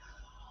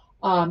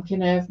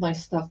 Can I have my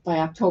stuff by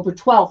October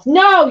 12th?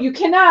 No, you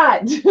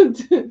cannot.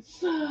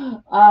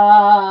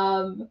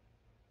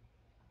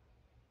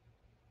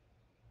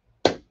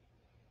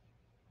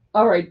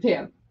 All right,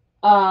 Pam.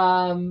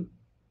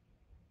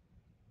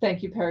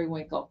 Thank you,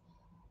 Periwinkle.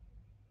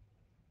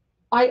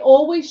 I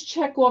always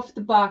check off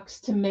the box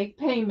to make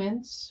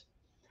payments.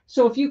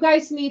 So if you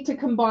guys need to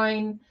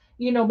combine,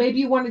 maybe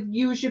you want to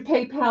use your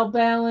PayPal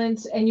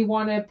balance and you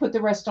want to put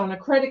the rest on a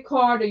credit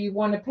card, or you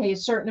want to pay a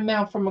certain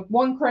amount from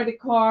one credit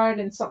card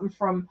and something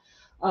from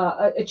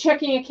a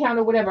checking account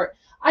or whatever.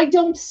 I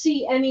don't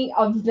see any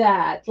of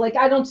that. Like,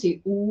 I don't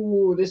see,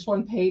 ooh, this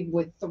one paid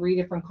with 3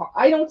 different cards.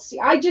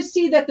 I just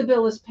see that the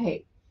bill is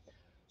paid.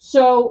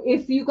 So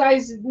if you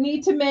guys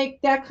need to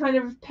make that kind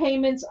of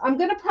payments, I'm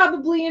going to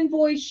probably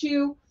invoice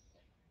you.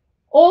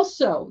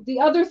 Also, the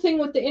other thing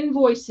with the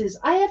invoices,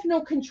 I have no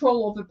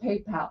control over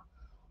PayPal.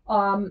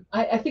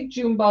 I think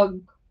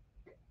Junebug,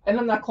 and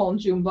I'm not calling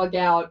Junebug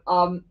out,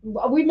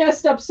 we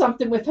messed up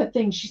something with her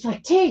thing. She's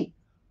like, T,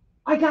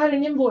 I got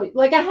an invoice.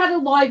 Like, I had a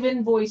live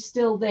invoice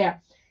still there.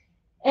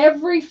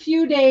 Every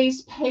few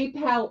days,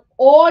 PayPal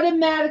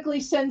automatically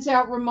sends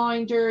out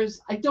reminders.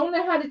 I don't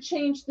know how to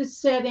change the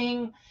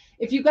setting.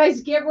 If you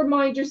guys get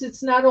reminders,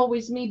 it's not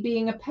always me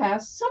being a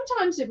pest.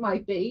 Sometimes it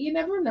might be. You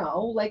never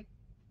know. Like,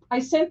 I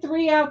sent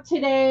 3 out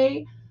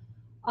today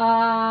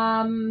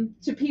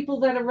to people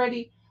that are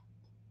ready.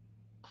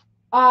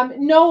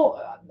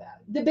 No,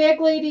 the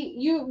bag lady,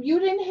 you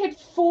didn't hit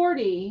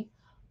 40,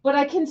 but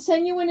I can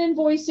send you an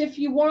invoice if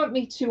you want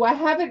me to. I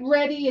have it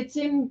ready. It's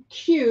in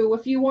queue.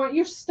 If you want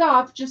your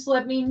stuff, just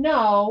let me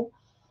know.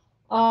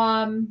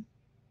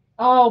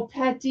 Oh,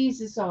 Pat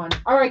D's is on.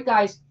 All right,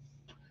 guys.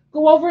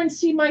 Go over and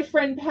see my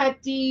friend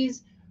Pat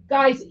D's.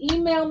 Guys,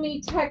 email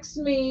me, text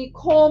me,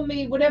 call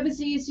me,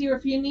 whatever's easier.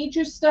 If you need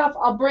your stuff,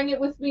 I'll bring it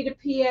with me to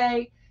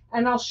PA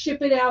and I'll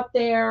ship it out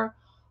there.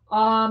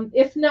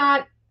 If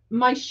not,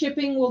 my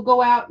shipping will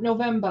go out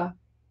November.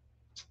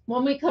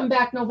 When we come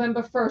back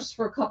November 1st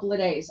for a couple of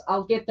days,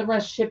 I'll get the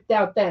rest shipped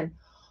out then.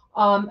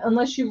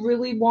 Unless you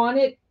really want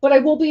it. But I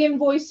will be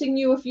invoicing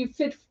you if you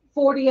fit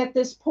 40 at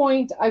this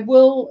point. I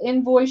will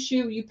invoice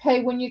you. You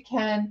pay when you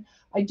can.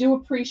 I do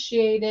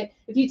appreciate it.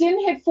 If you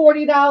didn't hit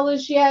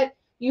 $40 yet,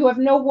 you have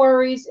no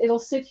worries. It'll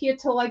sit here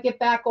till I get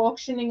back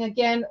auctioning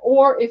again.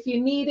 Or if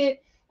you need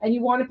it and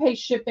you want to pay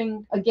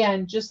shipping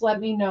again, just let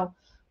me know.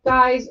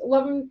 Guys,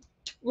 love and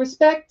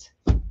respect.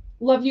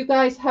 Love you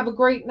guys. Have a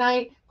great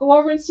night. Go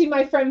over and see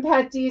my friend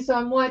Pat D's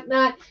on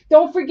Whatnot.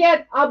 Don't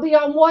forget, I'll be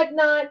on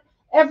Whatnot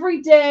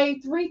every day,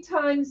 3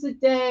 times a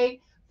day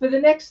for the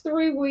next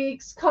 3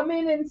 weeks. Come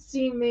in and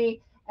see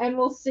me, and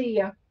we'll see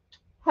you.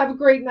 Have a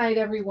great night,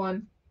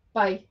 everyone.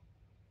 Bye.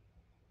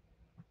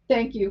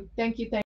 Thank you. Thank you. Thank you.